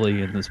Jags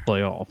lightly in this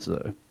playoffs,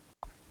 though.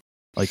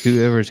 Like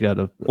whoever's got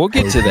to. We'll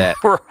get to that.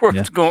 We're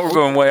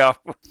going way off.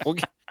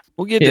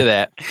 We'll get to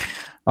that.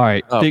 All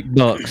right, Thick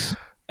Bucks.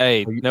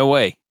 Hey, no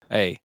way.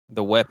 Hey,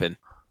 the weapon,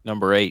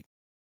 number 8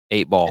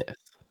 ball.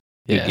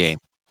 Good game.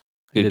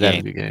 Good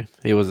game.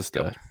 He was a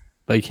stud,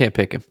 but you can't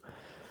pick him.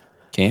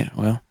 Can't.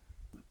 Well,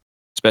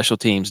 special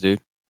teams,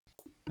 dude.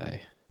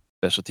 Hey.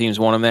 Special teams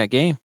won him that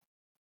game.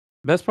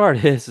 Best part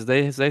is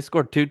they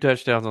scored 2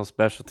 touchdowns on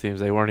special teams.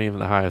 They weren't even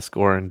the highest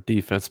score in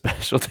defense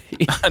special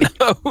teams. I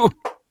know.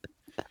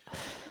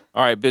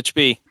 All right, bitch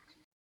B.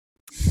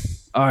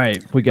 All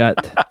right, we got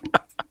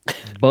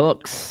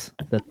Bucks,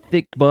 the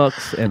Thick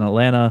Bucks, and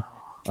Atlanta.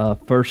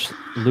 First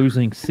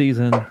losing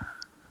season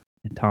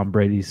in Tom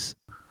Brady's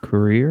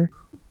career.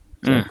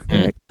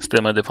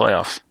 Still made the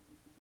playoffs.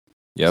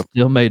 Yep.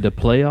 Still made the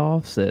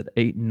playoffs at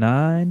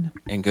 8-9.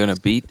 And gonna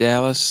beat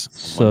Dallas.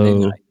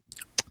 So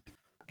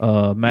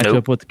match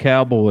up with the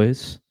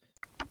Cowboys.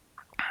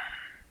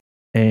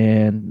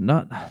 And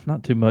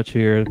not too much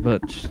here,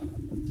 but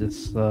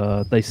just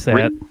they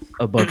sat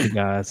a bunch of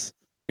guys.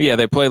 Yeah,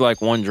 they played like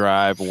one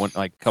drive,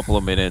 like a couple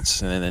of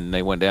minutes, and then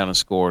they went down and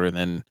scored. And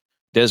then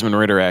Desmond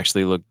Ridder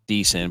actually looked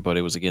decent, but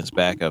it was against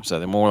backups. So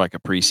they're more like a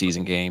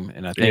preseason game.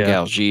 And I think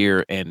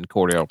Algier and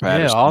Cordell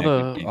Patterson.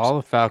 Yeah, all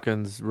the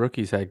Falcons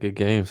rookies had good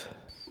games.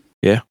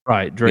 Yeah,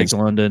 right. Drake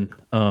London.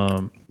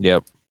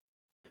 Yep.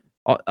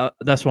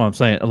 That's what I'm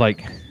saying.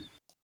 Like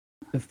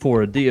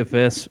for a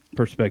DFS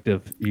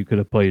perspective, you could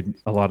have played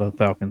a lot of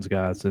Falcons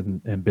guys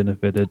and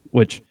benefited.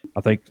 Which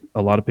I think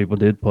a lot of people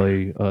did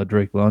play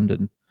Drake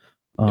London.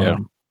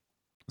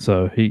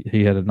 So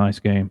he had a nice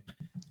game.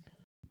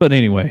 But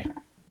anyway.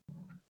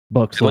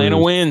 Bucks Atlanta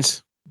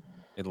wins.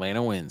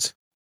 Atlanta wins.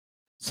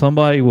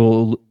 Somebody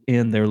will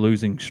end their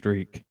losing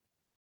streak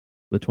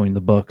between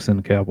the Bucks and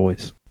the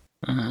Cowboys.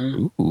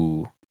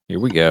 Ooh, here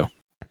we go.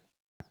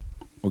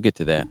 We'll get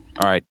to that.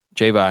 All right,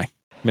 J-Bye.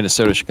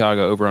 Minnesota,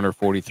 Chicago, over under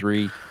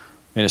 43.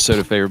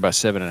 Minnesota favored by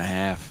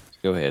 7.5.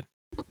 Go ahead.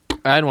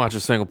 I didn't watch a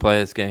single play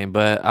of this game,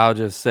 but I'll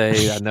just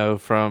say I know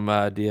from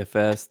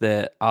DFS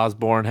that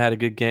Osborne had a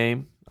good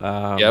game. Yep.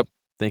 I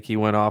think he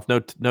went off.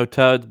 No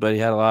tuds, but he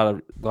had a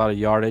lot of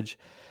yardage.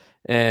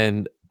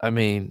 And I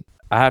mean,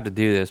 I have to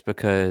do this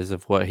because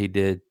of what he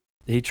did.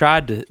 He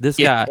tried to. This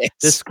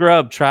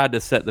scrub tried to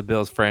set the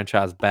Bills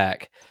franchise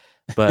back,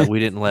 but we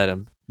didn't let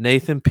him.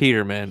 Nathan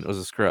Peterman was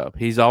a scrub.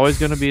 He's always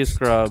going to be a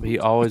scrub. He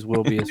always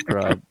will be a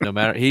scrub. No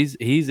matter he's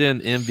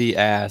in MV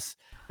ass.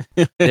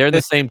 They're in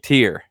the same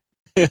tier.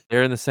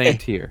 They're in the same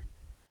tier.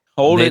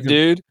 Hold it,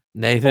 dude.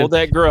 Nathan, hold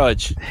that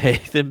grudge.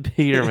 Nathan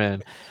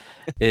Peterman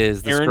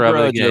is the Aaron scrub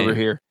Grudge of the game over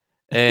here.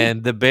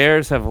 And the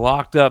Bears have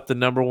locked up the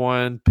number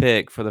 1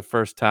 pick for the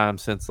first time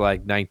since like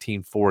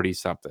 1940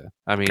 something.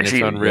 I mean, it's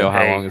unreal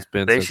how long it's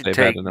been since they've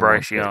had the number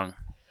Bryce 1 Young. Pick.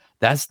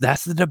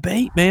 That's the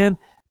debate, man.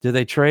 Do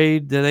they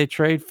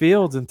trade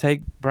Fields and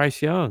take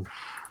Bryce Young?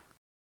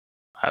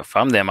 If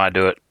I'm them, I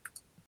do it.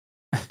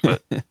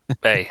 But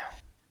hey,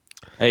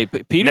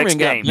 Peterman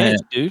got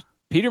benched, dude.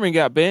 Peterman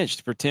got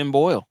benched for Tim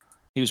Boyle.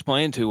 He was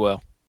playing too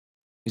well.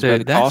 He's about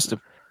to cost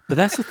him. But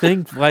that's the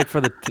thing, like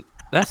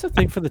that's the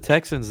thing for the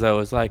Texans, though,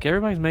 is like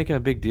everybody's making a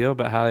big deal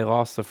about how they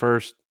lost the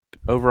first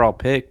overall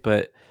pick,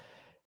 but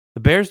the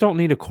Bears don't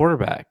need a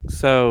quarterback.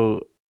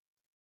 So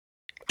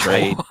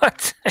trade.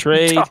 What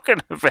are you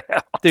talking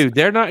about? Dude,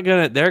 they're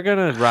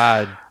gonna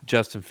ride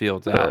Justin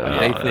Fields out.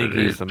 Like, they think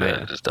he's the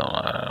man.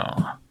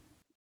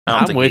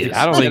 I'm with you.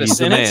 I don't think he's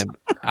the man.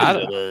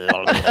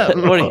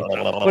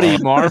 What are you,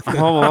 Marv from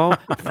Home Alone?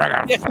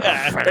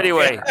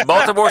 Anyway,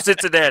 Baltimore,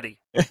 Cincinnati.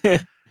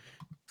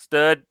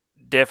 Stud,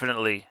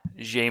 definitely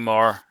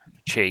Jamar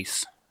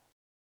Chase.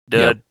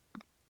 Dud,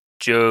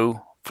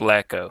 Joe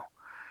Flacco.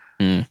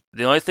 The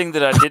only thing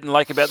that I didn't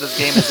like about this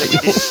game is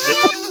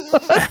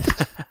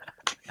that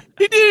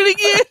he did it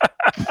again.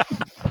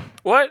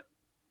 What?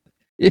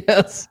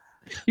 Yes.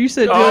 You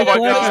said Joe Flacco.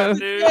 God,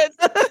 dude.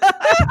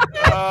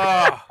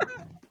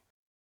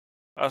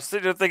 I was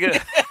sitting there thinking.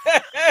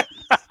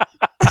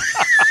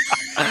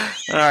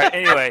 All right.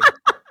 Anyway,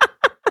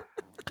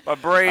 my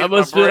brain. I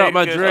must spit out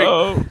my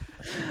drink.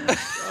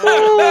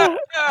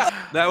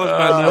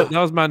 That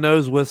was my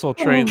nose whistle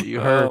train that you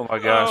heard. Oh my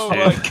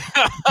gosh,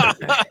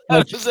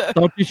 dude!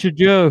 Thought you should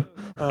Joe.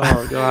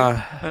 Oh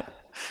god.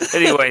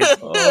 Anyway,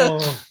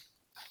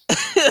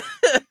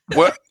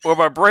 where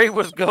my brain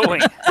was going.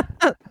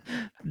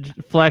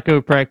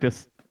 Flacco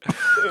practice.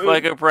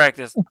 Flacco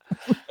practice.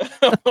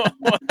 Oh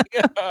my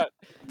god.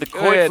 The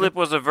coin flip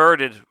was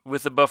averted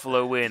with the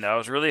Buffalo win. I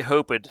was really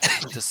hoping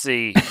to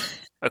see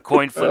a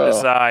coin flip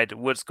decide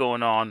what's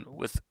going on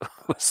with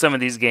some of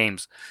these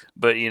games,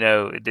 but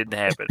it didn't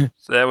happen.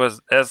 So that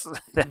was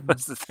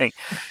the thing.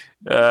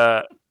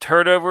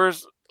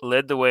 Turnovers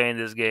led the way in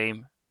this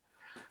game.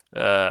 2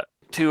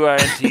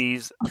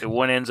 INTs,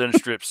 1 end zone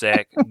strip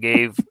sack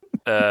gave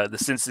the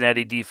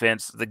Cincinnati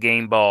defense the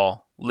game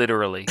ball,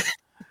 literally.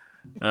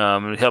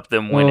 It helped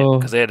them win it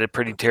because they had a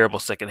pretty terrible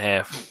second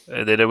half.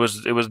 That it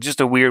was just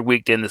a weird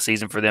week to end the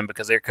season for them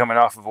because they're coming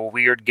off of a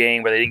weird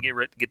game where they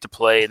didn't get to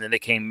play, and then they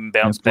came and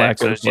bounced back.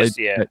 So it's just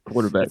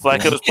quarterback.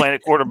 Flacco was playing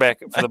at quarterback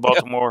for the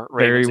Baltimore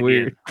Ravens. Very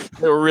weird.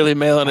 They were really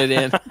mailing it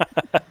in.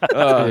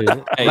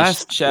 Hey,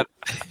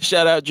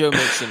 shout out Joe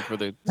Mixon for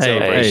the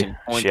celebration.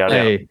 Shout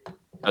out.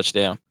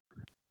 Touchdown.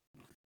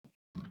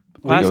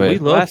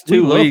 Last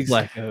 2 weeks.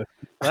 Flacco.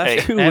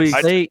 Last 2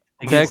 weeks.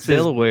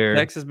 Delaware.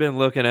 Texas has been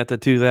looking at the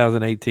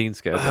 2018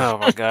 schedule. Oh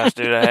my gosh,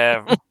 dude! I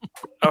have.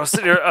 I was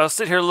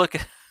sitting here looking.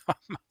 Oh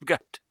my God!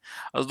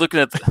 I was looking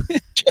at the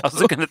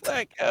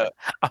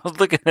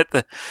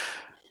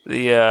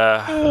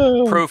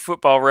Pro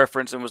Football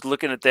Reference and was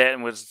looking at that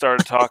and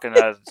started talking.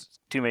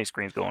 Too many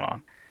screens going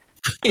on.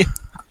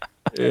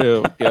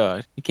 Oh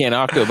God! You can't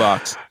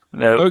octobox.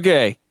 No.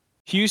 Okay,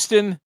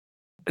 Houston.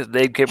 His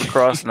name came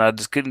across and I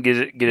just couldn't get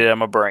it out of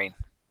my brain.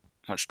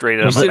 Went straight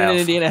out of my Houston mouth. in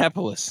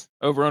Indianapolis.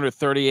 Over under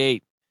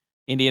 38.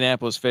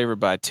 Indianapolis favored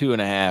by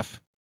 2.5.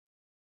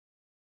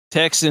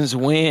 Texans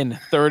win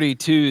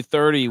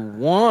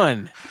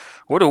 32-31.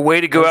 What a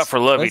way to go out for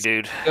Lovey,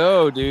 dude.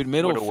 Go, dude.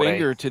 Middle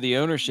finger to the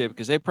ownership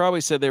because they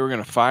probably said they were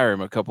going to fire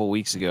him a couple of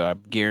weeks ago. I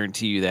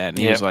guarantee you that. And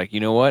he was like, you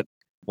know what?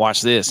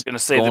 Watch this. Going to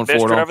say the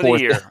best drive of the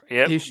year.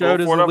 Yep. He showed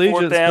his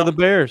allegiance to the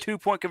Bears.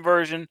 2-point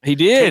conversion. He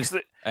did.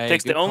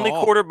 Takes the only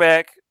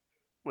quarterback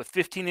with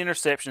 15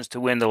 interceptions to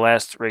win the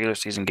last regular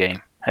season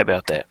game. How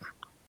about that?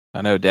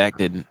 I know Dak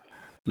didn't.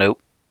 Nope.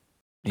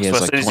 He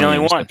has he's the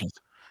only one.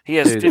 He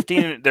has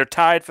 15. They're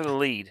tied for the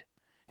lead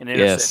in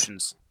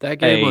interceptions. That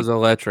game was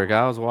electric.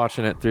 I was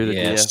watching it through the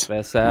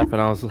DFS app,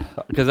 and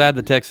because I had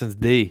the Texans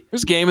D. It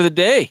was game of the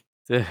day.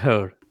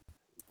 Dude.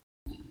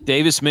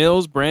 Davis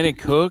Mills, Brandon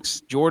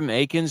Cooks, Jordan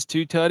Akins,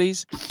 2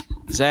 tutties.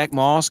 Zach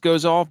Moss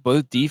goes off.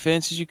 Both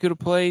defenses you could have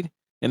played.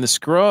 And the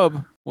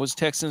scrub was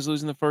Texans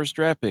losing the first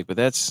draft pick. But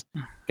that's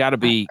gotta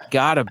be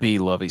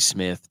Lovie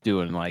Smith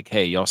doing like,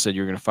 hey, y'all said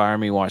you're gonna fire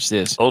me. Watch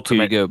this.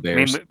 Ultimate. Here you go,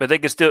 Bears. I mean, but they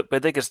could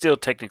still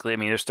technically. I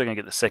mean, they're still gonna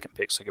get the second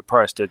pick, so they could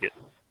probably still get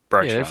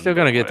Bryce. Yeah, they're still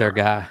gonna get their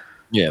guy.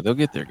 Yeah, they'll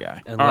get their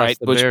guy. Unless all right,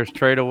 the Bears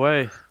trade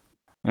away.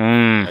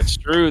 That's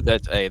true.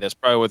 That's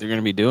probably what they're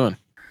gonna be doing.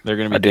 They're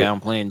gonna be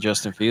downplaying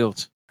Justin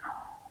Fields.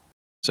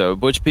 So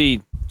Butch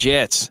P,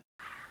 Jets,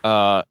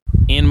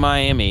 in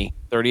Miami,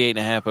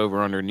 38.5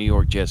 over under. New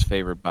York Jets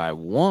favored by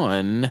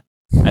 1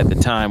 at the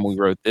time we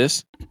wrote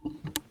this.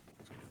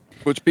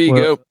 Butch P,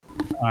 go.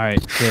 All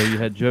right, so you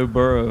had Joe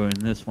Burrow in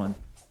this one.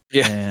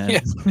 Yeah.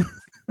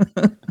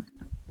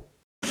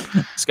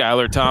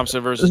 Skylar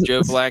Thompson versus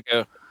Joe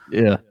Flacco.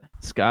 Yeah.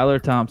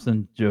 Skylar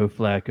Thompson, Joe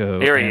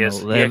Flacco. Here he is.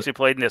 He actually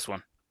played in this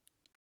one.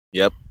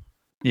 Yep.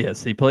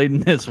 Yes, he played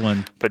in this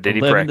one. But did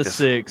he practice?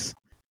 11-6.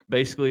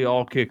 Basically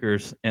all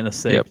kickers and a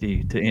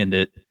safety to end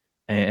it,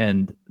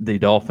 and the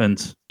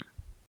Dolphins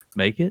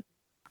make it.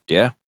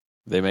 Yeah,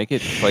 they make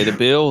it. Play the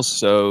Bills.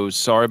 So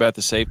sorry about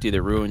the safety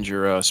that ruined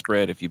your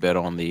spread if you bet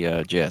on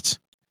the Jets.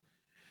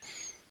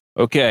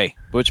 Okay,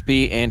 Butch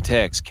P and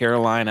Tex,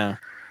 Carolina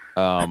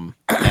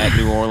at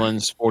New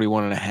Orleans,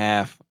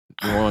 41.5.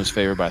 New Orleans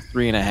favored by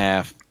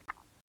 3.5.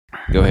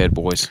 Go ahead,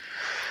 boys.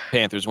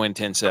 Panthers win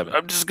 10-7.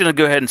 I'm just going to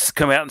go ahead and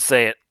come out and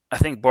say it. I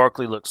think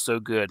Barkley looks so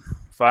good.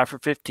 5 for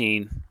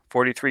 15,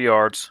 43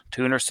 yards,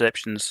 2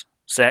 interceptions,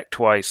 sacked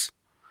twice.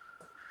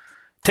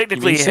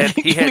 Technically,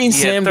 you mean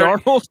Sam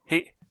Darnold?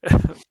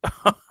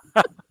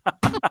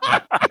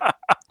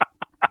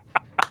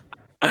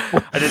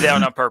 I did that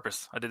one on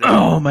purpose.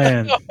 Oh,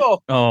 man.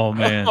 Oh,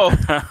 man. All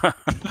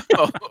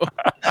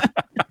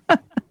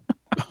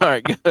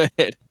right, go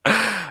ahead.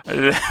 I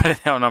did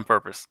that one on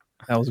purpose.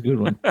 That was a good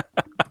one.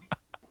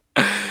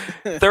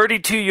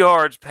 32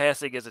 yards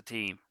passing as a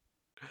team.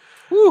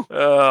 Woo.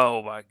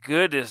 Oh my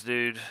goodness,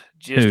 dude!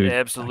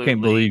 Absolutely. I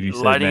can't believe you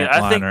said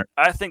that.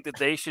 I think that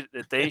they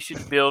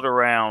should build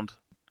around.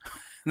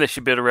 They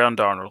should build around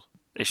Darnold.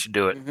 They should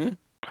do it. Mm-hmm.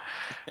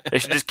 They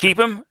should just keep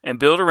him and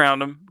build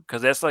around him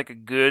because that's like a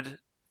good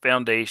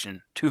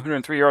foundation.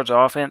 203 yards of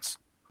offense.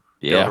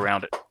 Build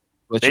around it.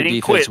 Let your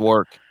defense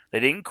work.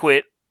 They didn't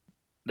quit.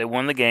 They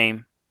won the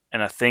game,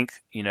 and I think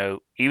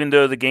even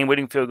though the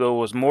game-winning field goal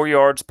was more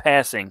yards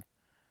passing,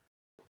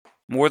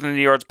 more than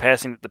the yards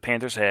passing that the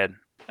Panthers had,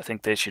 I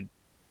think they should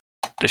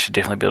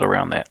definitely build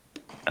around that.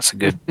 That's a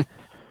good.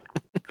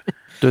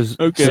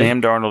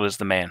 Sam Darnold is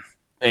the man.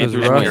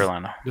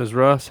 Does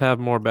Russ have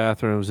more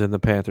bathrooms than the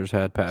Panthers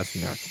had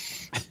passing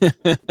yards?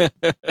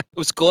 It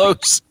was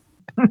close.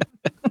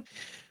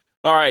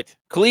 All right.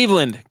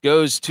 Cleveland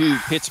goes to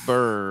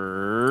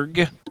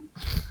Pittsburgh.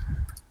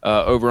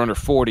 Over under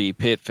 40.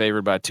 Pitt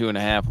favored by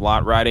 2.5.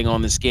 Lot riding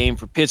on this game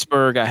for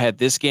Pittsburgh. I had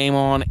this game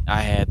on.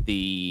 I had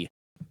the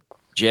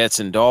Jets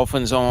and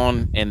Dolphins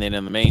on. And then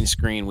on the main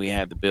screen, we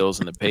had the Bills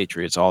and the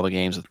Patriots. All the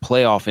games with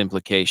playoff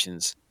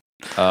implications.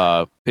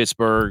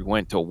 Pittsburgh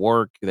went to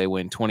work. They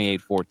win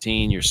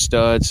 28-14. Your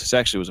studs. This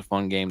actually was a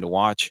fun game to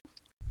watch.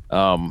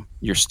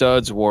 Your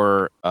studs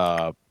were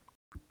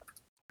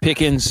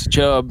Pickens,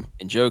 Chubb,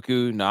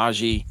 Njoku,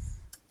 Najee,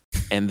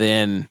 and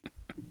then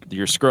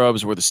your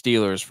scrubs were the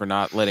Steelers for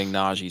not letting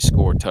Najee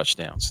score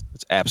touchdowns.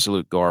 It's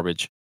absolute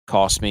garbage.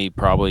 Cost me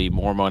probably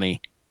more money.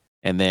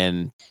 And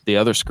then the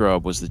other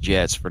scrub was the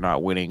Jets for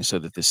not winning so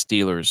that the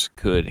Steelers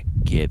could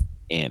get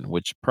in,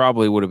 which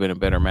probably would have been a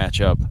better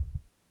matchup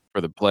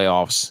for the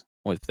playoffs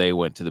if they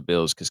went to the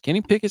Bills because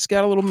Kenny Pickett's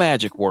got a little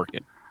magic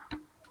working.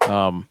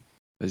 I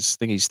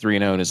think he's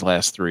 3-0 in his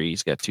last 3.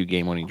 He's got 2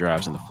 game-winning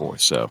drives in the 4th.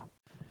 So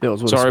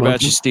sorry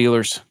about you,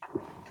 Steelers.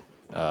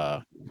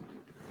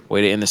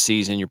 Way to end the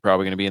season. You're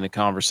probably going to be in the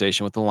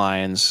conversation with the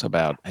Lions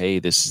about, hey,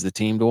 this is the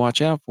team to watch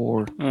out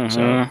for. Mm-hmm.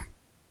 So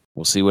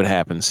we'll see what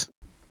happens.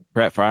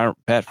 Pat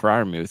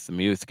Freiermuth, the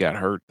Muth, got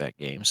hurt that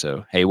game.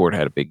 So Hayward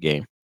had a big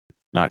game.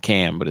 Not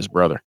Cam, but his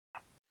brother.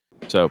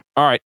 So,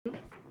 all right.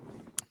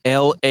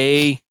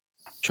 L.A.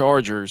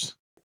 Chargers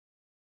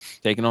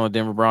taking on the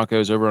Denver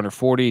Broncos over under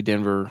 40.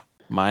 Denver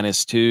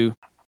 -2.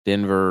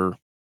 Denver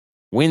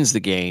wins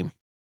the game.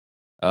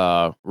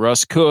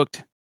 Russ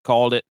cooked,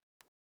 called it.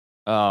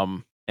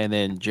 And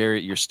then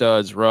Jarrett, your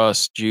studs,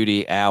 Russ,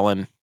 Judy,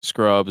 Allen,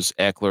 Scrubs,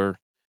 Eckler,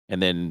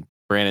 and then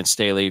Brandon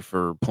Staley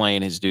for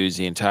playing his dudes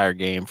the entire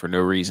game for no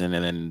reason,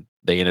 and then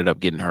they ended up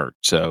getting hurt.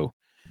 So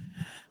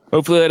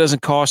hopefully that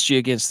doesn't cost you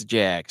against the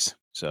Jags.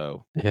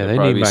 So yeah, they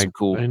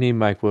need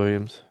Mike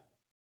Williams.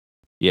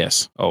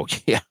 Yes. Oh,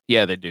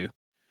 yeah, they do.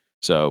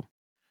 So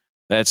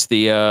that's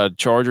the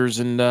Chargers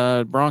and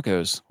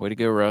Broncos. Way to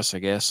go, Russ, I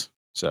guess.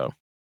 So,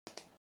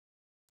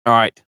 all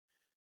right.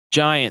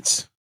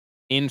 Giants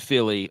in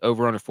Philly,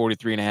 over under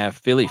 43.5.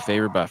 Philly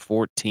favored by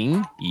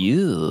 14.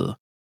 Yeah.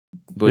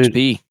 Butch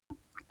P.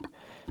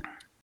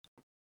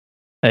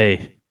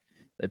 Hey,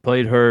 they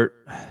played hurt,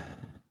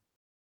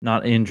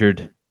 not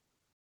injured.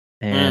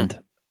 And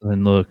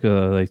then look,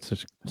 they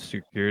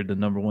secured the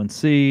number 1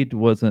 seed.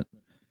 Wasn't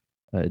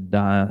a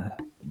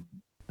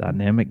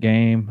dynamic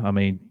game. I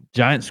mean,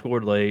 Giants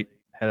scored late,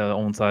 had an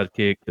onside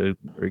kick to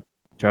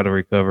try to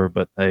recover.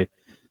 But hey,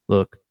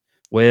 look,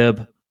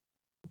 Webb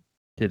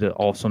did an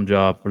awesome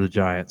job for the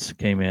Giants.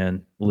 Came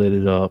in, lit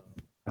it up.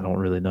 I don't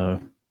really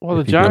know. Well,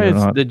 the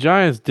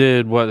Giants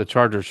did what the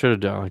Chargers should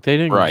have done. Like they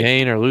didn't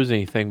gain or lose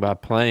anything by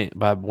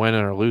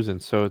winning or losing.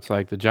 So it's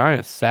like the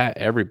Giants sat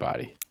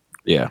everybody.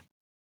 Yeah.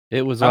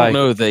 It was. I don't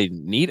know if they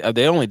need.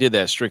 They only did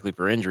that strictly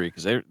for injury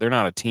because they're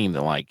not a team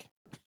that like.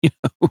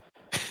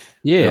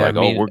 Yeah,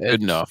 like, we're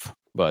good enough.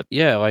 But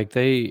yeah, like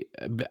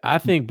I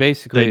think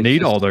basically they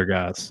need all their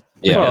guys.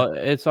 Yeah, well,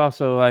 it's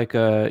also like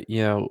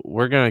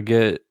we're gonna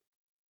get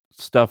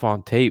stuff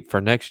on tape for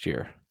next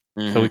year,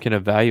 so we can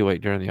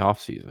evaluate during the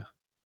offseason.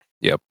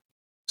 Yep.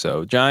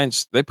 So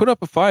Giants, they put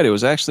up a fight. It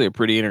was actually a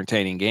pretty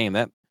entertaining game.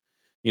 That,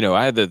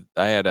 I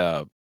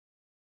had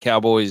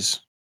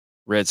Cowboys,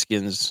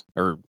 Redskins,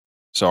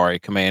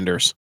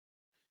 Commanders.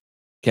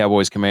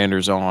 Cowboys,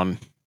 Commanders on.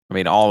 I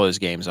mean, all those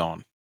games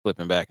on,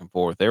 flipping back and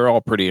forth. They were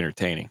all pretty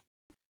entertaining.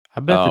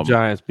 I bet the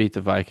Giants beat the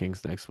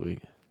Vikings next week.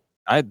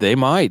 They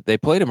might. They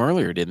played them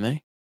earlier, didn't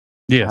they?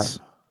 Yes.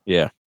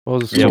 Yeah.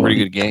 What was it was a pretty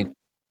good game.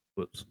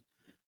 Whoops.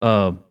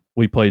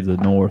 We played the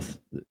North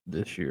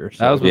this year.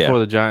 So. That was before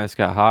the Giants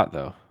got hot,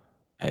 though.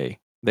 Hey,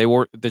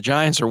 the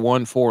Giants are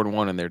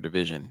 1-4-1 in their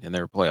division, and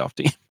they're a playoff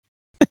team.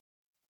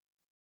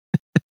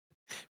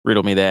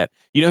 Riddle me that.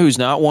 You know who's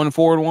not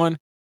 1-4-1?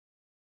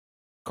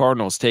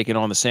 Cardinals taking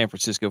on the San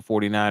Francisco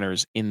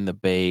 49ers in the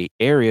Bay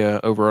Area,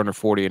 over under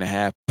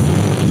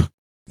 40.5.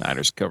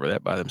 Niners cover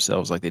that by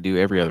themselves like they do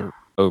every other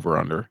over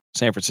under.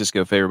 San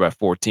Francisco favored by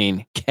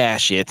 14.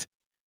 Cash it.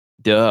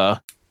 Duh.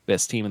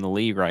 Best team in the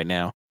league right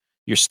now.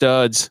 Your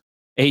studs.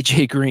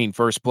 AJ Green,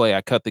 first play.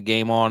 I cut the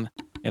game on,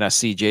 and I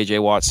see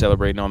JJ Watt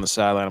celebrating on the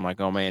sideline. I'm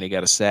like, oh man, he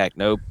got a sack.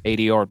 Nope.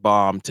 80-yard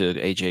bomb to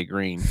AJ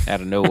Green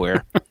out of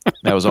nowhere.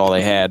 That was all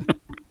they had.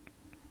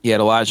 He had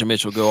Elijah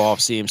Mitchell go off.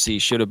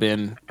 CMC should have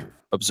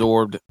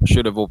absorbed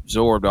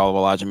all of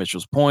Elijah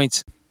Mitchell's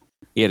points.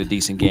 He had a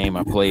decent game.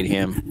 I played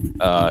him.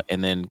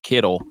 And then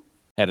Kittle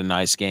had a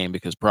nice game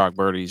because Brock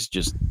Purdy's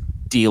just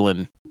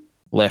dealing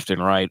left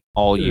and right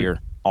all year,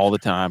 all the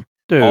time.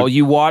 Dude. All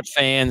you Watt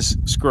fans,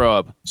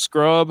 scrub.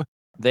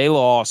 They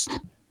lost.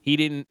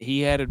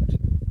 He had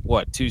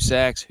 2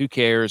 sacks? Who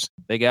cares?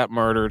 They got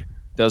murdered.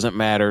 Doesn't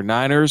matter.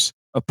 Niners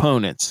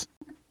opponents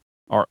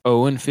are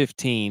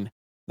 0-15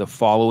 the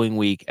following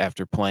week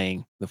after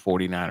playing the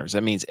 49ers.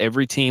 That means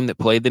every team that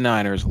played the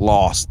Niners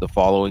lost the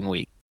following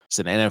week. It's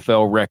an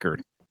NFL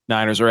record.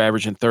 Niners are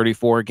averaging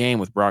 34 a game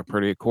with Brock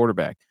Purdy at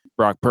quarterback.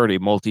 Brock Purdy,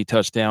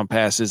 multi-touchdown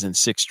passes in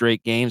 6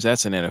 straight games.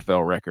 That's an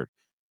NFL record.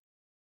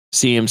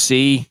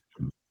 CMC,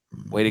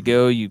 way to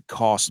go. You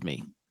cost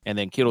me. And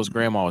then Kittle's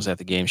grandma was at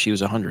the game. She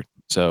was 100.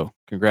 So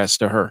congrats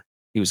to her.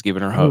 He was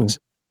giving her hugs.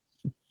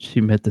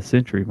 She met the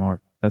century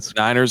mark. That's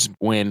Niners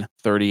win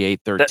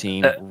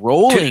 38-13,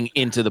 rolling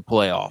into the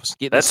playoffs.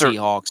 Get the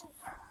Seahawks.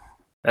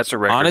 That's a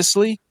record.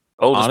 Honestly,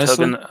 oldest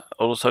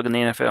hug in the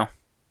NFL.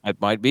 It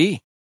might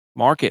be.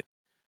 Mark it.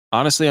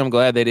 Honestly, I'm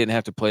glad they didn't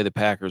have to play the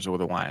Packers or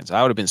the Lions.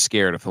 I would have been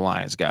scared if the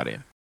Lions got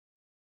in.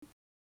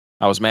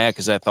 I was mad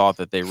because I thought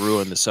that they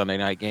ruined the Sunday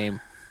night game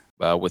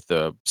with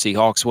the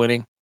Seahawks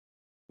winning.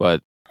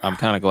 But I'm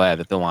kind of glad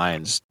that the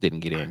Lions didn't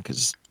get in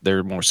because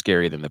they're more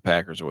scary than the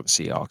Packers or the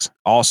Seahawks.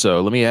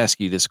 Also, let me ask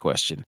you this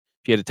question.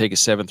 If you had to take a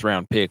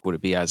 7th-round pick, would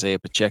it be Isaiah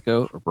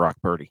Pacheco or Brock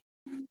Purdy?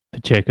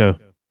 Pacheco.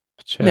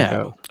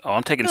 No. Oh,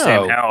 I'm taking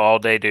Sam Howell all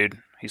day, dude.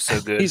 He's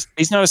so good.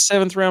 He's not a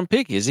 7th-round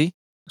pick, is he?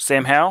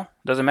 Sam Howell?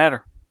 Doesn't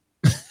matter.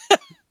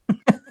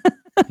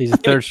 He's a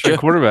 3rd-string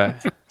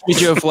quarterback.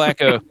 Joe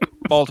Flacco,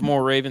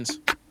 Baltimore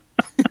Ravens.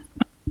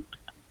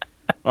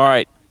 All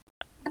right.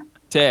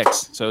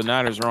 Text. So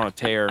Niners are on a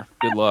tear.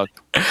 Good luck.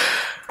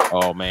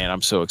 Oh, man,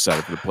 I'm so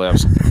excited for the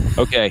playoffs.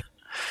 Okay.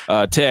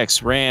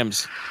 Text.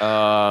 Rams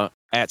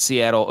at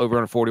Seattle, over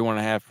under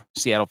 41.5.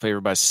 Seattle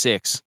favored by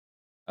 6.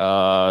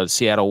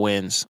 Seattle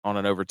wins on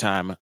an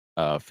overtime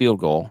field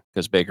goal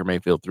because Baker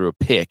Mayfield threw a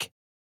pick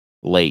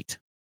late.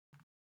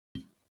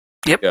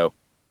 Yep. Go.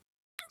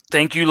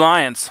 Thank you,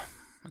 Lions.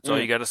 That's all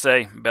you got to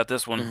say about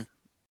this one. Mm-hmm.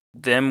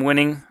 Them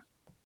winning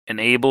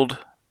enabled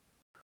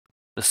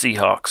the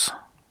Seahawks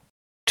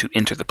to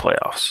enter the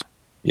playoffs.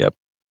 Yep.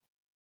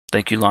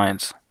 Thank you,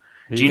 Lions.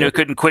 Geno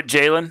couldn't quit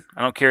Jalen.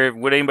 I don't care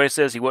what anybody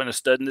says. He wasn't a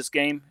stud in this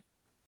game.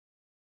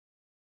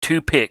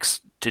 2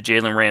 picks to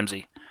Jalen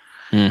Ramsey.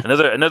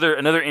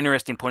 Another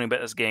interesting point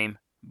about this game.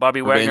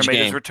 Bobby Wagner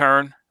made his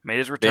return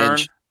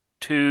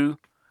to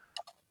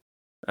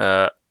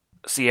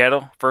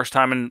Seattle. First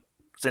time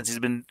since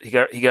he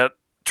got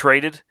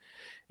traded,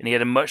 and he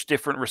had a much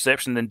different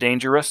reception than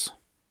Dangerous.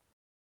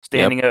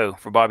 Standing O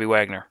for Bobby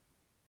Wagner.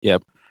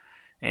 Yep.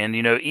 And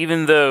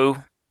even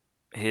though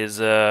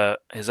his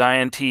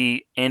INT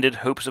ended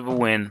hopes of a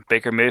win,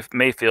 Baker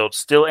Mayfield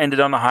still ended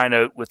on a high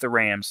note with the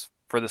Rams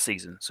for the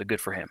season. So good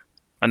for him.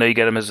 I know you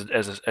got him as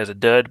a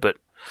dud, but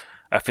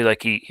I feel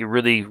like he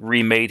really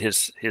remade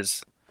his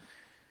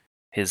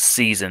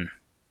season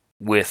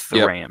with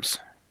the Rams.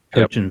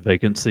 Coaching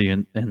vacancy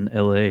in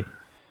LA.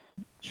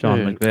 Sean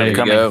McVay. There you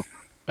go.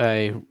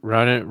 Hey,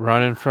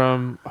 running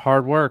from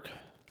hard work.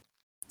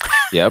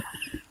 Yep.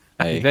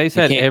 Hey, McVay's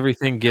had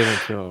everything given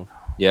to him.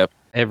 Yep.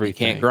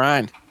 Everything. He can't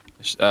grind.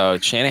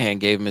 Shanahan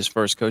gave him his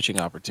first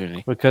coaching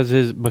opportunity because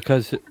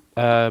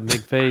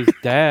McVay's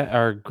dad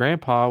or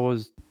grandpa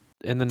was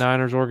in the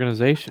Niners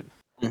organization.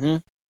 Mm-hmm.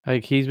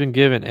 Like he's been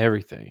given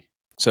everything.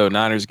 So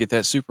Niners get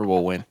that Super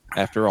Bowl win.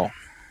 After all,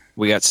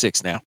 we got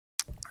 6 now.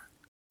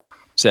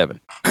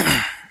 7. You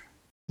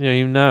don't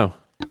even know.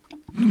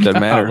 Doesn't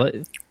matter.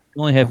 You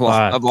only have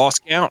 5. I've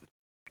lost count.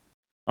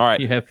 All right.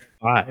 You have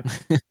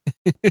 5.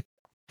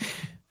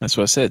 That's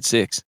what I said.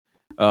 6.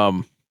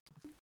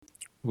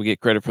 We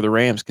get credit for the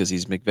Rams because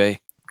he's McVay.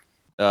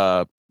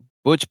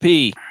 Butch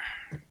P.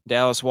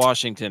 Dallas,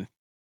 Washington.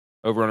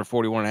 Over under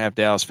 41.5.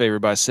 Dallas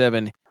favored by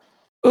 7.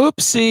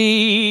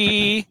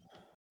 Oopsie.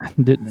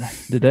 Did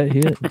that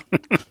hit?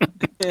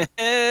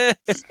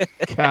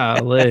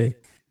 Golly.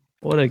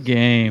 What a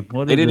game.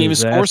 They didn't even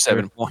score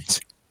 7 points.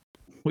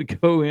 We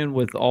go in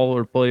with all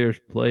our players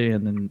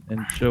playing and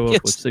show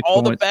up with 6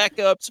 all points. The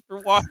backups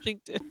for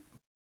Washington.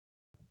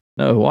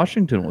 No,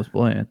 Washington was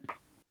playing.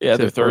 Yeah,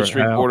 their third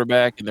string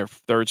quarterback and their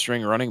third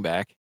string running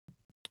back.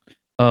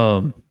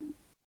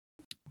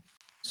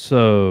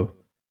 So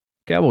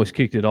Cowboys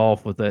kicked it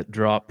off with that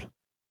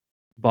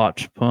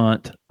botched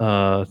punt.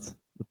 The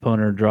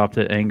punter dropped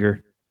it,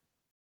 anger,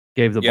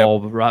 gave the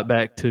ball right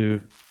back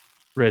to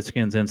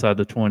Redskins inside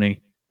the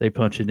 20. They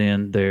punch it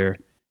in there.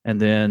 And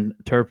then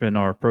Turpin,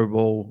 our Pro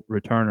Bowl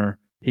returner,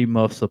 he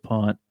muffs the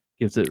punt,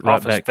 gives it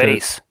right back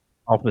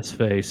off his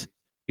face,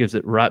 gives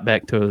it right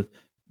back to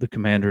the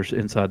Commanders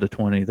inside the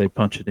 20. They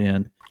punch it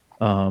in.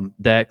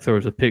 Dak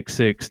throws a pick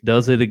six,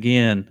 does it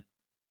again.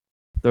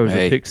 Throws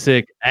a pick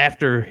six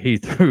after he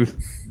threw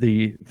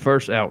the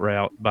first out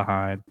route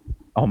behind,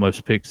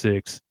 almost pick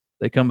six.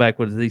 They come back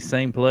with the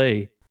same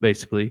play,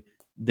 basically,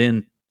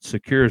 then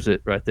secures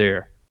it right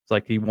there. It's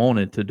like he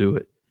wanted to do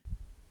it.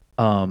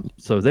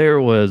 So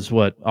there was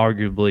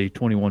arguably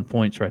 21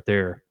 points right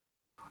there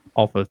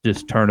off of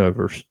just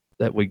turnovers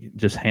that we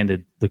just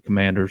handed the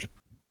Commanders.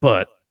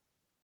 But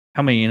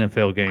how many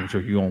NFL games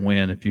are you going to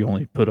win if you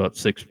only put up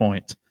 6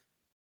 points?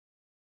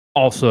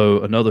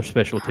 Also, another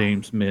special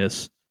teams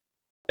miss,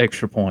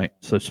 extra point.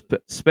 So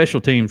special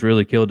teams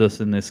really killed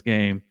us in this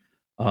game.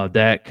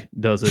 Dak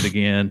does it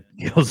again,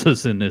 kills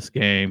us in this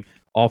game.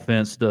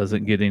 Offense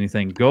doesn't get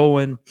anything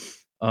going.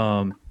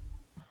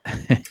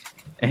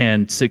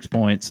 And 6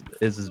 points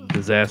is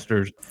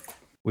disasters.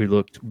 We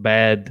looked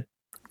bad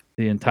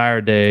the entire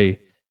day,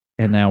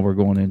 and now we're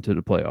going into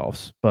the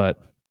playoffs.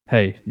 But,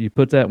 hey, you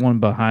put that one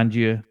behind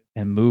you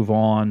and move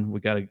on.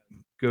 We got to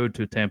go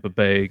to Tampa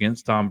Bay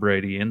against Tom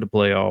Brady in the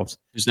playoffs.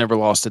 Who's never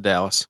lost to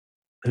Dallas.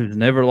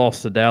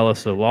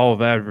 So law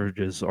of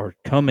averages are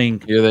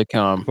coming. Here they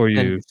come for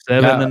you.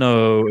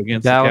 7-0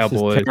 against Dallas the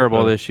Cowboys. Is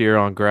terrible this year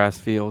on grass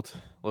fields.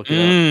 Look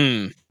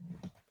it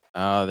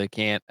up. They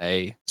can't.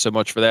 Hey, so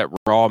much for that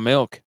raw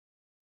milk.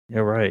 Yeah,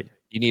 right.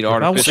 You need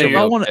artificial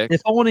milk.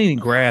 If I want to eat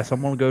grass,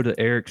 I'm going to go to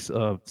Eric's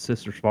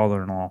sister's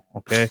father-in-law.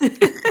 Okay.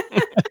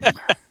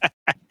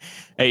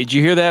 Hey, did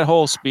you hear that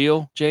whole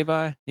spiel,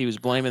 J-Vi? He was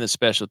blaming the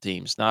special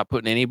teams, not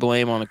putting any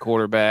blame on the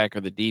quarterback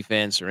or the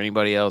defense or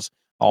anybody else.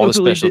 All the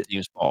special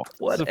teams' fault.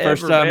 It's the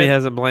first time he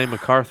hasn't blamed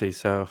McCarthy.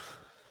 So,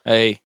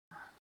 hey,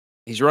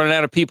 he's running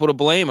out of people to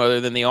blame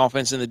other than the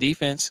offense and the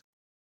defense.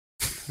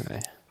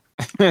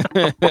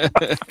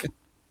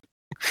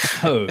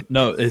 Oh,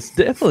 no, it's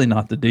definitely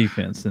not the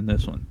defense in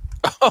this one.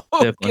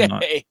 Definitely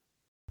not.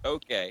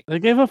 Okay. They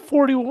gave up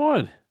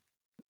 41.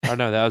 Oh,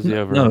 no, that was the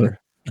over-under.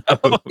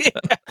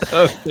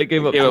 They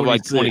gave up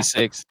like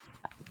 26.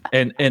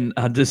 And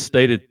I just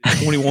stated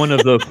 21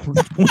 of those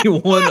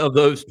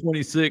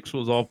 26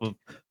 was off of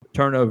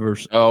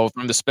turnovers. Oh,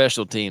 from the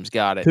special teams.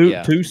 Got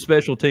it. Two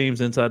special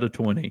teams inside the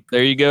 20.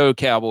 There you go,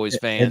 Cowboys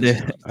fans.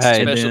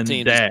 Special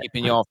teams is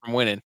keeping y'all from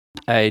winning.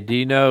 Hey, do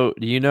you know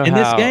in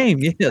this game?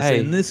 Yes, hey,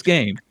 in this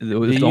game. It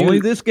was only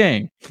this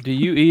game. Do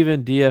you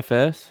even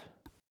DFS?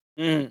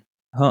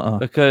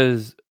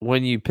 Because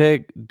when you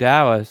pick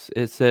Dallas,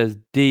 it says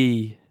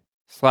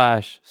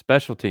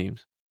D/special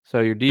teams. So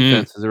your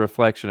defense is a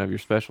reflection of your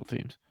special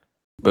teams.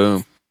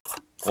 Boom.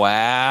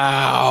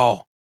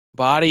 Wow.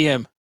 Body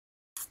him.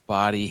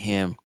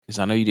 Because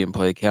I know you didn't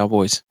play the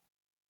Cowboys.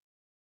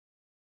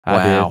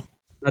 Wow.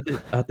 I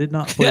did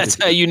not play.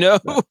 That's how you know.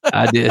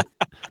 I did.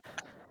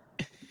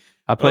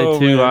 I played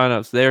two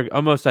lineups. They're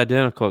almost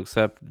identical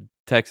except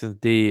Texans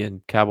D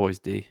and Cowboys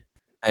D.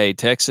 Hey,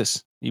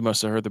 Texas. You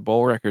must have heard the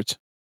bowl records.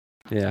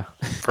 Yeah.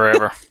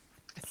 Forever.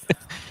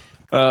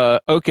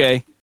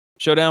 Okay.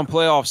 Showdown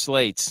playoff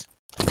slates.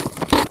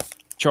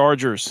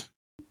 Chargers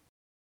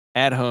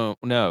at home.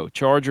 No,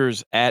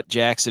 Chargers at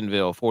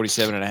Jacksonville,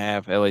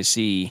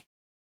 47.5.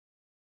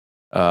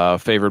 LAC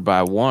favored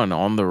by 1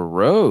 on the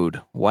road.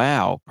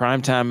 Wow.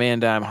 Primetime man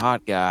dime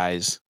hot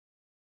guys.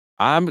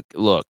 I'm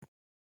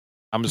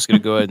just going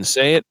to go ahead and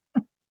say it.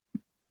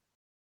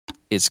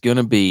 It's going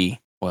to be,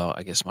 well,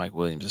 I guess Mike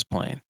Williams is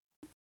playing.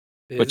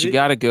 But you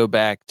got to go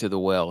back to the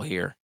well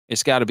here.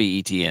 It's got to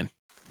be ETN.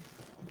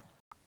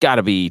 Got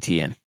to be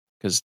ETN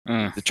because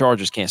the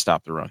Chargers can't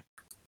stop the run.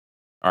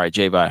 All right,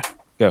 J-Bye,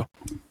 go.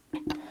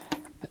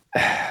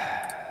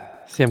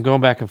 See, I'm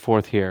going back and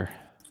forth here.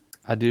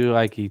 I do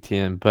like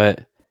ETN,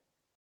 but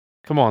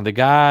come on, the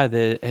guy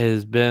that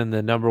has been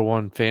the number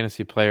one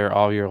fantasy player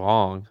all year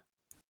long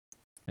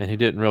and who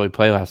didn't really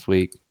play last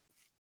week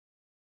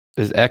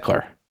is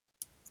Eckler.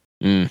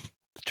 The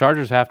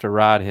Chargers have to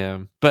ride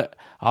him, but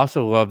I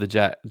also love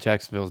the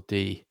Jacksonville's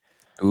D.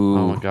 Ooh.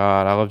 Oh, my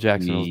God. I love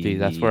Jacksonville's D.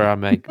 That's where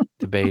I'm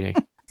debating.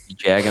 You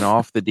jagging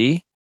off the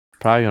D?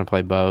 Probably going to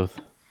play both.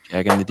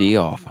 Jagging the D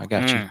off. I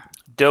got you.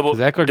 Double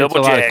Eckler gets a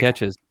lot of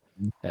catches.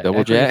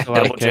 Double jag.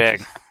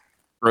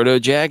 Proto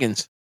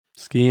Jaggins.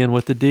 Skiing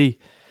with the D.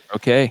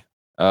 Okay.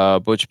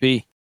 Butch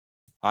P.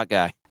 Hot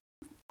guy.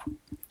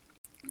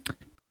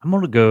 I'm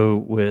going to go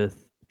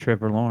with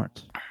Trevor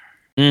Lawrence.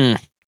 A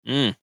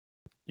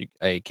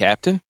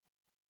captain?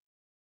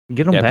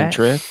 Get him back.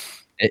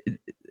 Trev?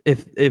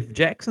 If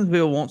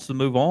Jacksonville wants to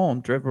move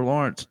on, Trevor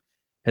Lawrence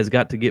has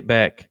got to get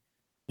back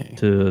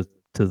to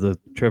the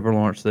Trevor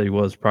Lawrence that he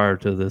was prior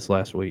to this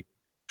last week.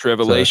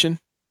 Trevelation?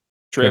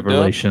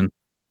 Revelation.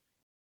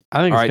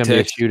 I think it's going to be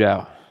a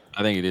shootout.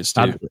 I think it is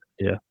too.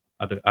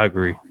 I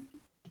agree.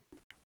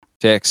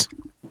 Tex.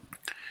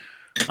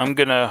 I'm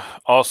going to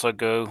also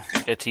go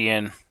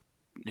Etienne.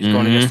 He's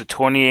going against the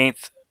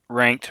 28th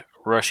ranked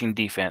rushing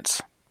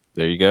defense.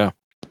 There you go.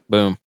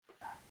 Boom.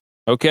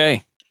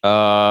 Okay.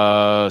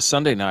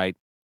 Sunday night,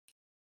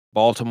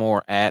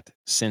 Baltimore at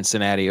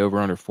Cincinnati over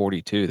under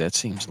 42. That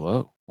seems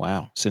low.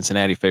 Wow.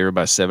 Cincinnati favored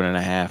by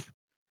 7.5.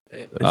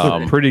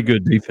 Some pretty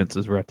good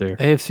defenses right there.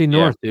 AFC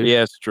North, dude.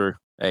 Yeah, it's true.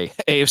 Hey,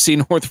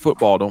 AFC North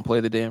football. Don't play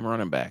the damn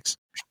running backs.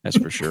 That's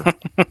for sure.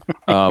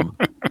 I'm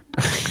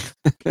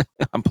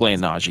playing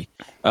Najee.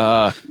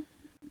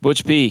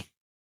 Butch P.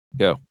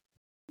 Go.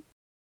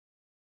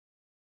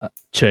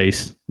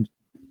 Chase.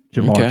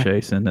 Jamar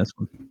Chase in this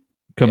one.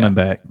 Coming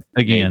back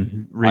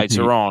again. Lights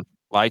are on.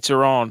 Lights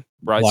are on.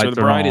 Brights are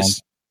the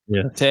brightest.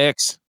 Yeah.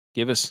 Tex,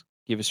 give us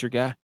your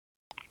guy.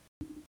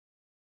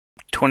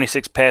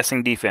 26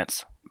 passing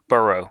defense.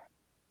 Burrow.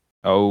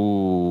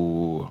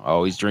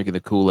 Oh, he's drinking the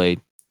Kool-Aid.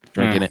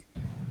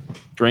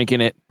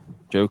 Drinking it.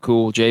 Joe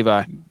Cool,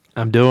 J-Vi.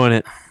 I'm doing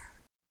it.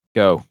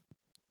 Go.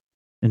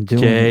 And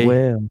doing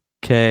well.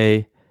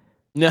 K.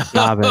 No.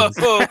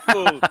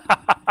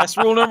 That's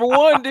rule number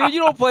 1, dude. You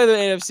don't play the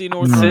NFC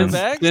North running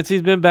backs. Since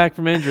he's been back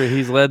from injury,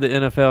 he's led the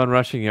NFL in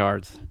rushing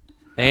yards.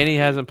 And he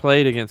hasn't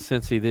played against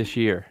Cincy this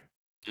year.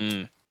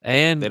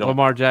 And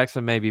Lamar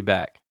Jackson may be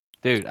back.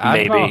 Dude,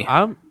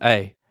 I'm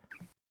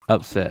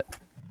upset.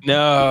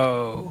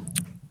 No.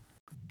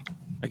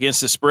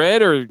 Against the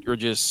spread or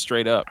just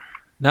straight up?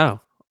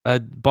 No.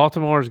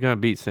 Baltimore is going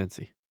to beat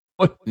Cincy.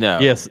 No.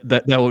 Yes,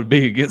 that would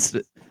be against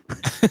it.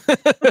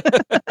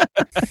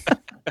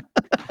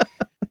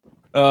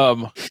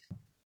 All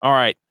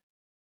right.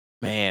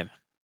 Man.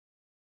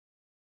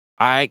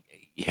 I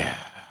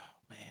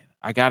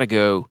gotta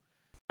go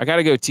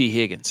T.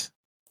 Higgins.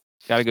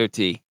 Gotta go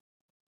T.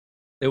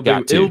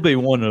 It'll be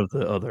one of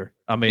the other.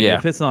 I mean,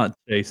 if it's not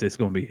Chase, it's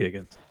going to be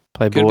Higgins.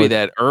 Could be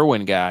that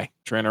Irwin guy,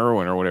 Trent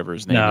Irwin or whatever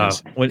his name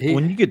is.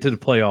 When you get to the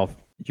playoff,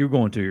 you're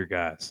going to your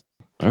guys.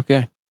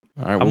 Okay.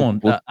 All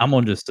right. I'm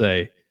gonna just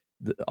say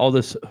all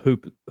this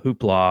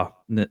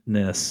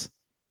hoopla-ness.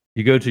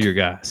 You go to your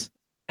guys.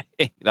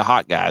 The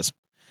hot guys.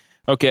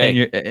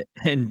 Okay.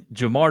 And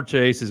Jamar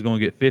Chase is going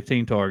to get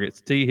 15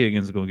 targets. T.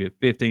 Higgins is going to get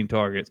 15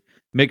 targets.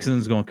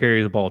 Mixon's going to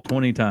carry the ball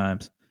 20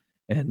 times.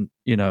 And,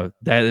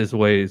 that is the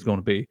way it's going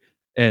to be.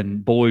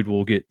 And Boyd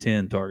will get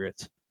 10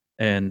 targets.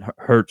 And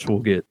Hurts will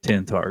get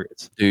 10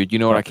 targets. Dude, you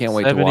know what I can't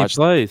wait to watch?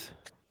 Plays.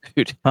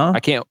 Dude, huh? I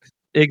can't.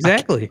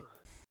 Exactly.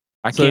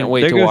 I can't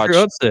wait to watch.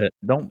 Your upset.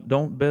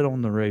 Don't bet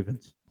on the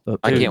Ravens.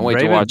 I can't wait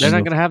to watch. They're not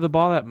going to have the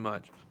ball that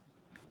much.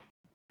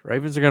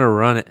 Ravens are going to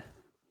run it.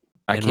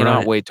 I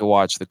cannot wait to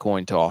watch the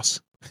coin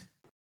toss.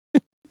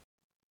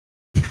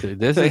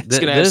 Dude, it's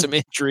going to have some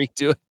intrigue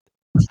to it.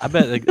 I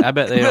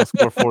bet they'll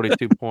score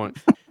 42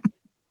 points.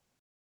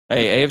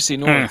 Hey, AFC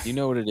North, you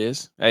know what it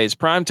is. Hey, it's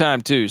prime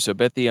time too, so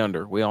bet the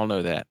under. We all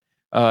know that.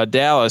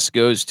 Dallas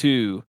goes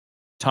to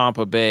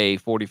Tampa Bay,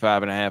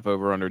 45.5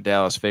 over under.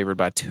 Dallas favored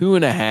by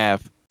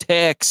 2.5.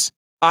 Tex,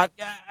 hot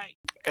guy.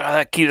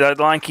 God, that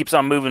line keeps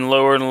on moving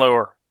lower and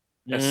lower.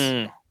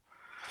 But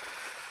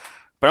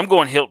I'm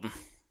going Hilton.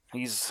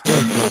 He's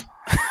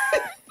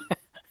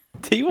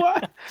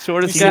T.Y.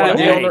 Shortest He's guy.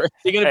 going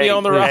to be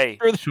on the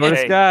roster.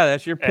 Shortest guy.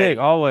 That's your pick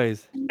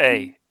always.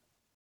 Hey,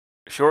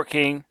 Short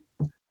King,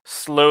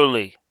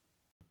 slowly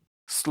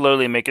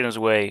making his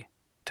way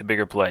to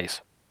bigger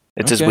plays.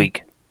 It's his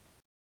week.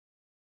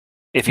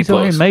 If he plays,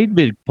 already made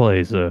big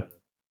plays though.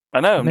 I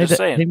know. I'm just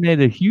saying. He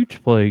made a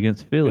huge play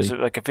against Philly. It was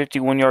like a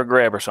 51-yard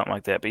grab or something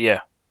like that. But yeah,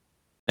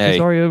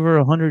 he's already over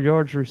 100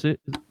 yards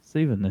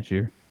receiving this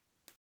year.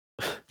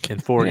 In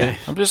 4 games.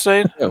 I'm just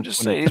saying.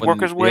 He's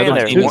working his way in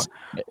there.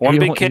 One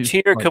big catch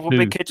here, a couple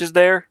big catches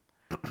there.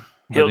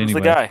 Hilton's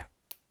the guy.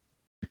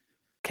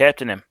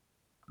 Captain him.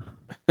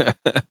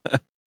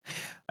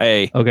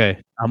 Hey.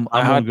 Okay, I'm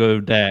gonna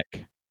go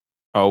Dak.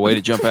 Oh, way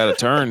to jump out of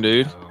turn,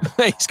 dude.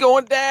 He's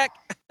going Dak.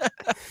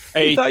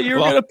 Hey, you thought you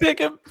were gonna pick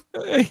him?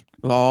 Hey,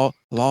 law.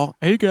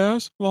 Hey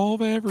guys, law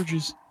of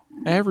averages.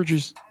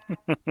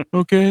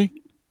 Okay,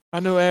 I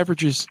know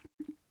averages.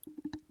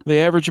 The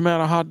average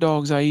amount of hot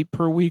dogs I eat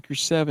per week are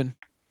 7.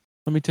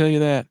 Let me tell you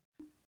that.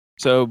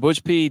 So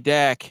Butch P,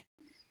 Dak.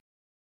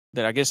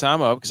 Then I guess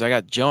I'm up because I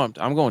got jumped.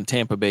 I'm going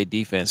Tampa Bay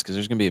defense because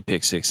there's going to be a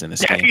pick 6 in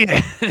this game.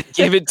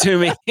 Give it to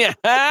me.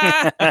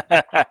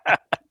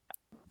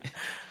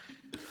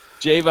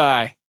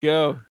 J-Vi,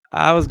 go.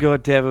 I was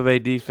going Tampa Bay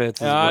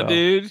defense as well.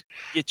 Dude.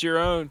 Get your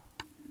own.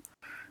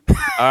 All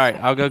right,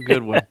 I'll go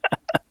Goodwin.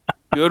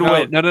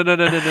 Goodwin. No.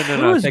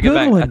 I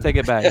take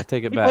it back.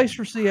 He plays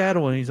for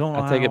Seattle and he's on.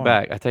 I take it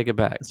back.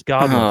 It's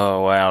Godwin.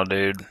 Oh wow,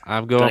 dude!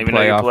 I'm going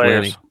playoff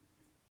Lenny.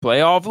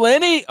 Playoff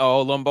Lenny.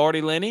 Oh,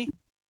 Lombardi Lenny.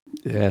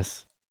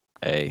 Yes.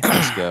 Hey,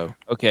 let's go.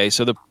 Okay,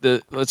 so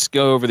the let's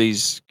go over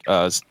these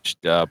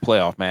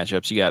playoff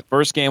matchups. You got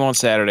first game on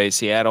Saturday,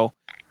 Seattle,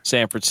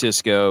 San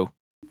Francisco.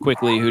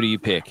 Quickly, who do you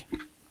pick?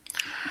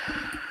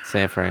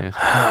 San Fran.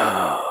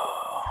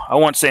 I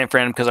want San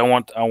Fran because I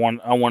want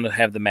to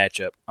have the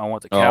matchup. I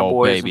want the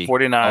Cowboys and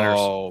 49ers.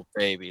 Oh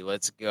baby,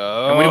 let's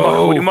go.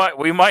 And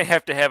we might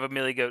have to have a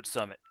Millie Goat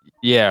Summit.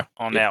 Yeah,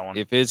 on that one.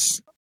 If it's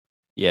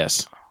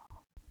yes,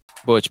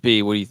 Butch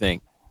P, what do you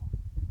think?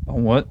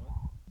 On what?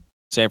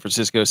 San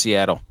Francisco,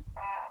 Seattle,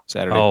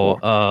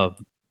 Saturday.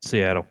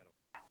 Seattle.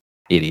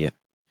 Idiot.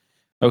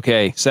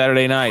 Okay,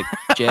 Saturday night,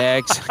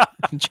 Jags,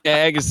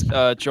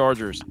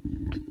 Chargers.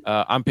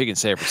 I'm picking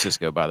San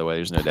Francisco, by the way.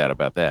 There's no doubt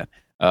about that.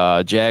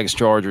 Jags,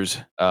 Chargers.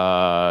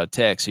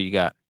 Tex, who you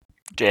got?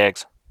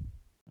 Jags.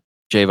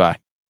 J-Vi.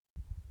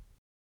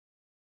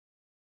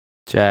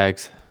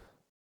 Jags.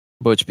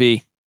 Butch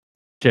P.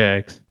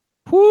 Jags.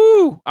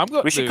 Woo! I'm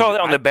going. We should call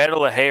it on the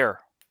Battle of Hair.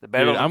 The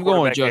battle. I'm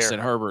going Justin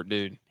Herbert,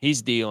 dude.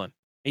 He's dealing.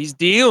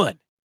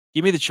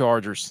 Give me the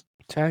Chargers.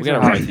 Jags we gotta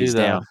write these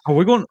down. Are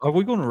we going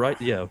to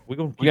write? Yeah, we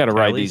gotta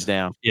write these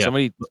down. Yeah.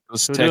 Somebody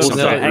let's text them.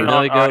 Hang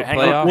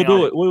on. We'll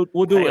do it.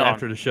 We'll do it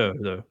after the show,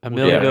 though. A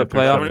million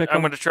playoff.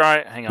 I'm going to try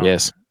it. Hang on.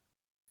 Yes.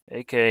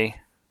 AK.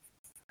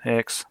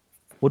 Hex.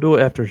 We'll do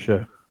it after the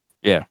show.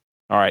 Yeah.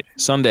 All right.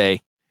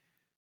 Sunday.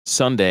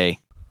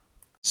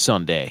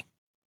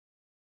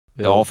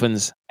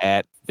 Dolphins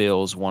at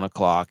Bills,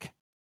 1:00.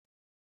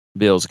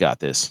 Bills got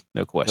this,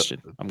 no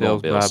question. I'm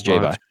going Bills.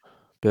 J-Bye.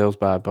 Bills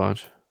by a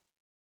bunch.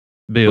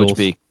 Bills.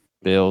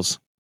 Bills.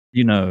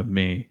 You know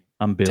me.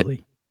 I'm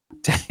Billy.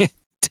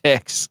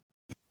 Tex.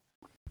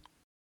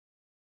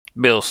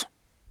 Bills.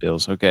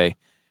 Okay.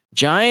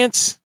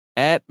 Giants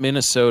at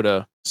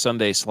Minnesota,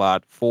 Sunday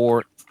slot,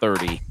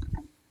 4:30.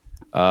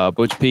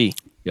 Butch P,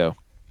 go.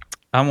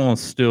 I'm going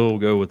to still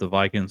go with the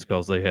Vikings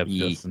because they have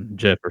Justin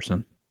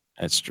Jefferson.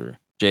 That's true.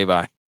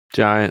 J-Vi.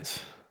 Giants.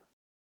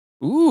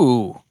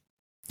 Ooh.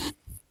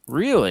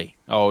 Really?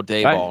 Oh,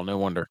 Dayball. No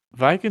wonder.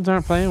 Vikings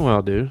aren't playing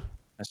well, dude.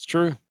 That's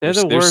true. They're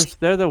the worst.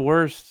 They're the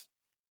worst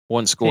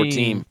one-score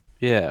team.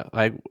 Yeah,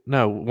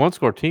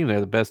 one-score team. They're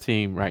the best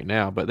team right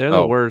now, but they're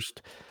the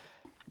worst.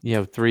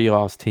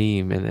 3-loss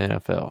team in the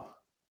NFL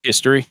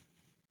history.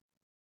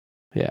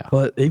 Yeah,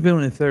 but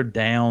even if they're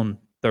down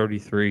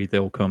 33,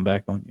 they'll come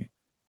back on you.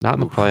 Not in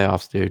the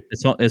playoffs, dude.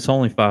 It's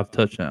only 5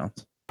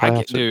 touchdowns. I'm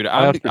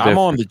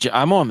on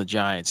the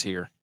Giants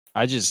here.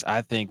 I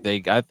think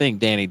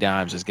Danny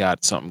Dimes has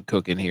got something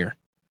cooking here.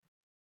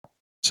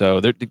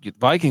 So the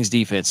Vikings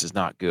defense is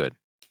not good.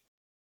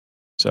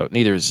 So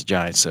neither is the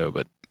Giants.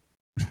 But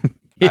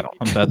I'm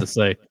about to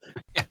say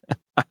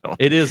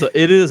it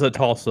is a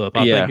toss up.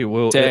 I think it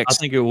will. I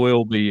think it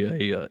will be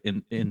a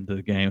in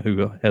the game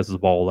who has the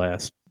ball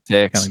last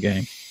kind of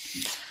game.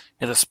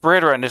 Yeah, the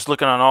spread right now, just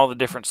looking on all the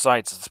different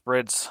sites, the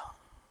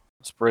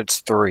spread's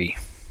 3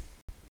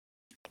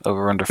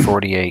 over under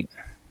 48.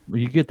 Well,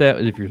 you get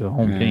that if you're the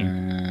home team.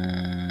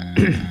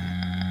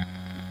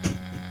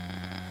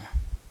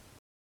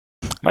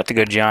 I'm about to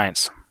go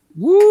Giants.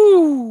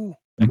 Woo!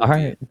 All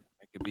right.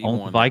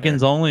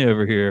 Vikings only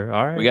over here.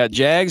 All right. We got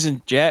Jags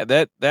and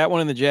that one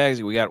in the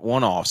Jags. We got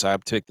one off. So I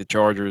picked the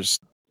Chargers.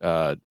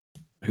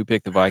 Who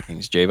picked the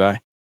Vikings?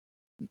 J-Vi?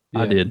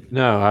 I did.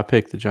 No, I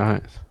picked the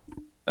Giants.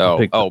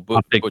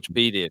 Butch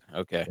B did.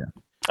 Okay. Yeah.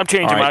 I'm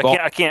changing mine.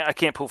 I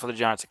can't pull for the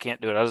Giants. I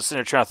can't do it. I was sitting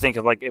there trying to think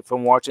of if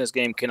I'm watching this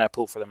game, can I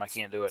pull for them? I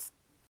can't do it.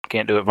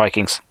 Can't do it.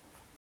 Vikings.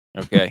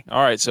 Okay.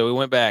 All right. So we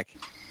went back.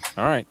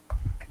 All right.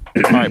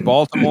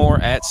 Baltimore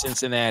at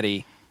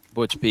Cincinnati.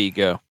 Butch P,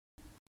 go.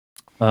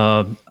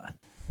 I'm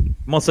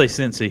gonna say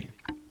Cincy.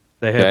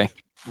 They have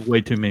way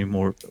too many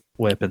more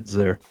weapons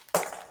there.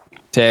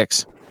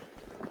 Tex.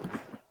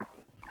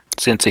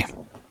 Cincy.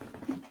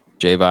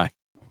 J-Vi.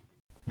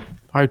 I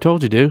already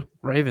told you, dude.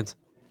 Ravens.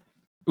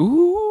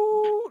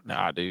 Ooh.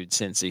 Nah, dude.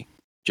 Cincy.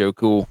 Joe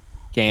Cool.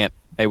 Can't.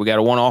 Hey, we got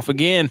a one off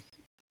again.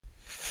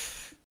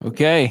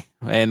 Okay.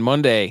 And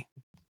Monday.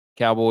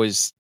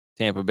 Cowboys,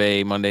 Tampa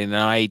Bay, Monday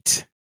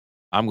night.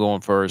 I'm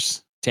going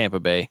first. Tampa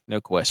Bay.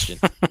 No question.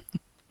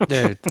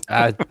 Dude,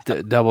 I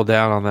double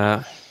down on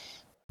that.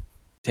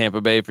 Tampa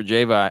Bay for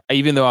J-Vi.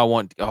 Even though I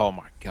want, oh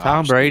my God.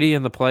 Tom Brady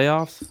in the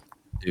playoffs?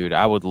 Dude,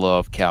 I would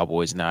love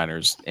Cowboys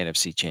Niners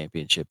NFC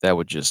Championship. That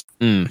would just,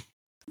 That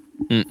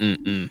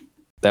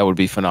would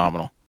be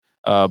phenomenal.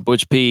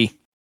 Butch P.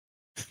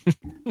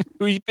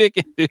 Who are you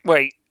picking?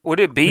 Wait, would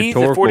it be the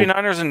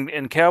 49ers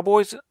and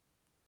Cowboys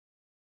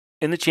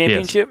in the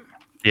championship?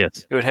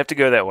 Yes. It would have to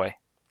go that way.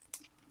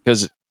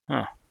 Because,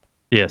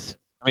 yes.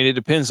 I mean, it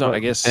depends on, I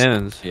guess.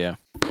 Yeah.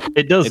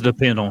 It does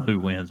depend on who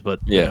wins, but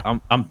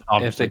I'm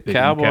obviously picking the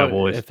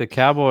Cowboys. If the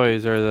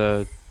Cowboys are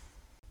the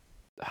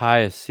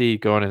highest seed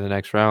going in the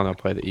next round, they'll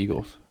play the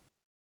Eagles.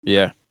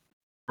 Yeah.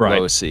 Right.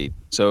 Lowest seed.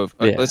 So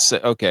let's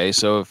say,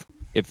 so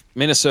if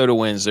Minnesota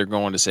wins, they're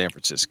going to San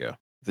Francisco.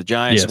 If the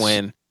Giants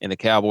win and the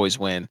Cowboys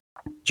win,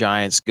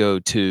 Giants go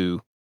to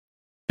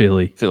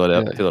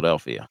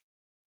Philadelphia.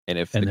 And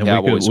if the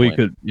Cowboys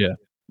win,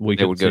 we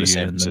would go to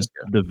San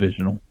Francisco.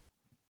 Divisional.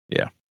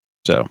 Yeah.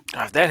 So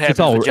if that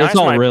happens, it's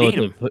all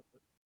relative.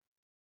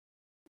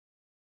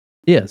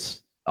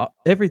 Yes,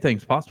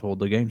 everything's possible.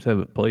 The games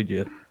haven't played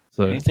yet,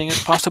 so anything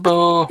is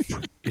possible.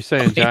 You're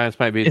saying Giants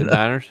might beat the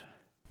Niners?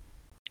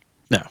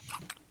 No.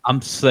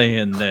 I'm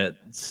saying that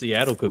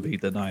Seattle could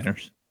beat the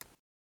Niners.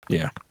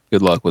 Yeah.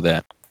 Good luck with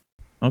that.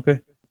 Okay.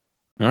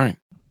 All right.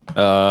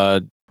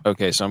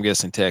 Okay, so I'm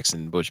guessing Tex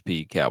and Butch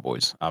P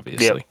Cowboys,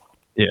 obviously. Yep.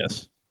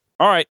 Yes.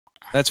 All right.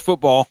 That's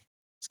football.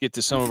 Let's get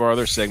to some of our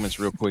other segments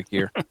real quick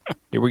here.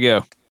 Here we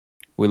go.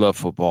 We love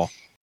football.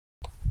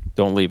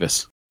 Don't leave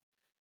us.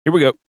 Here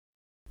we go.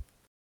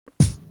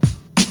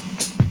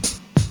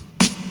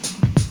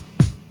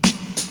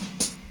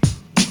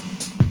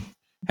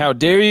 How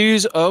dare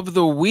yous of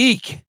the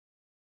week.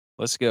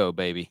 Let's go,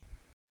 baby.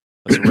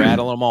 Let's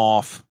rattle them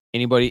off.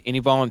 Any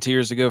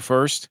volunteers to go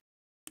first?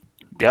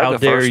 Yeah, How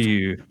dare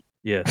you?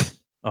 Yes.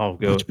 Oh,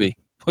 go. Butch B.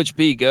 Butch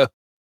B, go.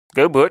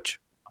 Go, Butch.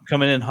 I'm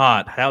coming in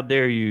hot. How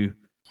dare you,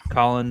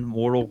 Colin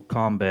Mortal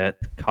Kombat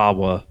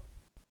Kawa,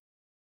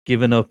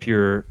 giving up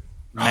your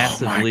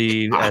massive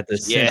lead at the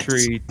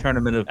Century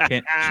Tournament of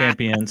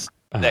Champions.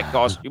 That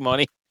cost you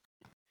money.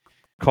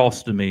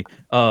 Costed me.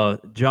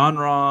 John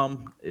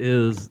Rahm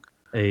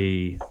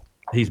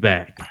he's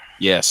back.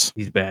 Yes.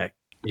 He's back.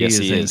 Yes,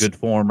 he is in good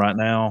form right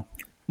now.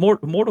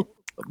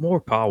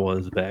 Morikawa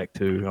is back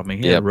too. I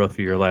mean, he had a rough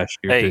year last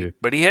year too.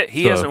 But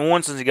he hasn't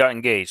won since he got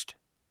engaged.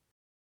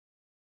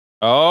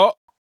 Oh,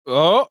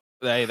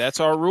 hey, that's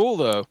our rule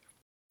though.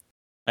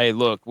 Hey,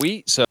 look,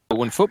 so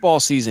when football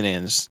season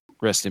ends,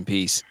 rest in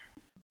peace.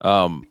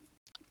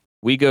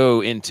 We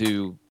go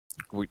into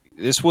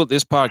this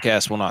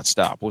podcast will not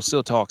stop. We'll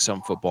still talk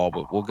some football,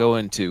 but we'll go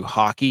into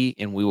hockey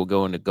and we will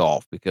go into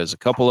golf because a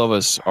couple of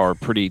us are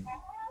pretty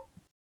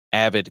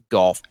avid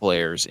golf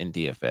players in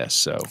DFS.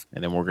 So,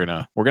 and then we're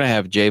gonna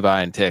have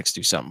J-Vi and Tex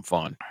do something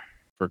fun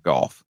for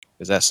golf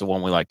because that's the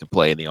one we like to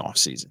play in the off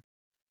season.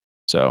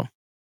 So,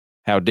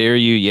 how dare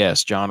you?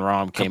 Yes, John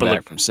Rahm came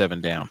back from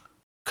 7 down.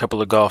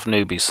 Couple of golf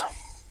newbies.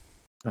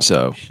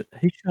 So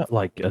he shot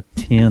like a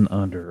 10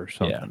 under or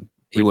something. Yeah,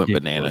 he went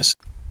bananas.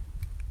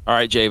 All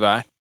right,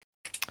 J-Vi.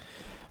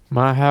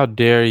 My how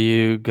dare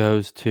you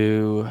goes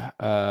to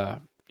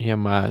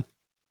my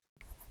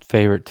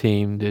favorite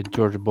team, the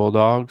Georgia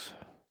Bulldogs.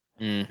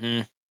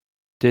 Mm-hmm.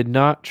 Did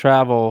not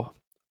travel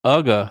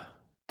UGA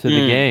to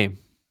the game.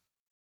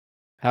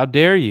 How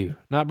dare you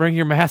not bring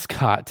your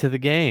mascot to the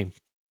game?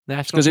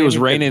 Because it was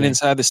raining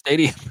inside the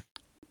stadium.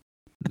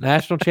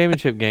 National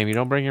championship game. You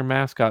don't bring your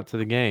mascot to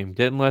the game.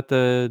 Didn't let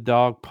the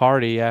dog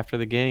party after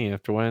the game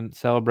after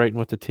celebrating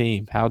with the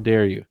team. How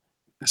dare you?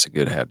 That's a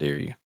good how dare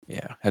you.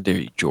 Yeah. How dare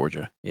you,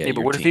 Georgia? Yeah,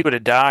 but what if he would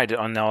have died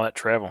on all that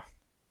travel?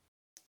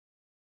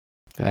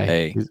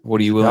 Hey, what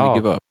are you willing to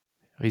give up?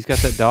 He's got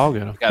that dog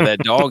in him. Got that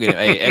dog in him.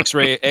 Hey,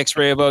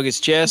 X-ray above his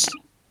chest.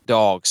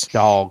 Dogs.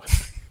 Dog.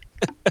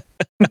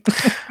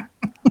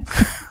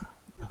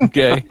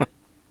 Okay.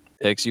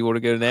 X, you want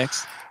to go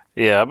next?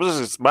 Yeah,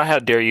 my how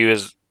dare you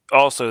is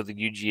also the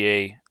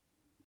UGA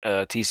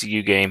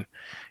TCU game.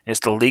 It's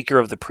the leaker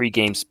of the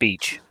pregame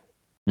speech.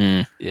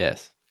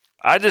 Yes.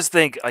 I just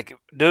think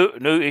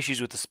no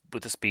issues with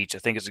the speech. I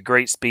think it's a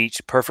great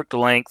speech, perfect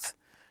length,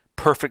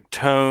 perfect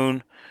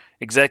tone,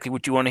 exactly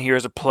what you want to hear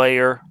as a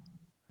player.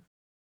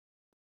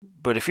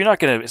 But if you're not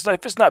gonna,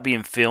 if it's not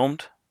being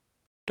filmed,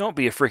 don't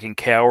be a freaking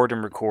coward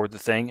and record the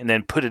thing and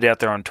then put it out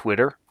there on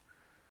Twitter.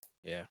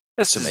 Yeah,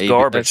 that's some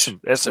garbage.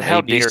 That's some how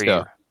AB dare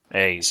stuff. you?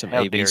 Hey, some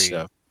how AB dare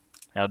stuff.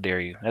 you? How dare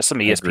you? That's some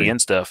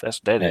ESPN stuff. That's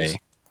what that is.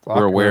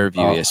 We're aware of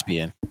you,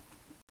 ESPN.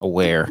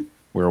 We're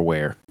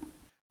aware.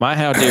 My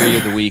how dare you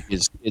of the week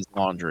is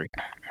laundry.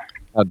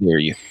 How dare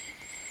you?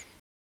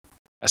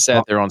 I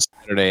sat there on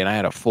Saturday and I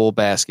had a full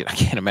basket. I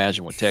can't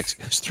imagine what Tex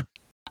goes through.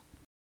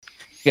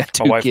 Got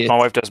two kids. My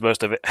wife does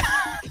most of it.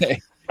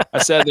 Okay. I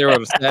sat there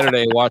on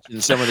Saturday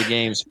watching some of the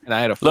games and I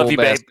had a full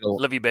basket.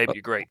 Love you, babe.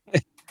 You're great.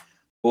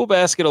 Full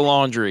basket of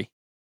laundry.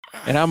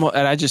 And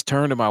I just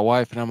turned to my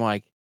wife and I'm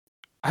like,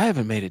 I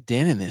haven't made a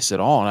dent in this at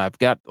all. And I've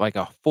got like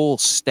a full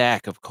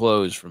stack of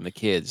clothes from the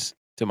kids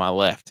to my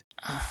left.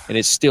 And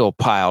it's still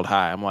piled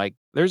high. I'm like,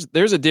 there's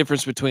a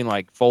difference between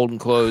like folding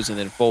clothes and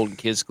then folding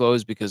kids'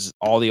 clothes because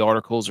all the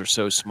articles are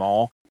so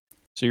small.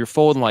 So you're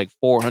folding like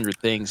 400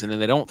 things and then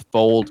they don't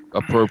fold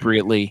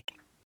appropriately.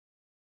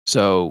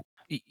 So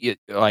you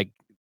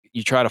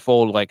try to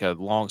fold like a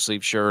long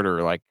sleeve shirt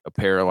or like a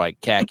pair of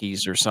like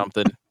khakis or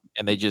something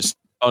and they just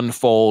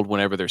unfold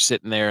whenever they're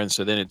sitting there. And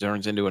so then it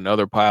turns into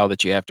another pile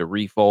that you have to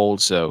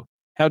refold. So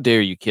how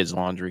dare you, kids'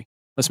 laundry?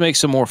 Let's make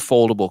some more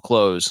foldable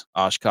clothes.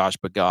 Oshkosh,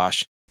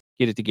 bagosh.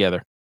 Get it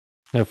together.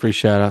 No free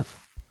shout out.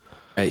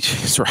 Hey,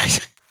 that's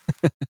right.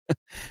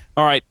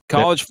 All right.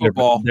 College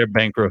football. They're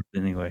bankrupt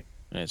anyway.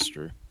 That's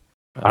true.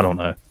 I don't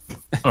know.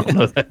 I don't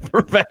know that for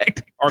a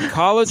fact. Our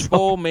College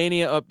Bowl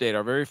Mania update,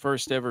 our very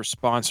first ever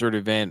sponsored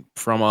event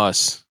from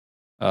us,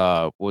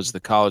 was the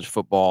College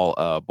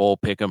Football Bowl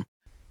Pick'em.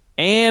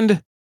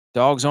 And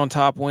Dogs on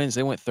Top wins.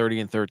 They went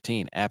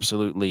 30-13.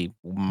 Absolutely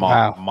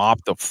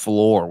mopped the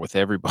floor with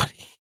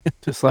everybody.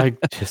 just like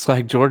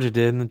Georgia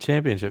did in the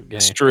championship game.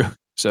 It's true.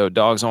 So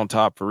Dogs on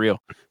Top for real.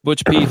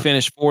 Butch P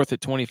finished 4th at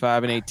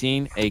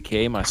 25-18.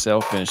 AK,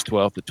 myself, finished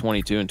 12th at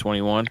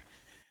 22-21.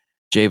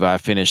 J-Vi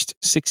finished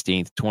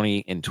 16th,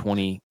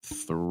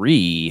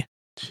 20-23.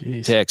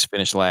 Jeez. Tex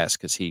finished last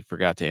because he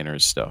forgot to enter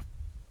his stuff.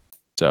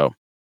 So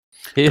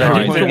I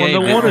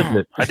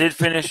did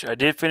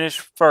finish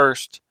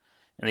first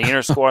in the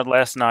Intersquad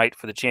last night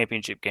for the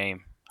championship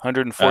game.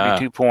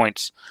 142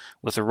 points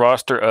with a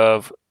roster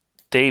of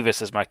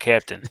Davis as my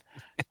captain.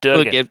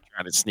 Duggan, look,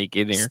 trying to sneak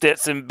in here.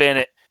 Stetson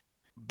Bennett,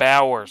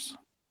 Bowers,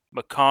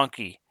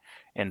 McConkey,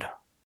 and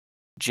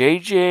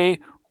JJ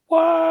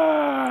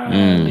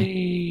Wiley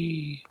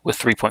with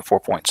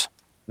 3.4 points.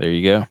 There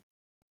you go.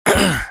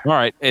 All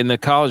right. In the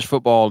college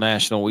football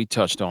national, we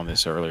touched on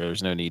this earlier.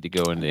 There's no need to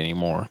go into any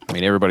more. I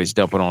mean, everybody's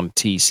dumping on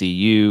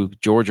TCU.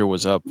 Georgia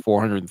was up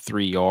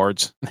 403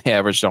 yards. They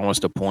averaged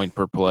almost a point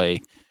per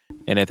play.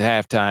 And at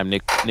halftime,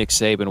 Nick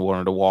Saban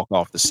wanted to walk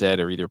off the set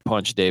or either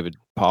punch David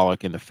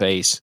Pollock in the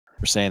face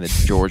for saying that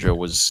Georgia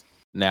was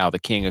now the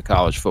king of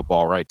college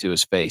football right to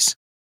his face.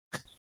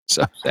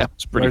 So that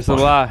was pretty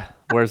funny.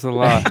 Where's the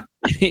lie?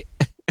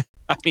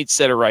 I mean,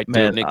 said it right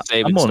there. Nick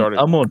Saban started.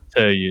 I'm going to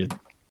tell you,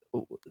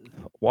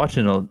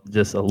 watching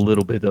just a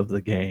little bit of the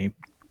game,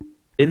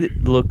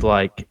 it looked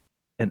like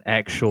an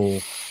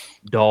actual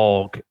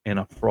dog and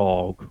a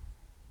frog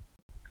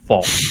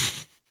fought.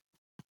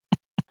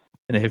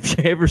 And if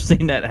you ever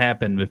seen that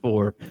happen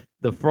before,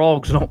 the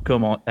frogs don't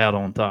come out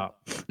on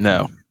top.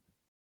 No.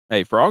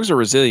 Hey, frogs are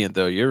resilient,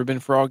 though. You ever been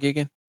frog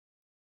gigging?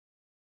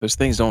 Those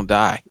things don't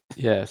die.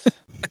 Yes.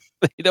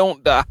 They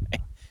don't die.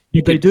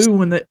 They do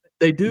when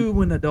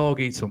the dog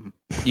eats them.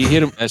 You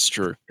hit them. That's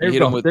true.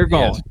 They're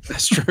gone.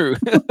 That's true.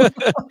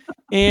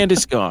 And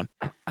it's gone.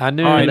 I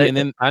knew.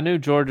 I knew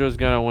Georgia was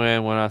going to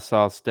win when I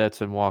saw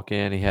Stetson walk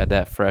in. He had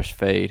that fresh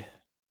fade.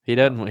 He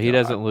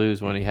doesn't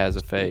lose when he has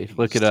a fade.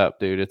 Look it up,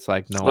 dude. It's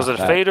like no. Was it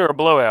a fade or a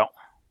blowout?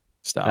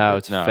 Stop. No,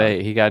 it's a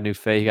fade. He got a new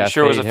fade. He got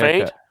sure it was a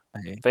haircut.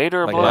 fade? Fade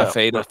or a blowout? A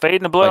fade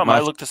and a blowout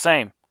might look the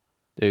same.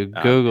 Dude,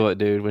 Google it,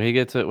 dude. When he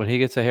gets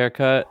a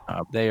haircut,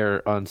 they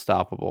are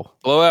unstoppable.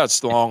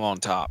 Blowout's long on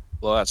top.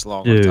 On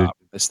top.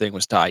 This thing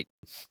was tight.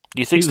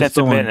 Do you think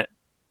Stetson Bennett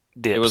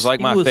dips? It was like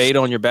my fade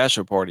on your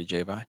bachelor party,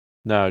 J-Vi.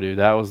 No, dude,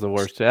 that was the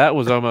worst. That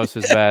was almost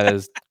as bad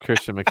as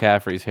Christian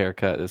McCaffrey's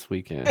haircut this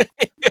weekend.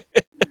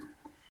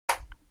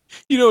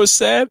 You know what's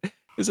sad?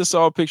 Is I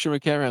saw a picture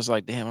of McCaffrey. I was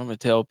like, damn, I'm going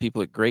to tell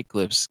people at Great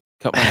Clips,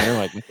 cut my hair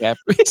like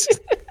McCaffrey's.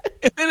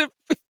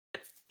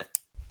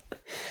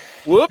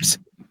 Whoops.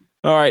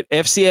 All right,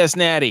 FCS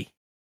Natty.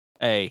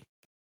 Hey,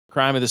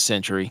 crime of the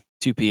century,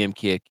 2 p.m.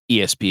 kick,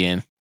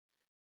 ESPN.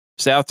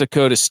 South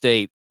Dakota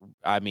State,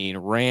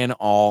 ran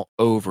all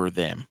over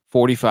them.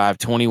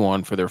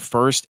 45-21 for their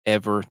first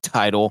ever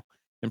title.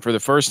 And for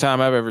the first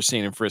time I've ever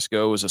seen in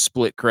Frisco, it was a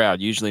split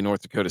crowd. Usually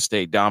North Dakota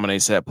State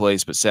dominates that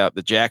place, but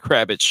the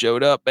Jackrabbits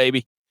showed up,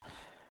 baby.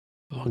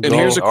 And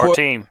here's a quote.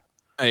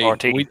 Our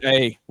team.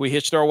 We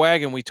hitched our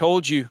wagon. We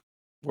told you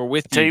we're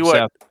with you. Tell you what,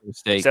 South Dakota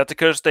State. South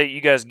Dakota State,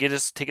 you guys get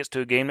us tickets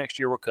to a game next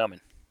year. We're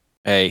coming.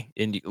 Hey,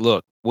 and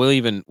look,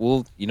 you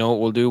know what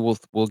we'll do?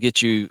 We'll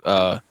get you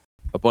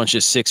a bunch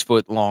of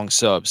 6-foot long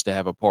subs to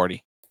have a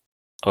party.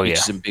 Oh yeah,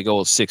 some big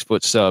old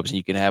 6-foot subs, and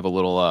you can have a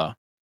little.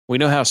 We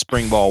know how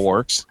spring ball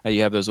works. How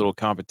you have those little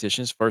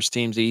competitions. First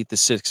teams to eat the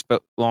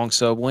 6-foot long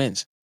sub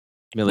wins.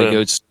 Millie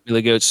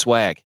Goats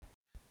swag.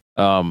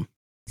 We're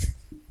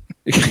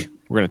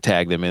gonna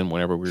tag them in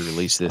whenever we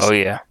release this. Oh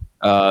yeah.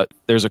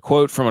 There's a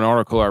quote from an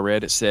article I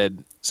read. It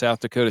said, "South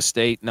Dakota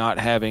State not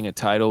having a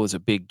title is a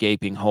big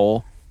gaping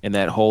hole, and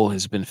that hole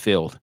has been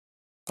filled."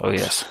 Oh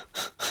yes,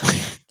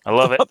 I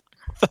love it.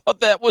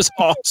 Thought that was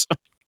awesome.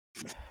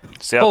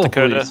 South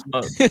Dakota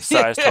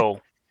sized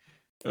hole.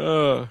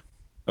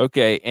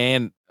 Okay,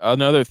 and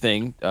another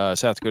thing,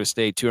 South Dakota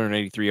State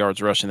 283 yards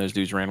rushing. Those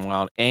dudes ran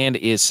wild. And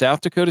is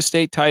South Dakota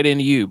State tight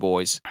end you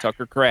boys?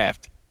 Tucker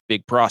Kraft,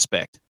 big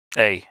prospect.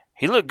 Hey,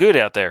 he looked good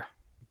out there.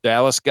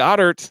 Dallas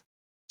Goddard,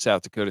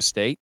 South Dakota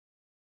State.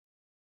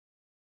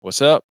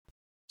 What's up?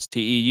 It's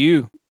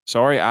TEU.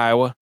 Sorry,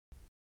 Iowa.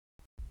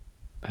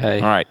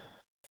 Hey. All right.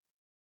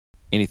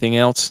 Anything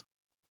else?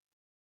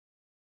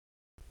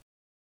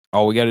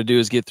 All we got to do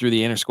is get through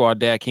the Intersquad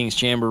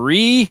Dad-Kings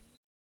Jamboree.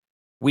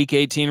 Week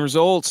 18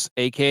 results.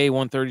 AK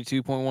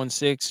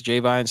 132.16.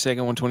 J-Vi in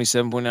second,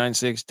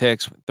 127.96.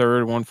 Tex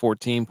third,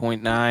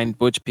 114.9.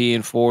 Butch P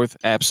in fourth.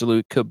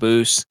 Absolute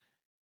caboose,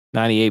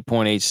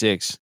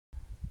 98.86.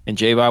 And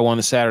J-Vi won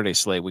the Saturday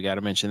slate. We got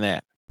to mention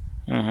that.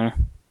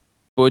 Mm-hmm.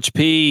 Butch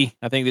P,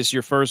 I think this is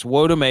your first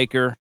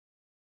Wodamaker.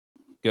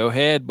 Go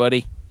ahead,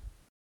 buddy.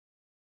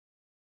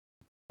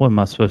 What am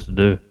I supposed to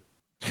do?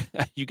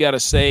 You got to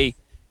say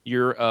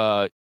your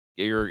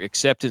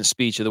acceptance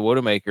speech of the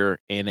Wodamaker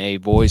in a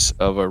voice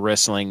of a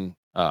wrestling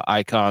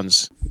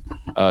icon's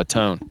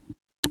tone.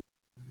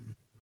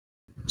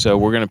 So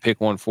we're going to pick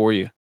one for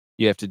you.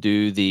 You have to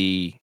do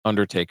the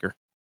Undertaker.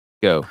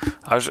 Go.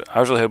 I was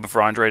really hoping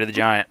for Andre the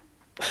Giant.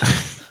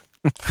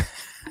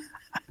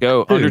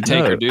 Go, dude,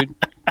 Undertaker, no. Dude.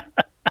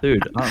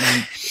 Dude,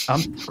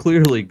 I'm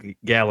clearly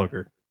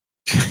Gallagher.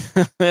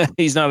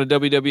 He's not a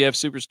WWF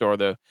superstar,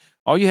 though.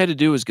 All you had to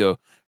do was go.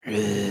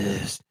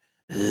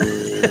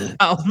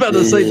 I was about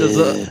to say,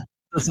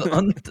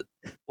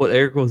 what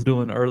Eric was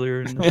doing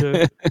earlier in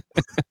the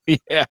show.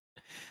 Yeah.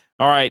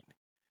 All right.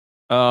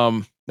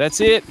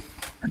 That's it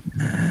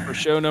for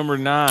show number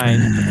 9,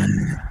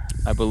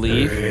 I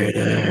believe.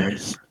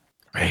 Raiders.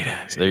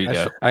 So there you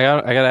go. I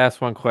got to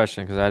ask one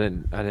question because I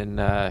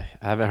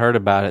haven't heard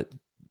about it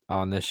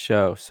on this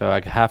show, so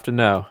I have to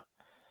know.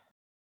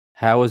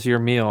 How was your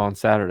meal on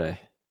Saturday,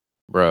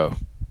 bro?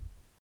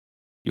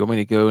 You want me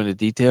to go into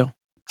detail?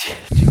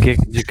 Did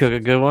you cook a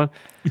good one?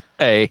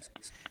 Hey,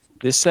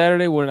 this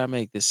Saturday, what did I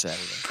make this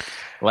Saturday?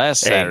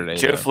 Last Saturday,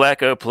 Joe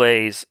Flacco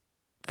plays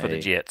for the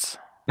Jets.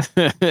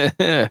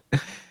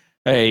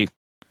 Hey,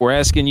 we're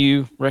asking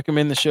you,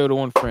 recommend the show to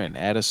one friend.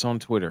 Add us on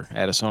Twitter.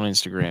 Add us on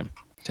Instagram.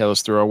 Tell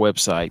us through our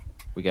website.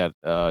 We got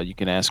you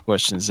can ask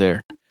questions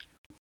there.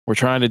 We're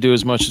trying to do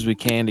as much as we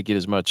can to get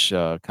as much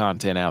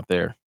content out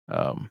there.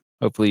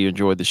 Hopefully you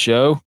enjoyed the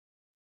show.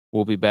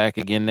 We'll be back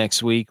again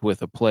next week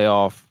with a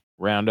playoff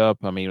roundup.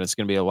 I mean, it's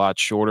going to be a lot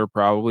shorter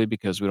probably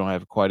because we don't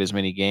have quite as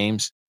many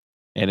games.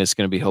 And it's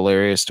going to be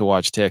hilarious to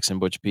watch Tex and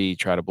Butch P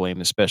try to blame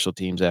the special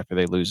teams after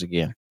they lose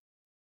again.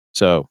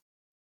 So,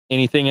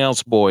 anything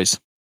else, boys?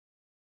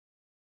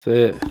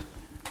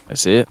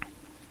 That's it.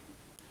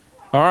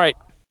 All right.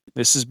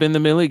 This has been the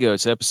Millie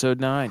Goats,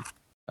 episode 9.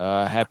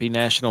 Happy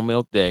National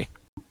Milk Day.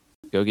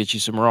 Go get you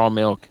some raw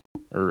milk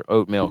or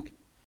oat milk.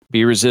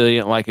 Be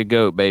resilient like a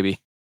goat, baby.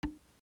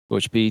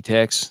 Butch P,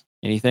 Tex,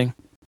 anything?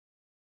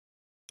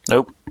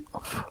 Nope.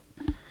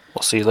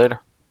 We'll see you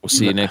later. We'll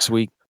see you next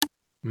week.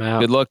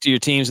 Good luck to your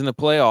teams in the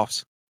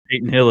playoffs.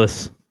 Peyton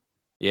Hillis.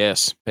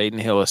 Yes, Peyton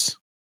Hillis.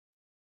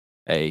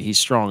 Hey, he's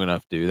strong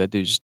enough, dude. That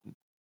dude's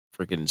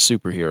freaking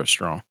superhero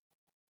strong.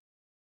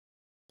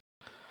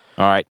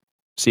 All right.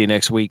 See you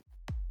next week.